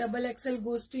 Double XL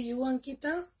goes to you,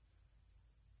 Ankita.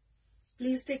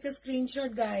 Please take a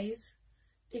screenshot, guys.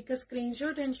 Take a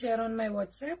screenshot and share on my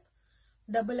WhatsApp.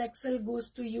 Double XL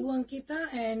goes to you,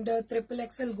 Ankita, and triple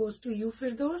XL goes to you,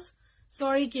 Firdos.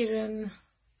 Sorry, Kiran.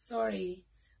 Sorry.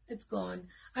 It's gone.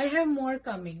 I have more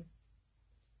coming.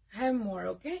 I have more,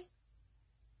 okay?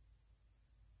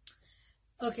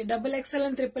 Okay, double XL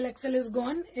and triple XL is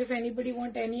gone. If anybody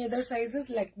want any other sizes,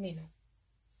 let me know.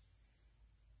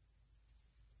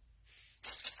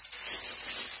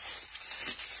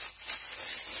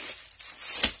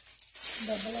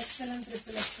 Double XL and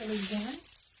triple XL is gone.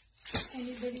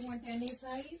 Anybody want any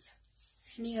size?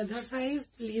 Any other size?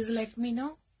 Please let me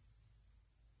know.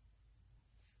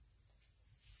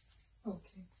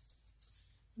 Okay.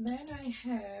 Then I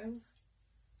have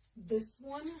this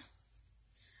one.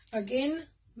 Again,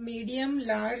 medium,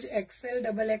 large, XL,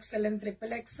 double XL and triple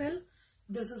XL.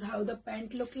 This is how the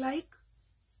pant look like.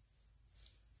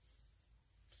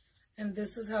 And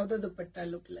this is how the dupatta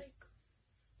look like.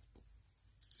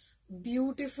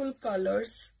 Beautiful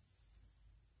colors.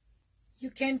 You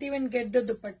can't even get the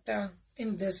dupatta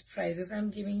in this prices. I'm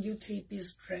giving you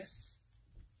 3-piece dress.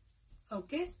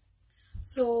 Okay.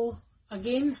 So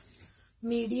again,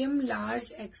 medium,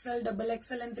 large, XL, double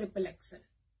XL and triple XL.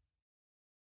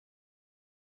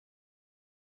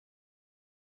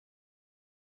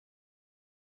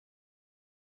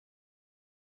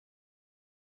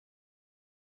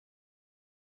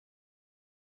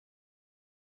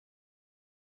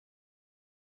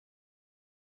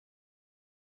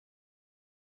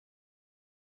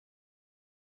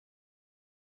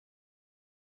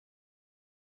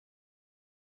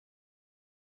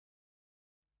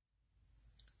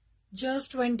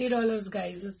 Just $20,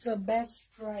 guys. It's the best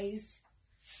price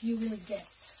you will get.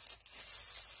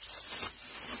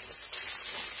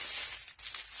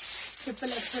 Triple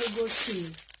XL goes to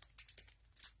you.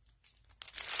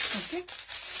 Okay.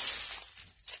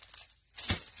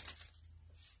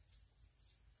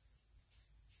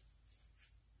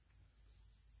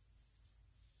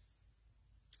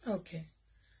 Okay.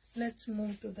 Let's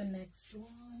move to the next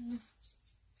one.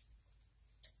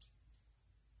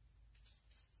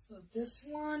 So this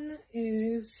one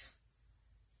is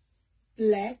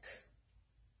black.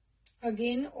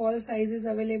 Again, all sizes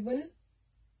available.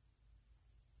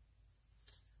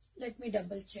 Let me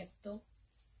double check though.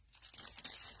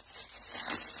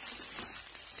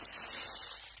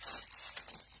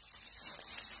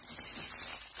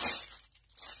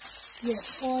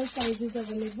 Yes, all sizes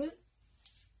available.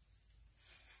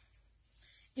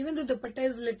 Even the dupatta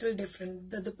is little different.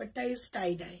 The dupatta is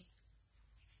tie-dye.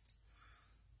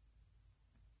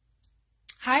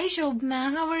 Hi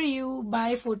Shobna, how are you?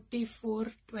 Buy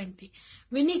 44.20.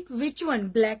 Vinny, which one?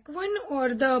 Black one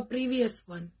or the previous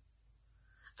one?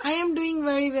 I am doing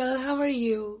very well. How are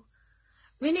you?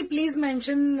 Vinny, please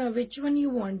mention which one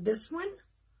you want. This one?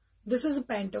 This is a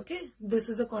pant, okay? This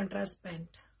is a contrast pant.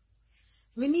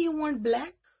 Vinny, you want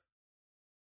black?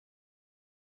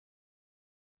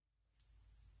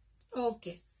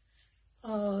 Okay.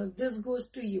 This goes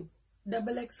to you.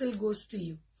 Double XL goes to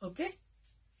you, okay?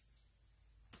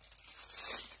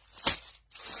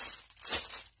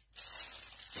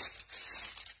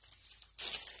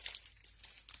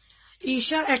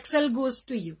 Isha, XL goes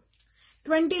to you.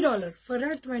 $20 for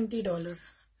a $20. I'm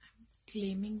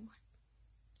claiming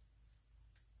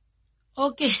one.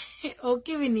 Okay,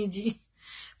 okay, Vinny ji.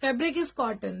 Fabric is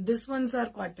cotton. These ones are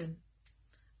cotton.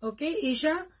 Okay,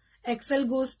 Isha, XL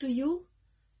goes to you.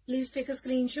 Please take a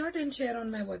screenshot and share on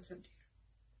my WhatsApp.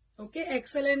 Okay,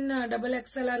 XL and double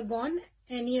XL are gone.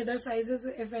 Any other sizes,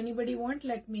 if anybody want,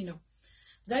 let me know.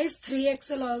 Guys,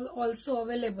 3XL are also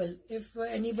available if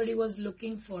anybody was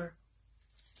looking for.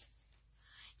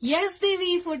 Yes,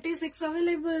 Devi, 46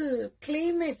 available.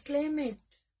 Claim it, claim it.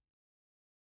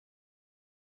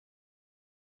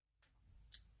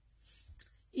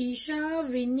 Isha,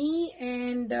 Vinny,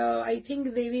 and I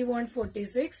think Devi want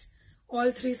 46.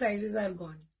 All three sizes are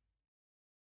gone.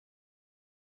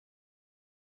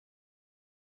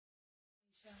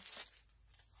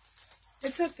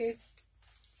 It's okay.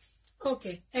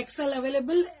 Okay, XL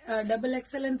available, double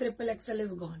XL and triple XL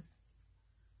is gone.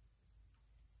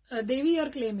 Devi, you are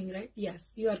claiming, right?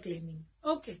 Yes, you are claiming.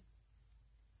 Okay.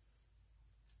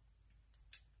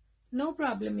 No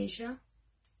problem, Isha.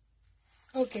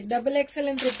 Okay, double XL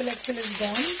and triple XL is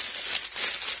gone.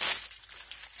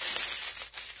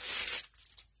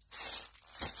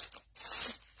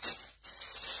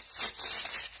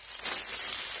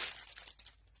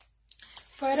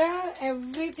 Farah,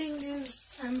 everything is,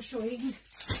 I'm showing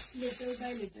little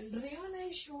by little. Rayon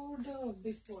I showed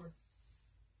before.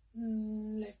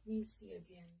 Let me see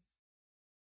again.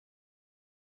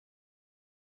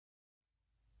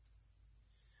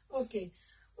 Okay,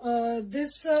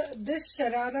 this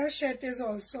Sharara shirt is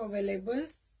also available.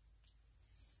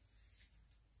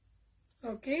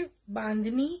 Okay,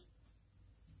 Bandhani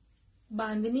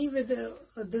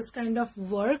with this kind of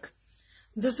work.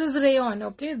 This is rayon.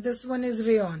 Okay, this one is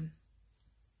rayon.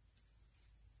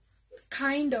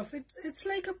 Kind of, it's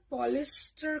like a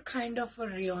polyester kind of a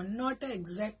rayon, not an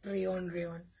exact rayon.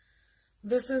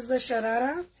 This is the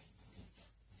Sharara.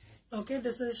 Okay,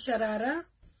 this is Sharara.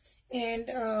 And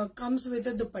comes with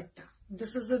a dupatta.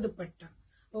 This is a dupatta.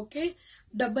 Okay,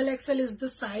 double XL is the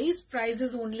size. Price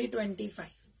is only 25.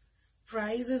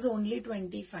 Price is only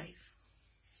 25.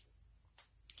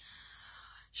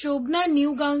 Shobna,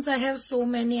 new gowns, I have so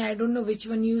many. I don't know which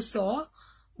one you saw,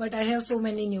 but I have so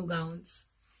many new gowns.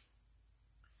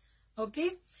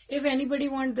 Okay, if anybody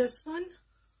want this one,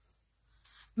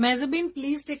 Mazabin,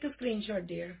 please take a screenshot,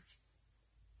 dear.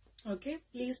 Okay,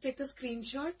 please take a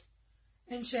screenshot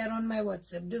and share on my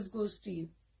WhatsApp. This goes to you.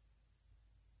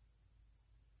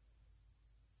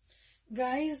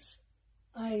 Guys,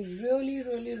 I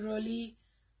really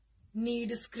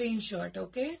need a screenshot,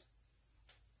 okay?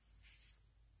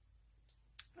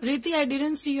 Riti, I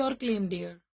didn't see your claim,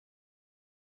 dear.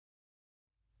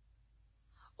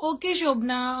 Okay,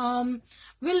 Shobna,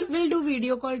 we'll do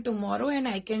video call tomorrow and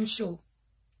I can show.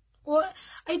 Oh,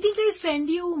 I think I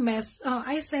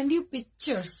send you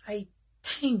pictures, I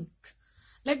think.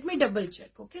 Let me double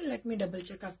check, okay? Let me double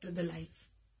check after the live.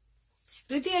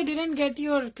 Riti, I didn't get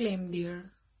your claim,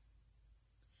 dear.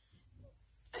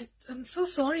 I'm so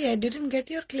sorry, I didn't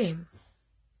get your claim.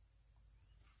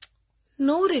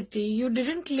 No, Riti, you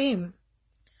didn't claim.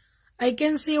 I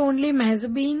can see only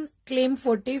Mahzabeen claim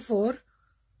 44.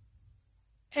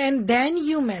 And then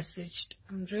you messaged.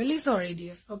 I'm really sorry,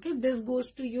 dear. Okay, this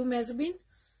goes to you, Mahzabeen.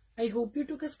 I hope you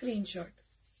took a screenshot.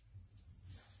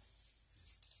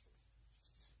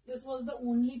 This was the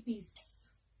only piece.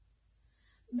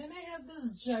 Then I have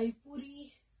this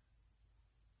Jaipuri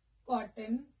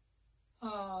cotton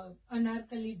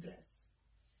anarkali dress.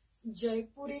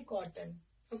 Jaipuri cotton.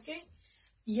 Okay.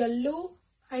 Yellow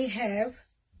I have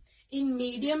in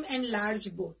medium and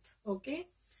large both. Okay.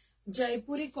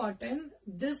 Jaipuri cotton.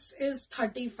 This is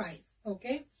 35.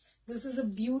 Okay. This is a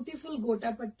beautiful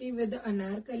gota patti with the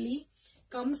anarkali.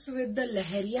 Comes with the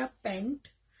lahariya pant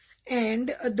and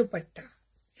a dupatta.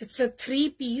 It's a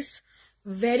 3-piece,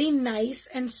 very nice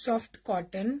and soft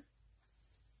cotton.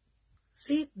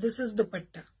 See, this is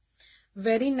dupatta.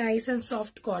 Very nice and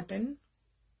soft cotton.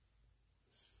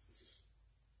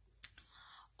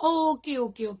 Okay.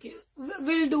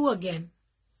 We'll do again.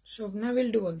 Shobna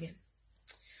will do again.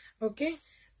 Okay.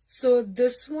 So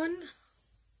this one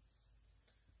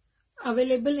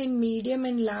available in medium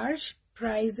and large.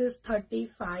 Price is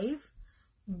 35.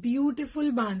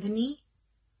 Beautiful bandhani.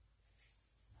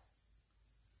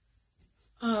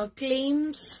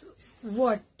 Claims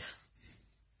what?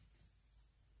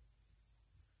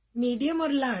 Medium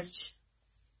or large?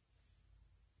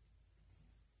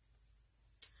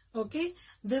 Okay,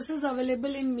 this is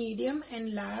available in medium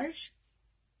and large.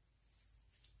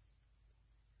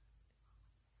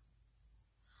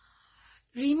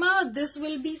 Rima, this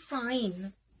will be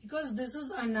fine because this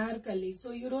is anarkali,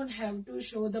 so you don't have to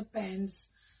show the pants.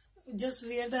 Just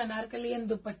wear the anarkali and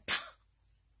dupatta.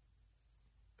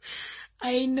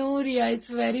 I know, Ria, it's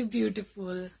very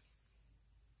beautiful.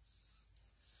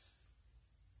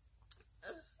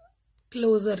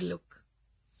 Closer look.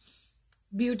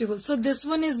 Beautiful. So this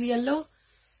one is yellow.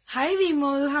 Hi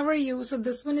Vimal, how are you? So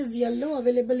this one is yellow,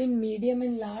 available in medium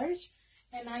and large.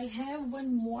 And I have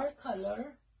one more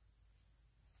color.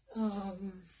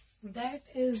 That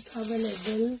is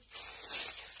available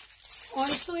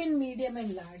also in medium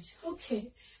and large.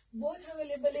 Okay, both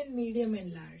available in medium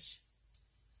and large.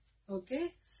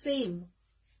 Okay, same.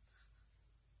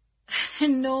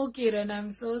 No, Kiran,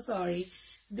 I'm so sorry.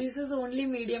 This is only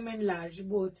medium and large,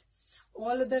 both.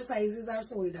 All other sizes are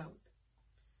sold out.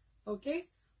 Okay,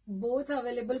 both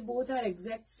available, both are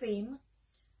exact same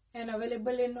and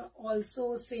available in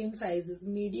also same sizes,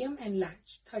 medium and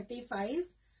large. 35.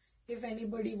 If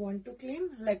anybody want to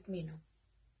claim, let me know.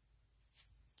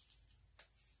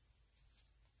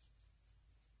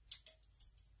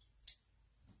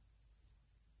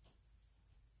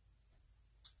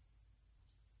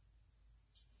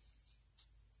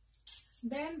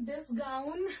 Then this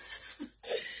gown,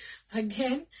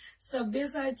 again,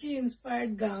 Sabyasachi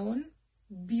inspired gown,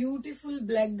 beautiful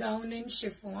black gown in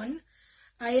chiffon.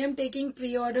 I am taking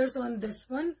pre-orders on this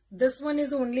one. This one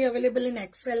is only available in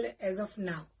XL as of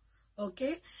now.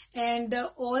 Okay, and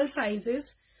all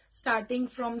sizes starting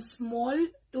from small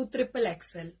to triple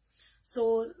XL.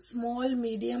 So small,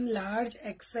 medium, large,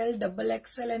 XL, double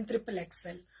XL and triple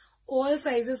XL. All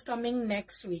sizes coming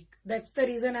next week. That's the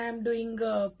reason I am doing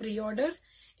pre-order.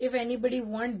 If anybody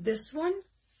want this one,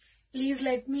 please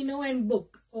let me know and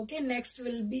book. Okay, next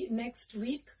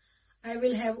week. I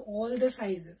will have all the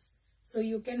sizes. So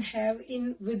you can have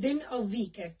within a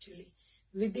week actually.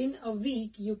 Within a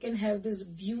week, you can have this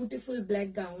beautiful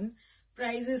black gown.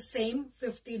 Price is same,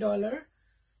 $50,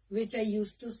 which I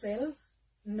used to sell.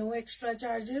 No extra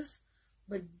charges,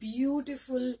 but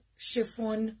beautiful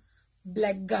chiffon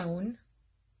black gown.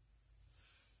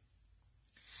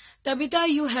 Tabitha,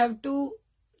 you have to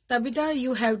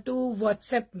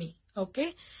WhatsApp me.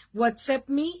 Okay, WhatsApp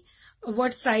me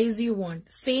what size you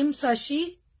want. Same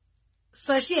Sashi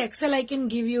XL I can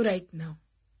give you right now.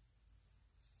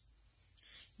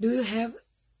 Do you have?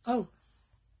 Oh,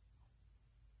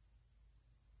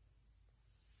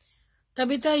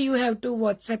 Tabitha, you have to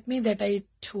WhatsApp me that I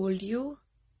told you.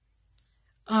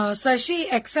 Sashi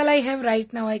XL I have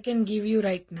right now. I can give you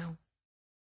right now.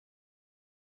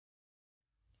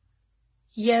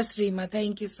 Yes, Rima.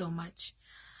 Thank you so much.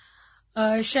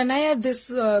 Shania,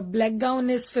 this black gown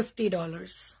is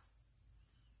 $50.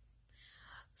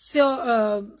 So,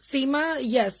 Seema,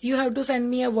 yes, you have to send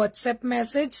me a WhatsApp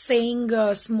message saying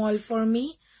small for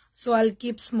me. So I'll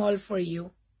keep small for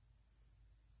you.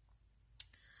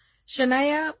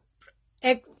 Shania,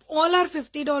 all are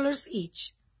 $50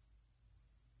 each.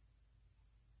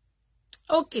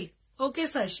 Okay. Okay,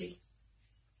 Sashi.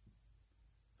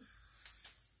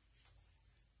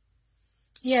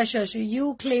 Yeah, Shashi,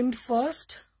 you claimed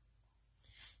first.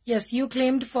 Yes, you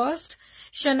claimed first.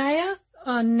 Shania,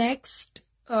 next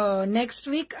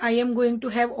week I am going to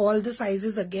have all the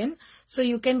sizes again. So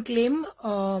you can claim,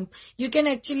 you can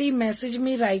actually message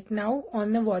me right now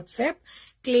on the WhatsApp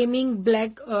claiming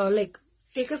black, like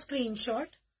take a screenshot.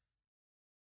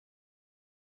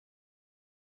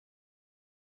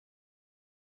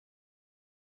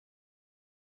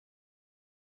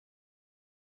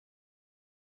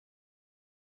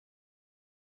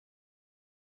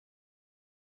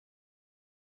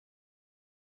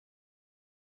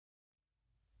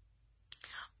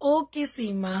 Okay,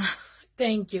 Seema.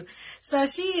 Thank you.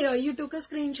 Sashi, you took a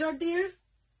screenshot, dear?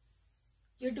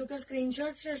 You took a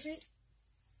screenshot, Shashi?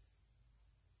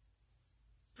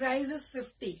 Price is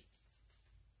 50.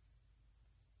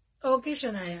 Okay,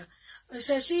 Shanaya.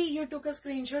 Shashi, you took a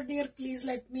screenshot, dear. Please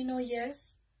let me know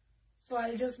yes. So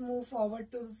I'll just move forward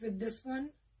with this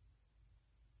one.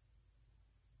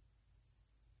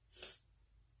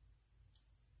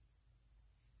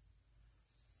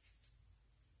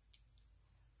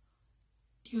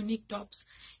 Unique tops.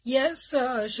 Yes,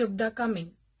 Shubda,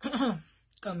 coming.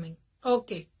 Coming.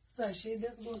 Okay. Sashi,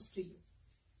 this goes to you.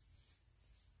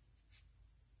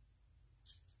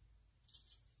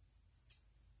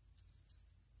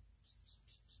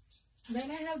 Then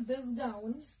I have this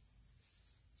gown.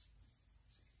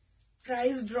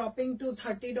 Price dropping to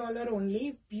 $30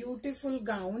 only. Beautiful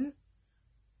gown.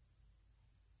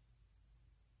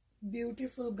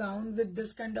 Beautiful gown with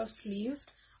this kind of sleeves.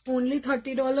 Only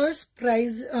 $30.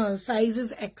 Price size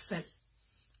is XL.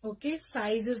 Okay,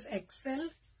 size is XL.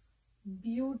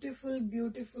 Beautiful,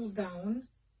 beautiful gown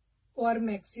or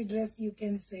maxi dress, you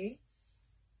can say,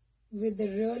 with the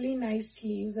really nice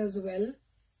sleeves as well.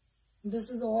 This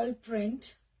is all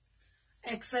print.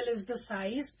 XL is the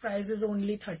size. Price is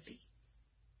only 30.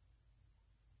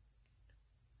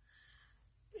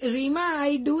 Rima,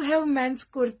 I do have men's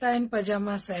kurta and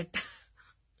pajama set.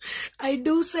 I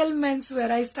do sell menswear.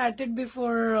 I started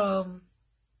before, I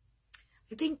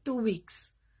think 2 weeks.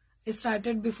 I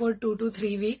started before 2 to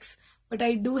 3 weeks. But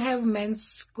I do have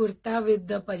men's kurta with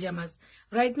the pajamas.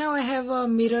 Right now I have a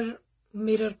mirror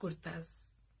kurtas.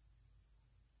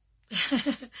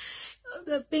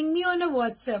 Ping me on a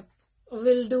WhatsApp.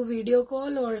 We'll do video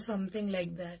call or something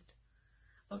like that.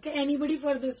 Okay, anybody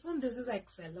for this one? This is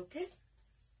XL, okay?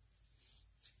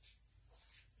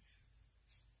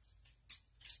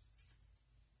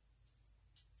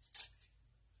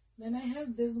 Then I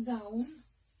have this gown.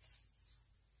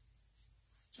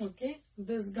 Okay,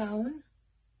 this gown.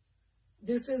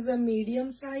 This is a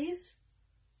medium size.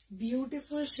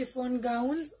 Beautiful chiffon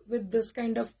gown with this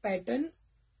kind of pattern.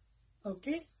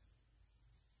 Okay.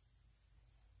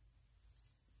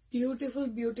 Beautiful,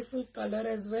 beautiful color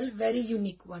as well. Very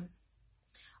unique one.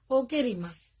 Okay,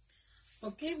 Rima.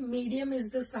 Okay, medium is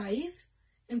the size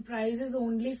and price is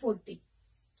only 40.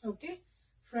 Okay,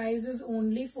 price is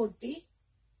only 40.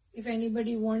 If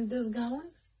anybody want this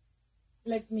gown,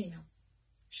 let me know.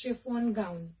 Chiffon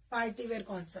gown, party wear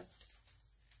concept.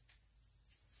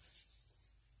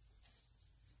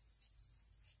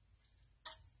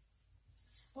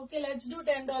 Okay, let's do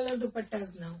 $10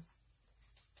 dupattas now.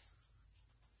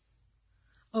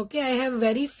 Okay, I have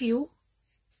very few.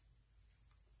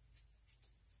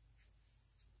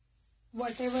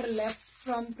 Whatever left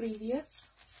from previous.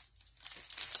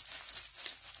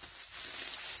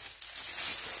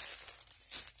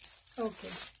 Okay,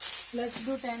 let's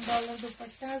do $10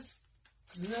 dupattas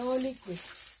really quick.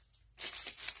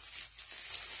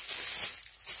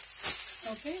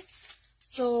 Okay,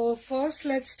 so first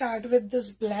let's start with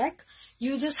this black.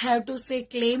 You just have to say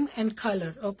claim and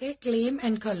color. Okay, claim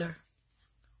and color.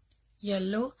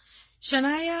 Yellow.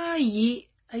 Shania,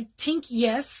 I think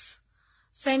yes.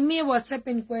 Send me a WhatsApp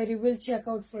inquiry. We'll check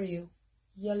out for you.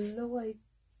 Yellow, I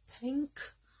think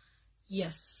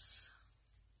yes.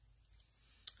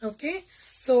 Okay,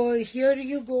 so here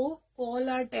you go. All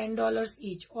are $10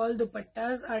 each. All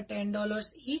dupattas are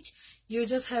 $10 each. You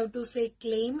just have to say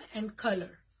claim and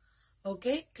color.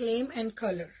 Okay, claim and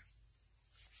color.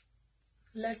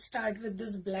 Let's start with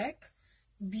this black.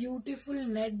 Beautiful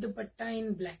net dupatta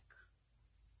in black.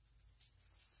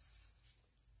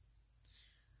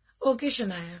 Okay,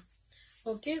 Shania.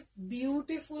 Okay,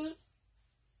 beautiful,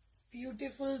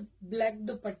 beautiful black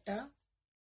dupatta.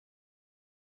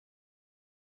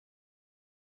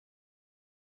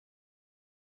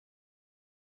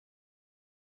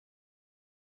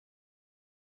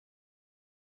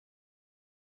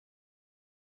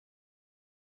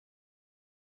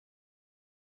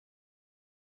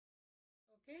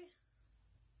 Okay.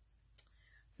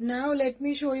 Now let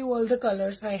me show you all the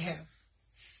colors I have.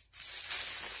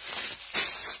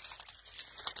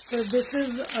 So this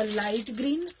is a light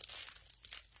green.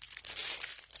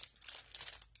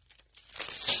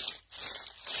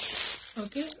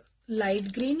 Okay,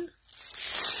 light green.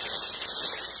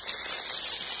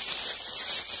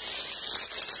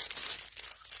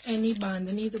 Any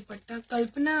bandhani dupatta.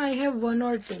 Kalpana, I have 1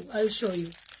 or 2. I'll show you.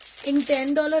 In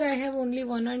 $10, I have only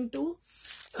 1 and 2.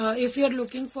 If you're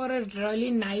looking for a really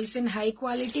nice and high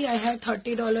quality, I have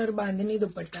 $30 bandhani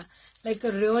dupatta. Like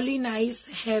a really nice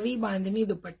heavy bandhani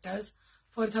dupattas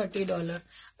for $30.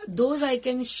 Those I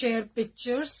can share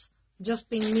pictures. Just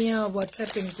ping me a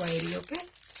WhatsApp inquiry, okay?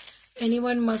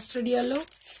 Anyone mustard yellow?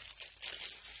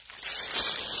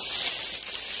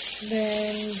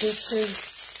 Then this is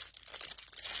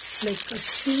like a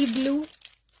sea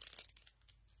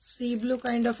blue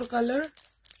kind of a color.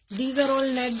 These are all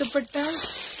net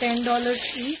dupattas.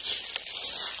 $10 each.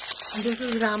 This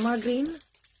is Rama green.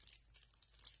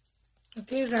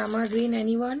 Okay, Rama green,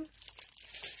 anyone?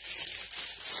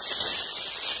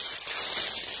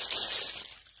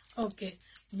 Okay,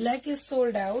 black is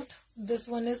sold out. This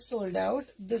one is sold out.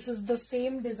 This is the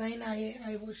same design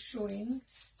I was showing.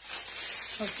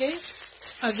 Okay,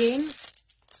 again,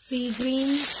 sea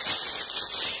green.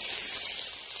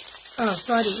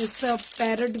 Sorry, it's a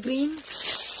parrot green.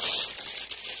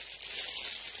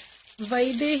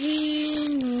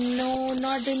 Vaidehi, no,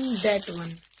 not in that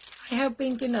one. I have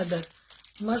pink in other.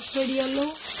 Mustard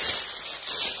yellow,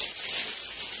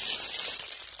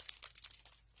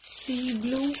 sea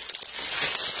blue,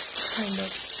 kind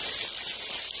of,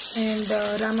 and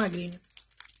Rama green.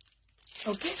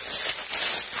 Okay.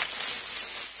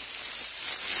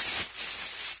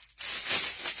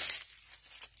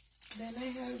 Then I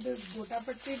have this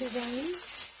Gotapatti design.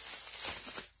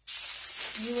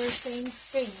 You were saying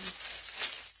pink.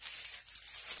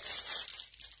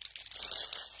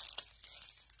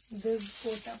 This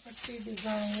Gotapatti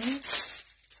design.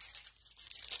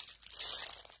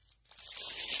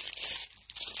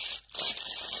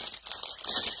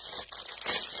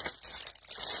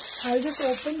 I'll just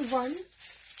open one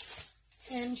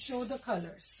and show the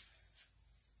colors.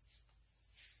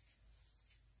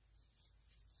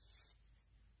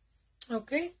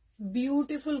 Okay,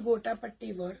 beautiful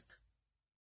Gotapatti work.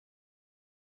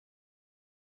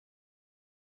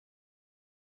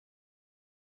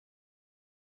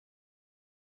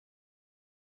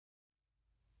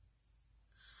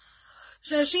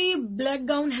 Shashi, black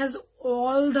gown has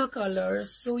all the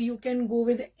colors, so you can go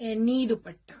with any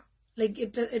dupatta. Like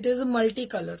it is a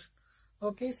multicolor.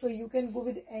 Okay, so you can go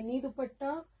with any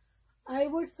dupatta. I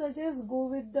would suggest go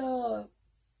with the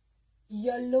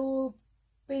yellow,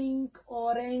 pink,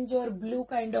 orange or blue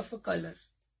kind of a color.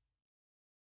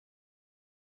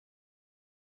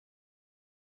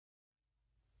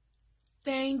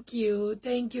 Thank you,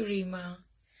 Reema.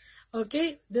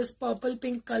 Okay, this purple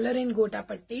pink color in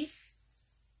Gotapatti.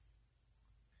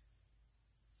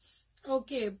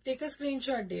 Okay, take a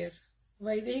screenshot, dear.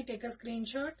 Vaidehi, take a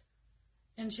screenshot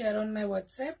and share on my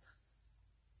WhatsApp.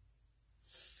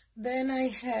 Then I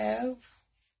have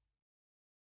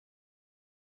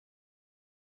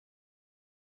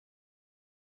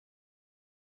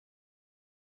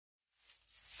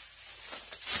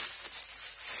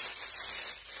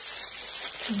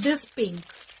this pink.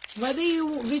 Whether you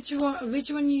which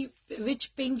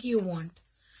pink you want.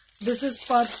 This is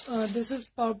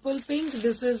purple pink.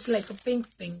 This is like a pink.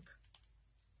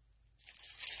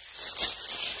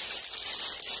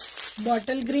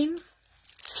 Bottle green,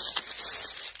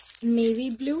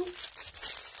 navy blue,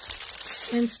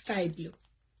 and sky blue.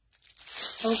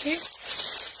 Okay.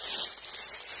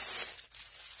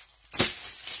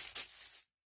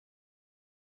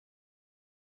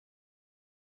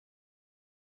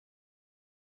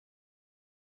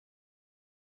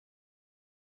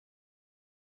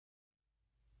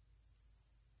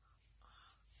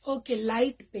 Okay,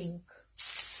 light pink.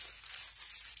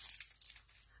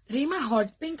 Reema,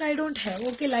 hot pink I don't have.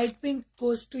 Okay, light pink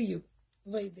goes to you.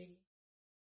 Vaidehi.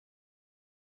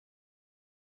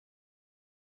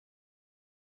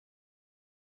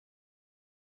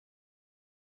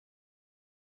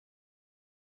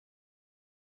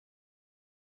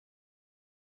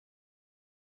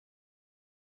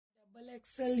 Double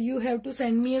XL, you have to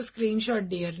send me a screenshot,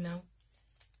 dear, now.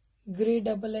 Grey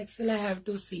double XL, I have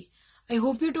to see. I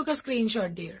hope you took a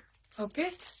screenshot, dear.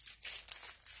 Okay?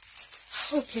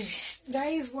 Okay,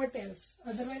 guys, what else?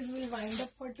 Otherwise, we'll wind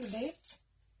up for today.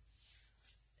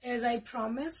 As I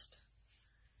promised.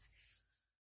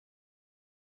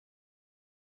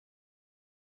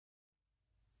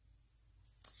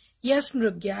 Yes,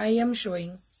 Nrugya, I am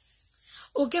showing.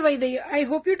 Okay, Vaidehi, I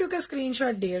hope you took a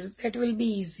screenshot, dear. That will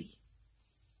be easy.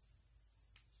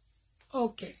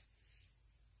 Okay.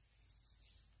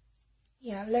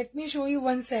 Yeah, let me show you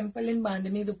one sample in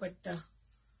Bandhani Dupatta,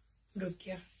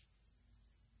 Nrugya.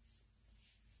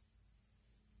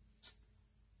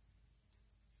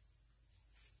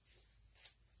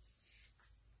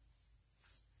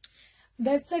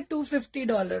 That's a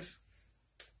 $250.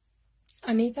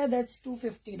 Anita, that's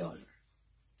 $250.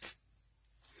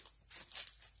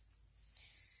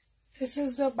 This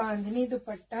is the Bandhani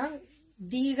Dupatta.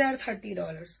 These are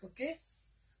 $30, okay?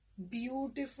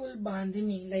 Beautiful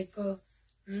Bandhani, like a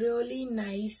really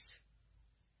nice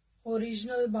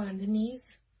original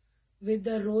Bandhanis with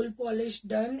the roll polish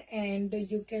done, and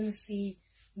you can see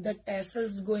the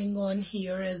tassels going on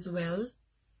here as well.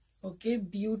 Okay,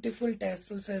 beautiful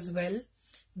tassels as well.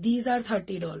 These are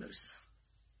 $30.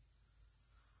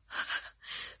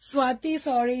 Swati,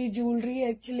 sorry, jewelry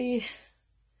actually.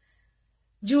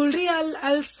 Jewelry,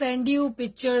 I'll send you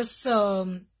pictures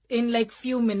in like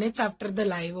few minutes after the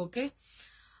live, okay?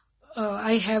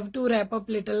 I have to wrap up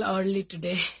little early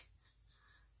today.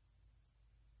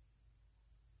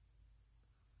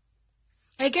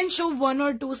 I can show one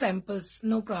or two samples,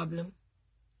 no problem.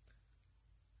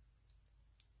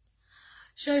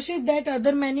 Shashi, that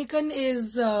other mannequin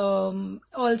is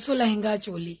also lehenga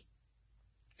choli.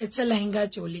 It's a lehenga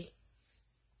choli.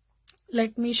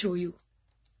 Let me show you.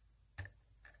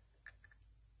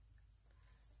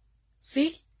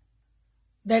 See,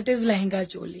 that is lehenga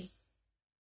choli.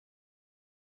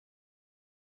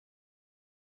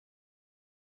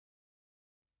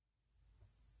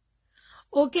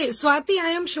 Okay, Swati,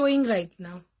 I am showing right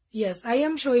now. Yes, I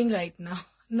am showing right now.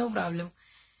 No problem.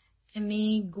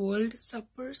 Any gold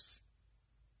suppers?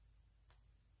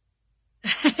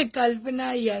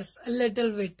 Kalpana, yes, a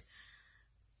little bit.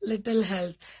 Little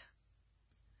health.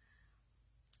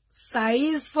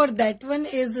 Size for that one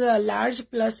is a large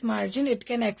plus margin. It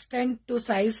can extend to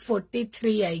size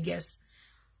 43, I guess.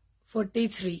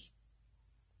 43.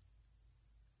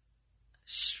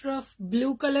 Shruff,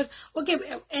 blue color. Okay,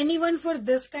 anyone for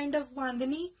this kind of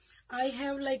bandhani? I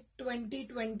have like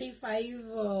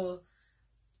 25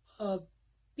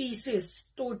 pieces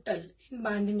total in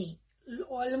bandhani.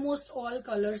 Almost all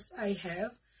colors I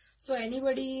have. So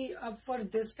anybody up for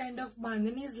this kind of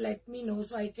bandhanis, let me know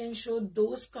so I can show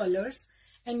those colors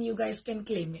and you guys can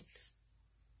claim it.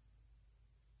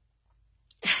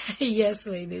 Yes,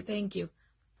 Vaidhi, thank you.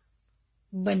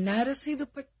 Banarasi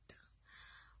dupatta.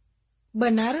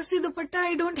 Banarasi dupatta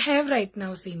I don't have right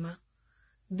now, Seema.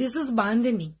 This is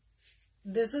bandhani.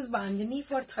 This is bandhani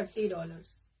for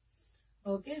 $30.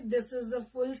 Okay, this is a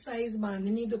full size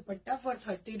bandhani dupatta for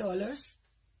 $30.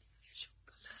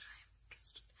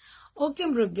 Okay,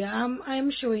 Mrugya, I am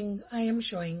showing.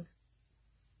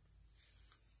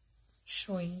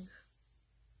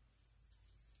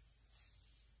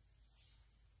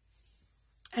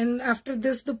 And after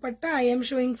this dupatta, I am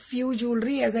showing few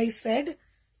jewelry as I said,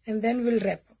 and then we'll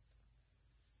wrap up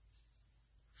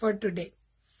for today.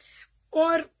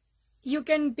 Or you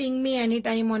can ping me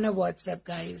anytime on a WhatsApp,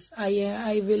 guys.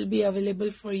 I will be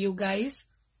available for you guys.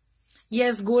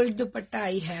 Yes, gold dupatta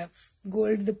I have.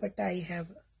 Gold dupatta I have.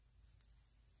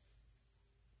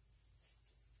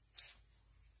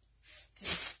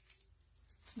 Okay.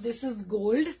 This is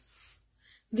gold.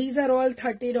 These are all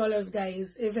 $30,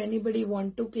 guys. If anybody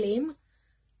want to claim,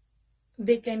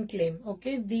 they can claim.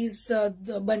 Okay, these the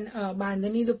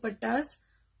bandhani dupattas.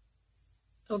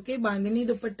 Okay, bandhani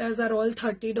dupattas are all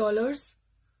 $30.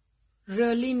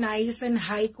 Really nice and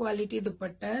high quality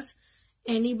dupattas.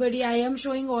 Anybody, I am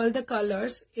showing all the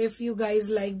colors. If you guys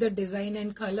like the design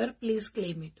and color, please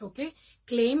claim it. Okay,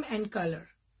 claim and color.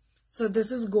 So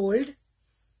this is gold.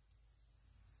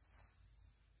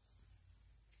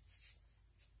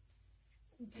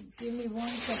 Okay, give me 1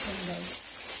 second, guys.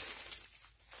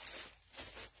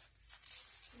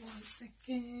 1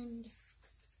 second.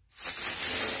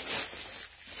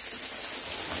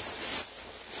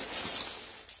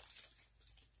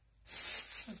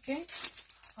 Okay,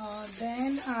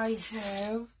 then I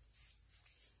have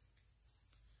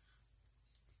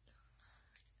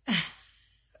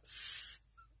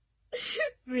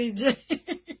Vijay.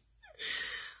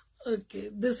 Okay,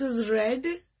 this is red.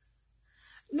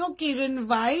 No, Kiran,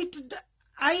 white.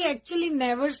 I actually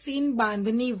never seen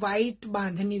bandhani, white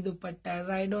bandhani dupattas.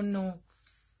 I don't know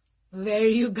where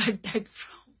you got that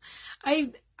from.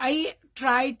 I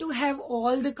tried to have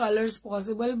all the colors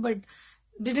possible, but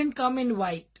didn't come in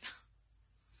white.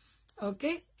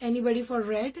 Okay, anybody for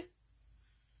red?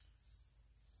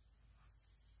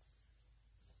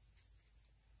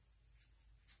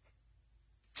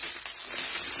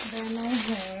 Then I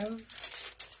have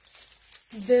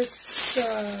this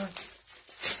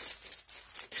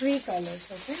 3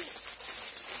 colors, okay?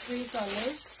 3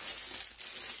 colors.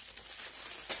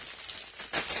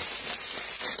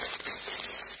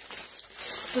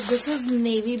 So this is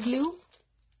navy blue.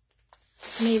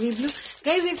 Navy blue.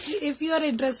 Guys, if you are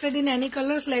interested in any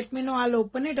colors, let me know. I'll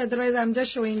open it. Otherwise, I'm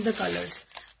just showing the colors.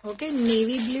 Okay,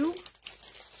 navy blue.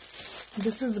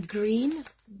 This is green.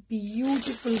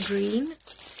 Beautiful green.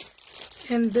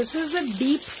 And this is a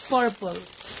deep purple.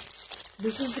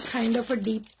 This is the kind of a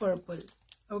deep purple.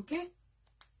 Okay.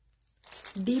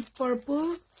 Deep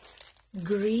purple,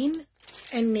 green,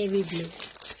 and navy blue.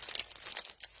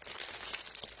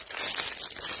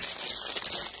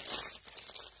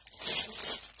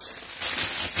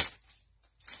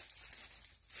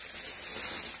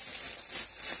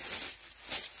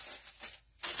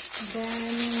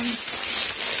 Then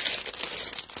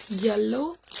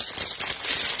yellow,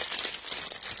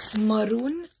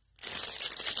 maroon,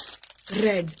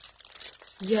 red.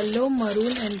 Yellow,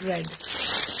 maroon, and red.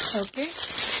 Okay.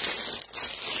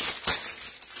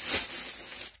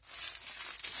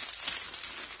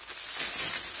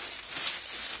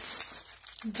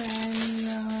 Then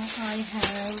I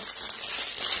have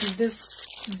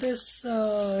this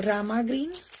Rama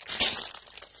green.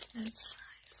 Let's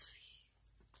see.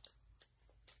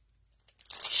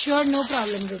 Sure, no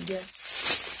problem, Rudya.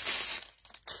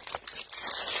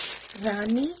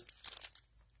 Rani,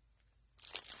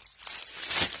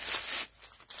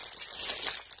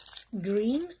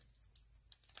 green,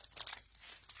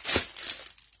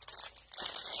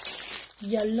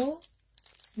 yellow,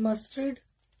 mustard,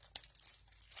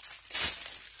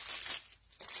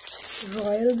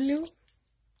 royal blue,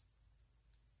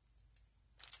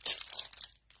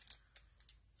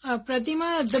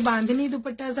 Pratima, the Bandhani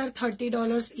dupattas are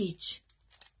 $30 each.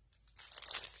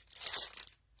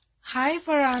 Hi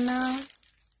Farhana,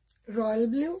 royal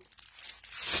blue,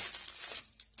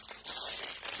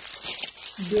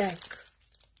 black,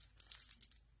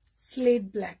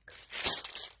 slate black.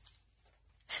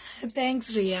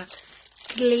 Thanks Ria.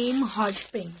 Claim hot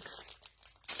pink.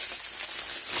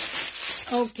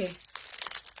 Okay.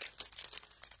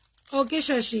 Okay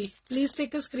Shashi, please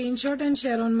take a screenshot and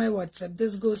share on my WhatsApp.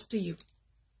 This goes to you.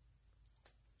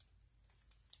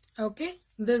 Okay,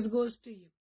 this goes to you.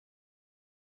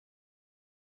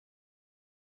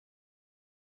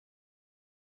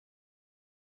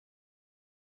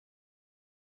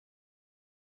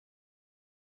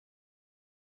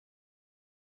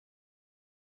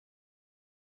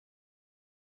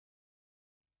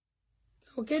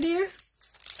 Okay dear.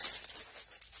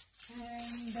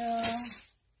 And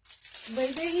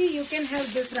Vaidehi, you can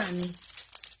have this Rani.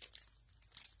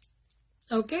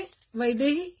 Okay,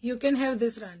 Vaidehi, you can have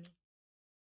this Rani.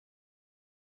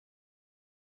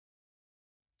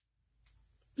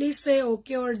 Please say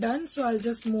okay or done, so I'll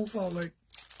just move forward.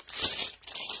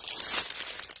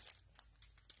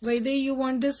 Vaidehi, you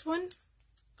want this one?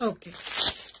 Okay.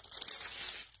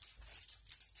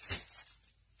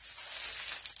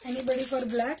 Anybody for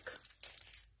black?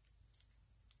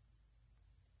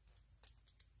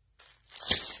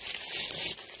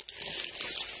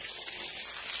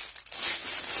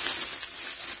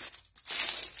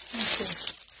 Okay.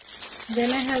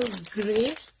 Then I have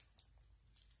grey,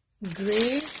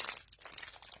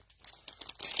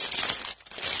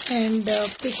 and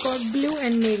peacock blue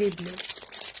and navy blue.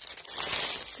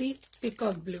 See,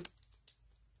 peacock blue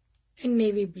and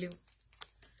navy blue.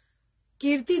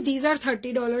 Kirti, these are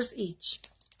 $30 each.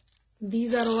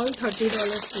 These are all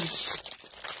 $30 each.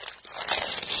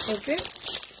 Okay.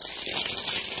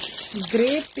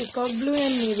 Grey, peacock blue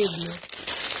and navy blue.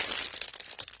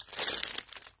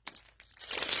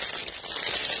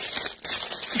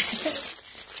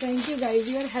 Thank you guys,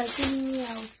 you are helping me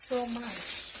out so much.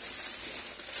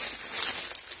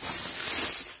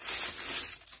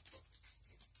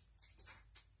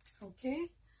 Okay,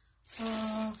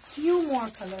 few more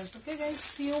colors, okay guys,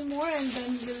 few more, and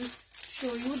then we'll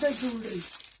show you the jewelry.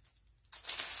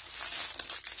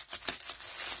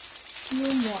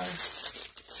 Few more.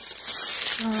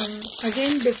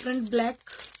 Again, different black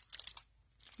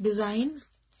design.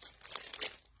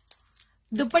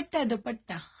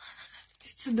 Dupatta.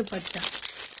 It's a dupatta.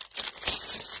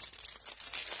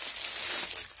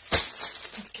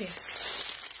 Okay.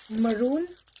 Maroon.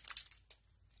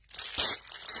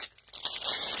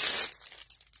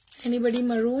 Anybody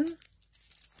maroon?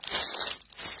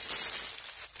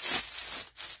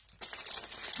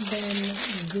 Then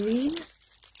green.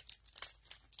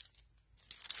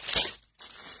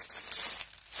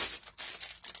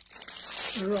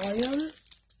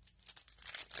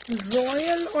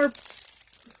 Royal or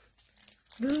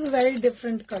this is a very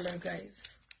different color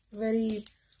guys, very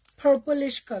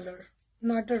purplish color,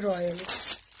 not a royal.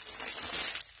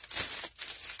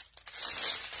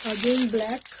 Again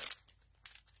black.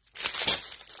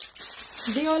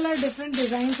 They all are different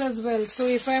designs as well, so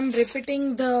if I am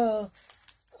repeating the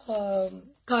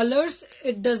colors,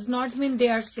 it does not mean they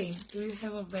are same. Do you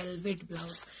have a velvet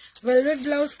blouse? Velvet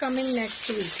blouse coming next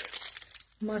week.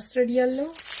 Mustard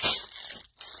yellow,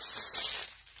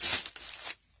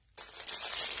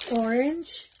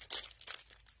 orange,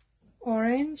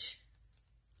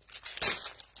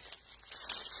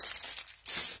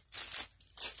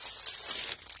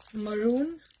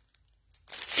 maroon,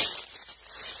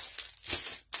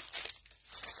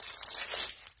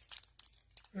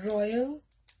 royal,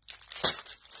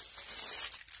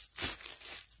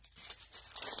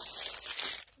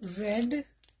 red,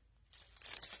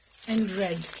 and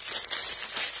red.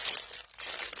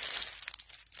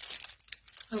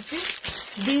 Okay,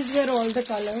 these were all the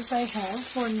colors I have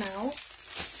for now.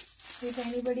 If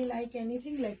anybody like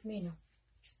anything, let me know.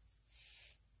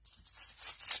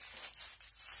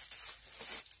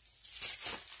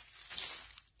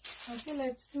 Okay,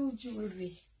 let's do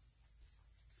jewelry.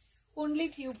 Only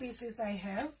few pieces I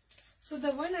have. So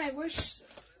the one I was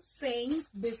saying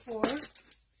before,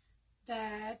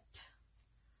 that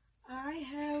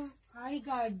I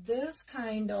got this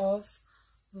kind of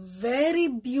very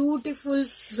beautiful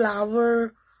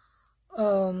flower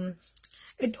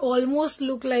it almost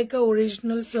look like a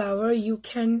original flower. You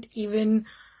can't even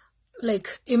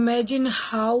like imagine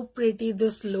how pretty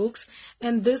this looks.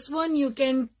 And this one you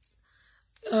can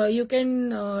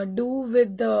do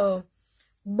with the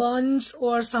buns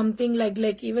or something,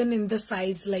 like even in the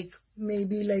sides, like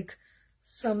maybe like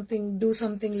something, do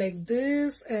something like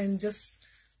this and just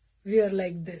wear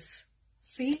like this.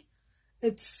 See,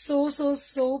 it's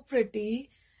so pretty.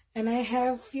 And I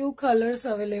have few colors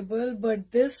available,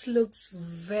 but this looks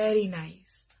very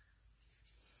nice.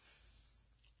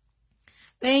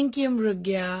 Thank you,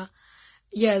 Mrugya.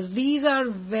 Yes, these are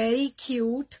very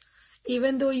cute.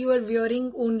 Even though you are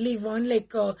wearing only one,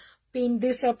 like pin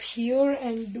this up here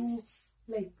and do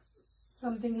like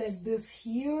something like this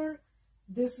here,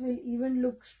 this will even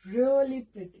look really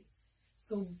pretty.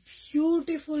 So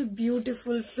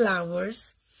beautiful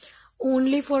flowers,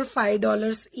 only for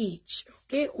 $5 each.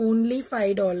 Okay, only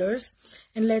 $5.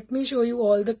 And let me show you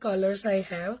all the colors I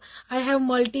have. I have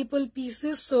multiple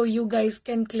pieces, so you guys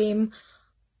can claim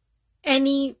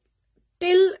any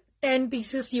till 10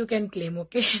 pieces you can claim,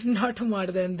 okay? Not more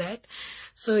than that.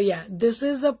 So yeah, this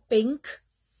is a pink,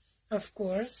 of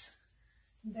course.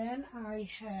 Then I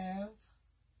have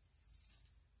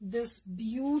this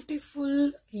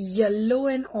beautiful yellow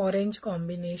and orange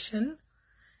combination.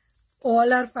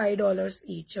 All are $5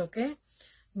 each, okay?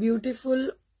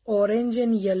 Beautiful orange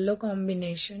and yellow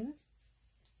combination.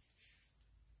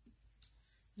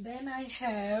 Then I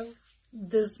have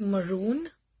this maroon.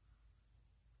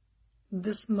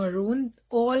 This maroon,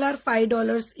 all are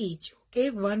 $5 each, okay?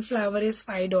 One flower is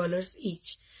 $5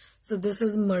 each. So this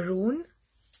is maroon.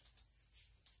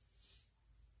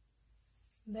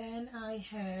 Then I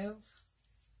have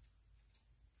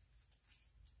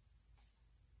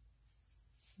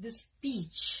this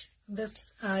peach.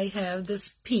 I have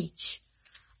this peach,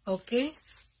 okay?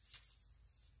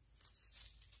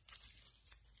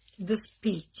 This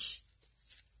peach.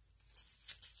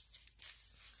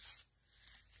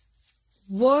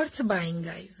 Worth buying,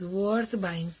 guys, worth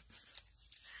buying.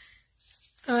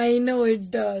 I know it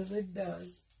does, it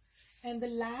does. And the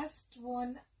last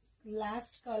one,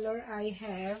 last color I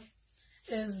have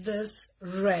is this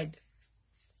red.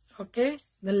 Okay,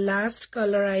 the last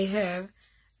color I have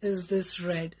is this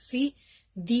red. See,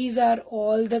 these are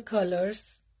all the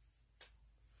colors.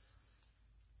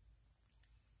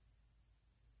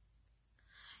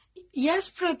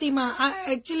 Yes, Pratima.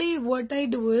 Actually, what I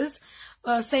do is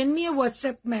send me a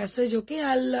WhatsApp message. Okay,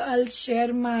 I'll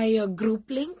share my group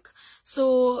link.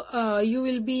 So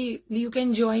you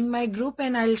can join my group,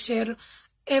 and I'll share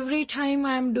every time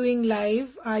I'm doing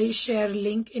live. I share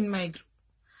link in my group.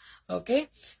 Okay,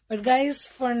 but guys,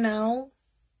 for now,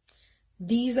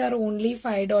 these are only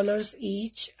 $5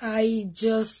 each. I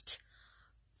just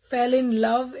fell in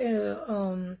love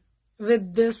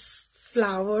with this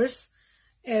flowers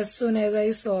as soon as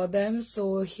I saw them.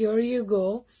 So here you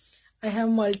go. I have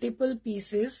multiple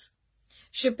pieces.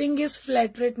 Shipping is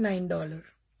flat rate $9.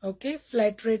 Okay,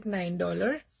 flat rate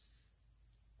 $9.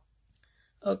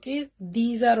 Okay,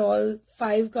 these are all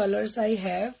 5 colors I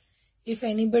have. If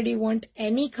anybody want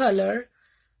any color,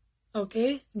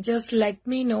 okay, just let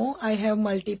me know. I have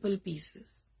multiple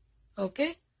pieces.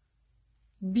 Okay,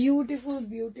 beautiful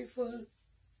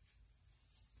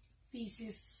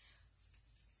pieces.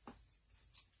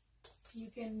 You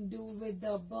can do with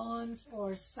the buns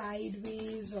or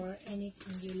sideways or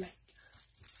anything you like.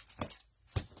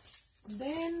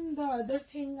 Then the other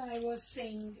thing I was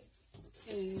saying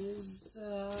is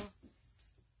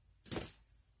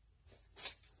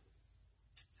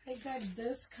I got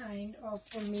this kind of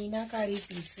meenakari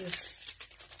pieces.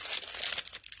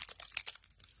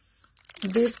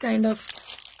 This kind of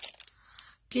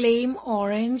claim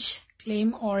orange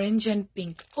and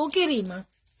pink. Okay, Rima.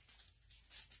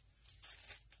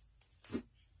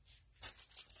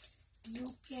 You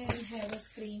can have a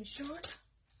screenshot.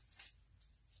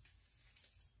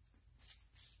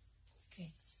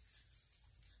 Okay.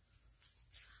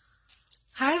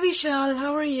 Hi Vishal,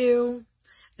 how are you?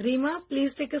 Rima,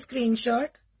 please take a screenshot.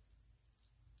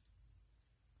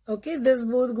 Okay, this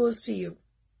both goes to you.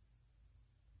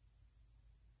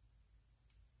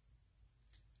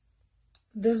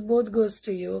 This both goes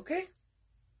to you, okay?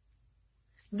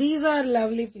 These are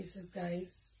lovely pieces,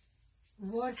 guys.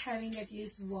 Worth having at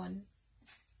least one.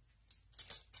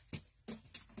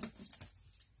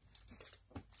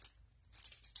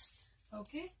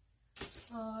 Okay,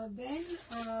 then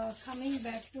coming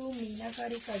back to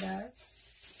Meenakari Kadas.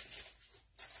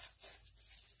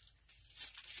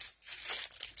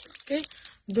 Okay,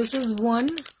 this is one.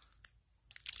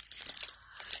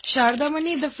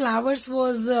 Shardamani, the flowers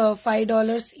was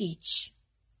 $5 each.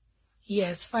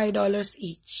 Yes, $5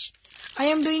 each. I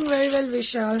am doing very well,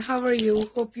 Vishal. How are you?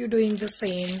 Hope you're doing the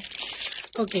same.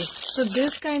 Okay, so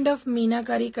this kind of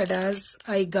Meenakari kadas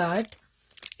I got.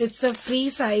 It's a free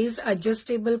size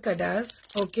adjustable kadas,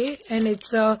 okay, and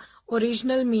it's a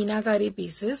original Meenakari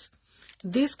pieces.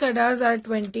 These kadas are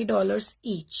 $20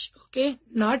 each, okay,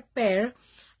 not pair,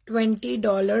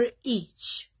 $20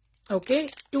 each, okay.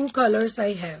 Two colors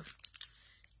I have,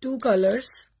 two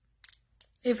colors.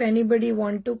 If anybody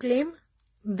want to claim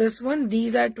this one,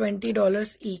 these are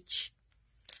 $20 each.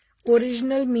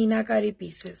 Original Meenakari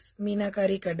pieces,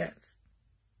 Meenakari kadas,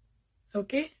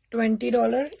 okay,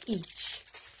 $20 each.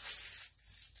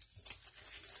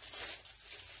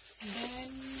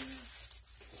 Then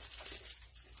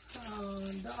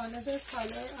the another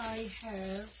color I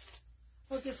have,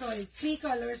 okay, sorry, three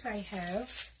colors I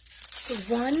have. So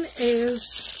one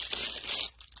is,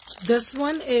 this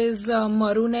one is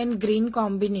maroon and green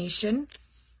combination,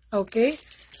 okay.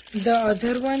 The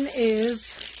other one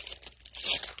is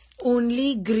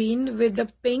only green with the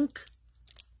pink,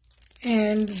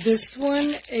 and this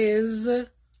one is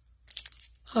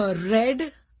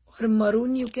red or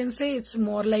maroon, you can say. It's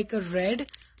more like a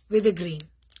red with a green,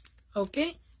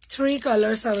 okay. Three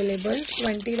colors available,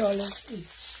 $20 each.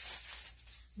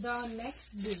 The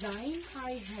next design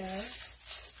I have,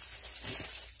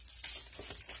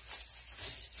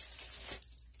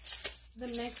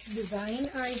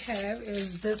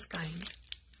 is this kind,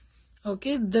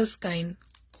 okay, this kind,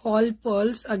 all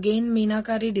pearls, again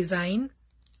Meenakari design.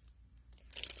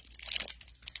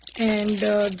 And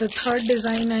the third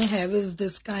design I have is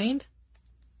this kind,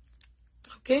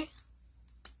 okay,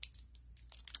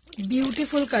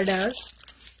 beautiful kadas,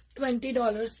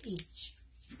 $20 each.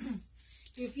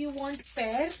 If you want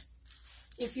pair,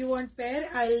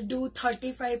 I'll do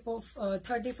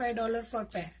 $35 for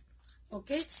pair,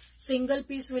 okay. Single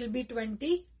piece will be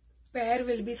 20, pair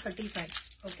will be 35,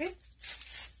 okay.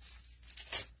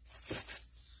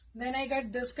 Then I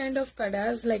got this kind of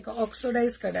kadas, like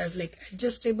oxidized kadas, like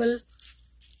adjustable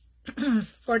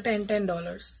for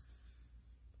 $10.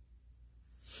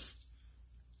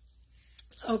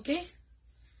 Okay.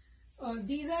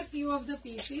 These are few of the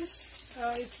pieces.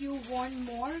 If you want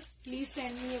more, please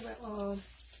send me an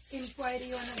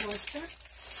inquiry on a WhatsApp.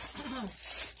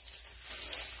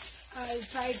 I'll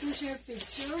try to share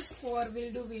pictures, or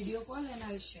we'll do video call and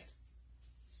I'll share.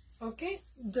 Okay.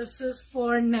 This is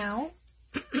for now.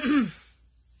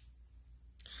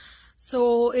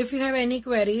 So if you have any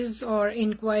queries or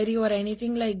inquiry or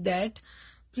anything like that,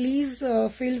 please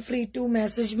feel free to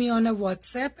message me on a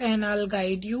WhatsApp and I'll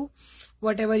guide you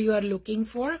whatever you are looking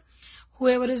for.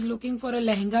 Whoever is looking for a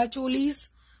lehenga cholis,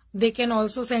 they can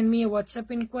also send me a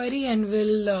WhatsApp inquiry and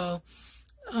we'll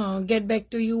get back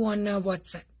to you on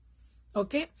WhatsApp.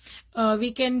 Okay,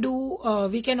 we can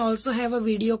also have a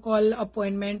video call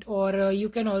appointment, or you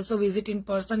can also visit in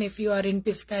person if you are in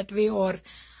Piscataway or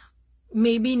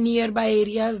maybe nearby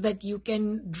areas that you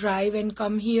can drive and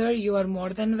come here. You are more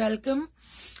than welcome.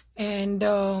 And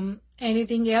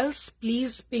anything else,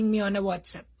 please ping me on a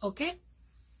WhatsApp. Okay.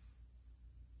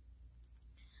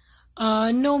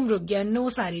 No Mrugya, no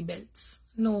sari belts.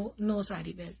 No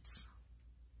sari belts.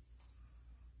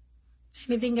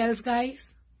 Anything else,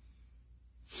 guys?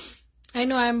 I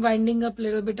know I'm winding up a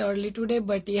little bit early today,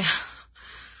 but yeah,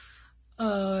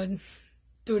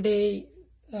 today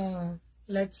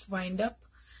let's wind up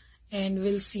and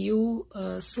we'll see you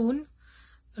soon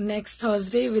next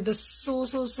Thursday with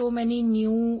so many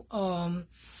new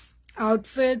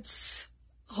outfits,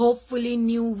 hopefully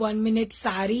new 1-minute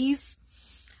saris,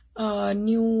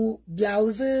 new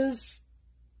blouses,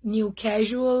 new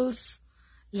casuals,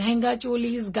 lehenga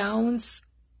cholis, gowns.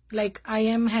 Like I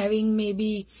am having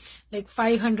maybe like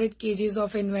 500 kgs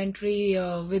of inventory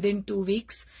within 2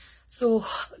 weeks. So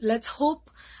let's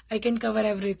hope I can cover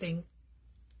everything.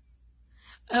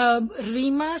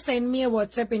 Rima, send me a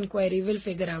WhatsApp inquiry. We'll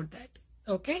figure out that.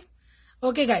 Okay?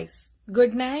 Okay, guys.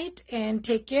 Good night and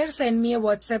take care. Send me a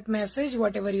WhatsApp message,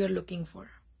 whatever you're looking for.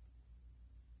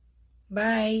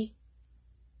 Bye.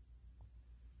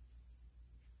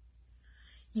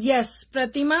 Yes,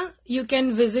 Pratima, you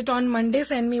can visit on Monday.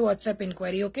 Send me WhatsApp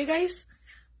inquiry. Okay, guys?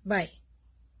 Bye.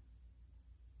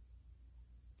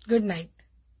 Good night.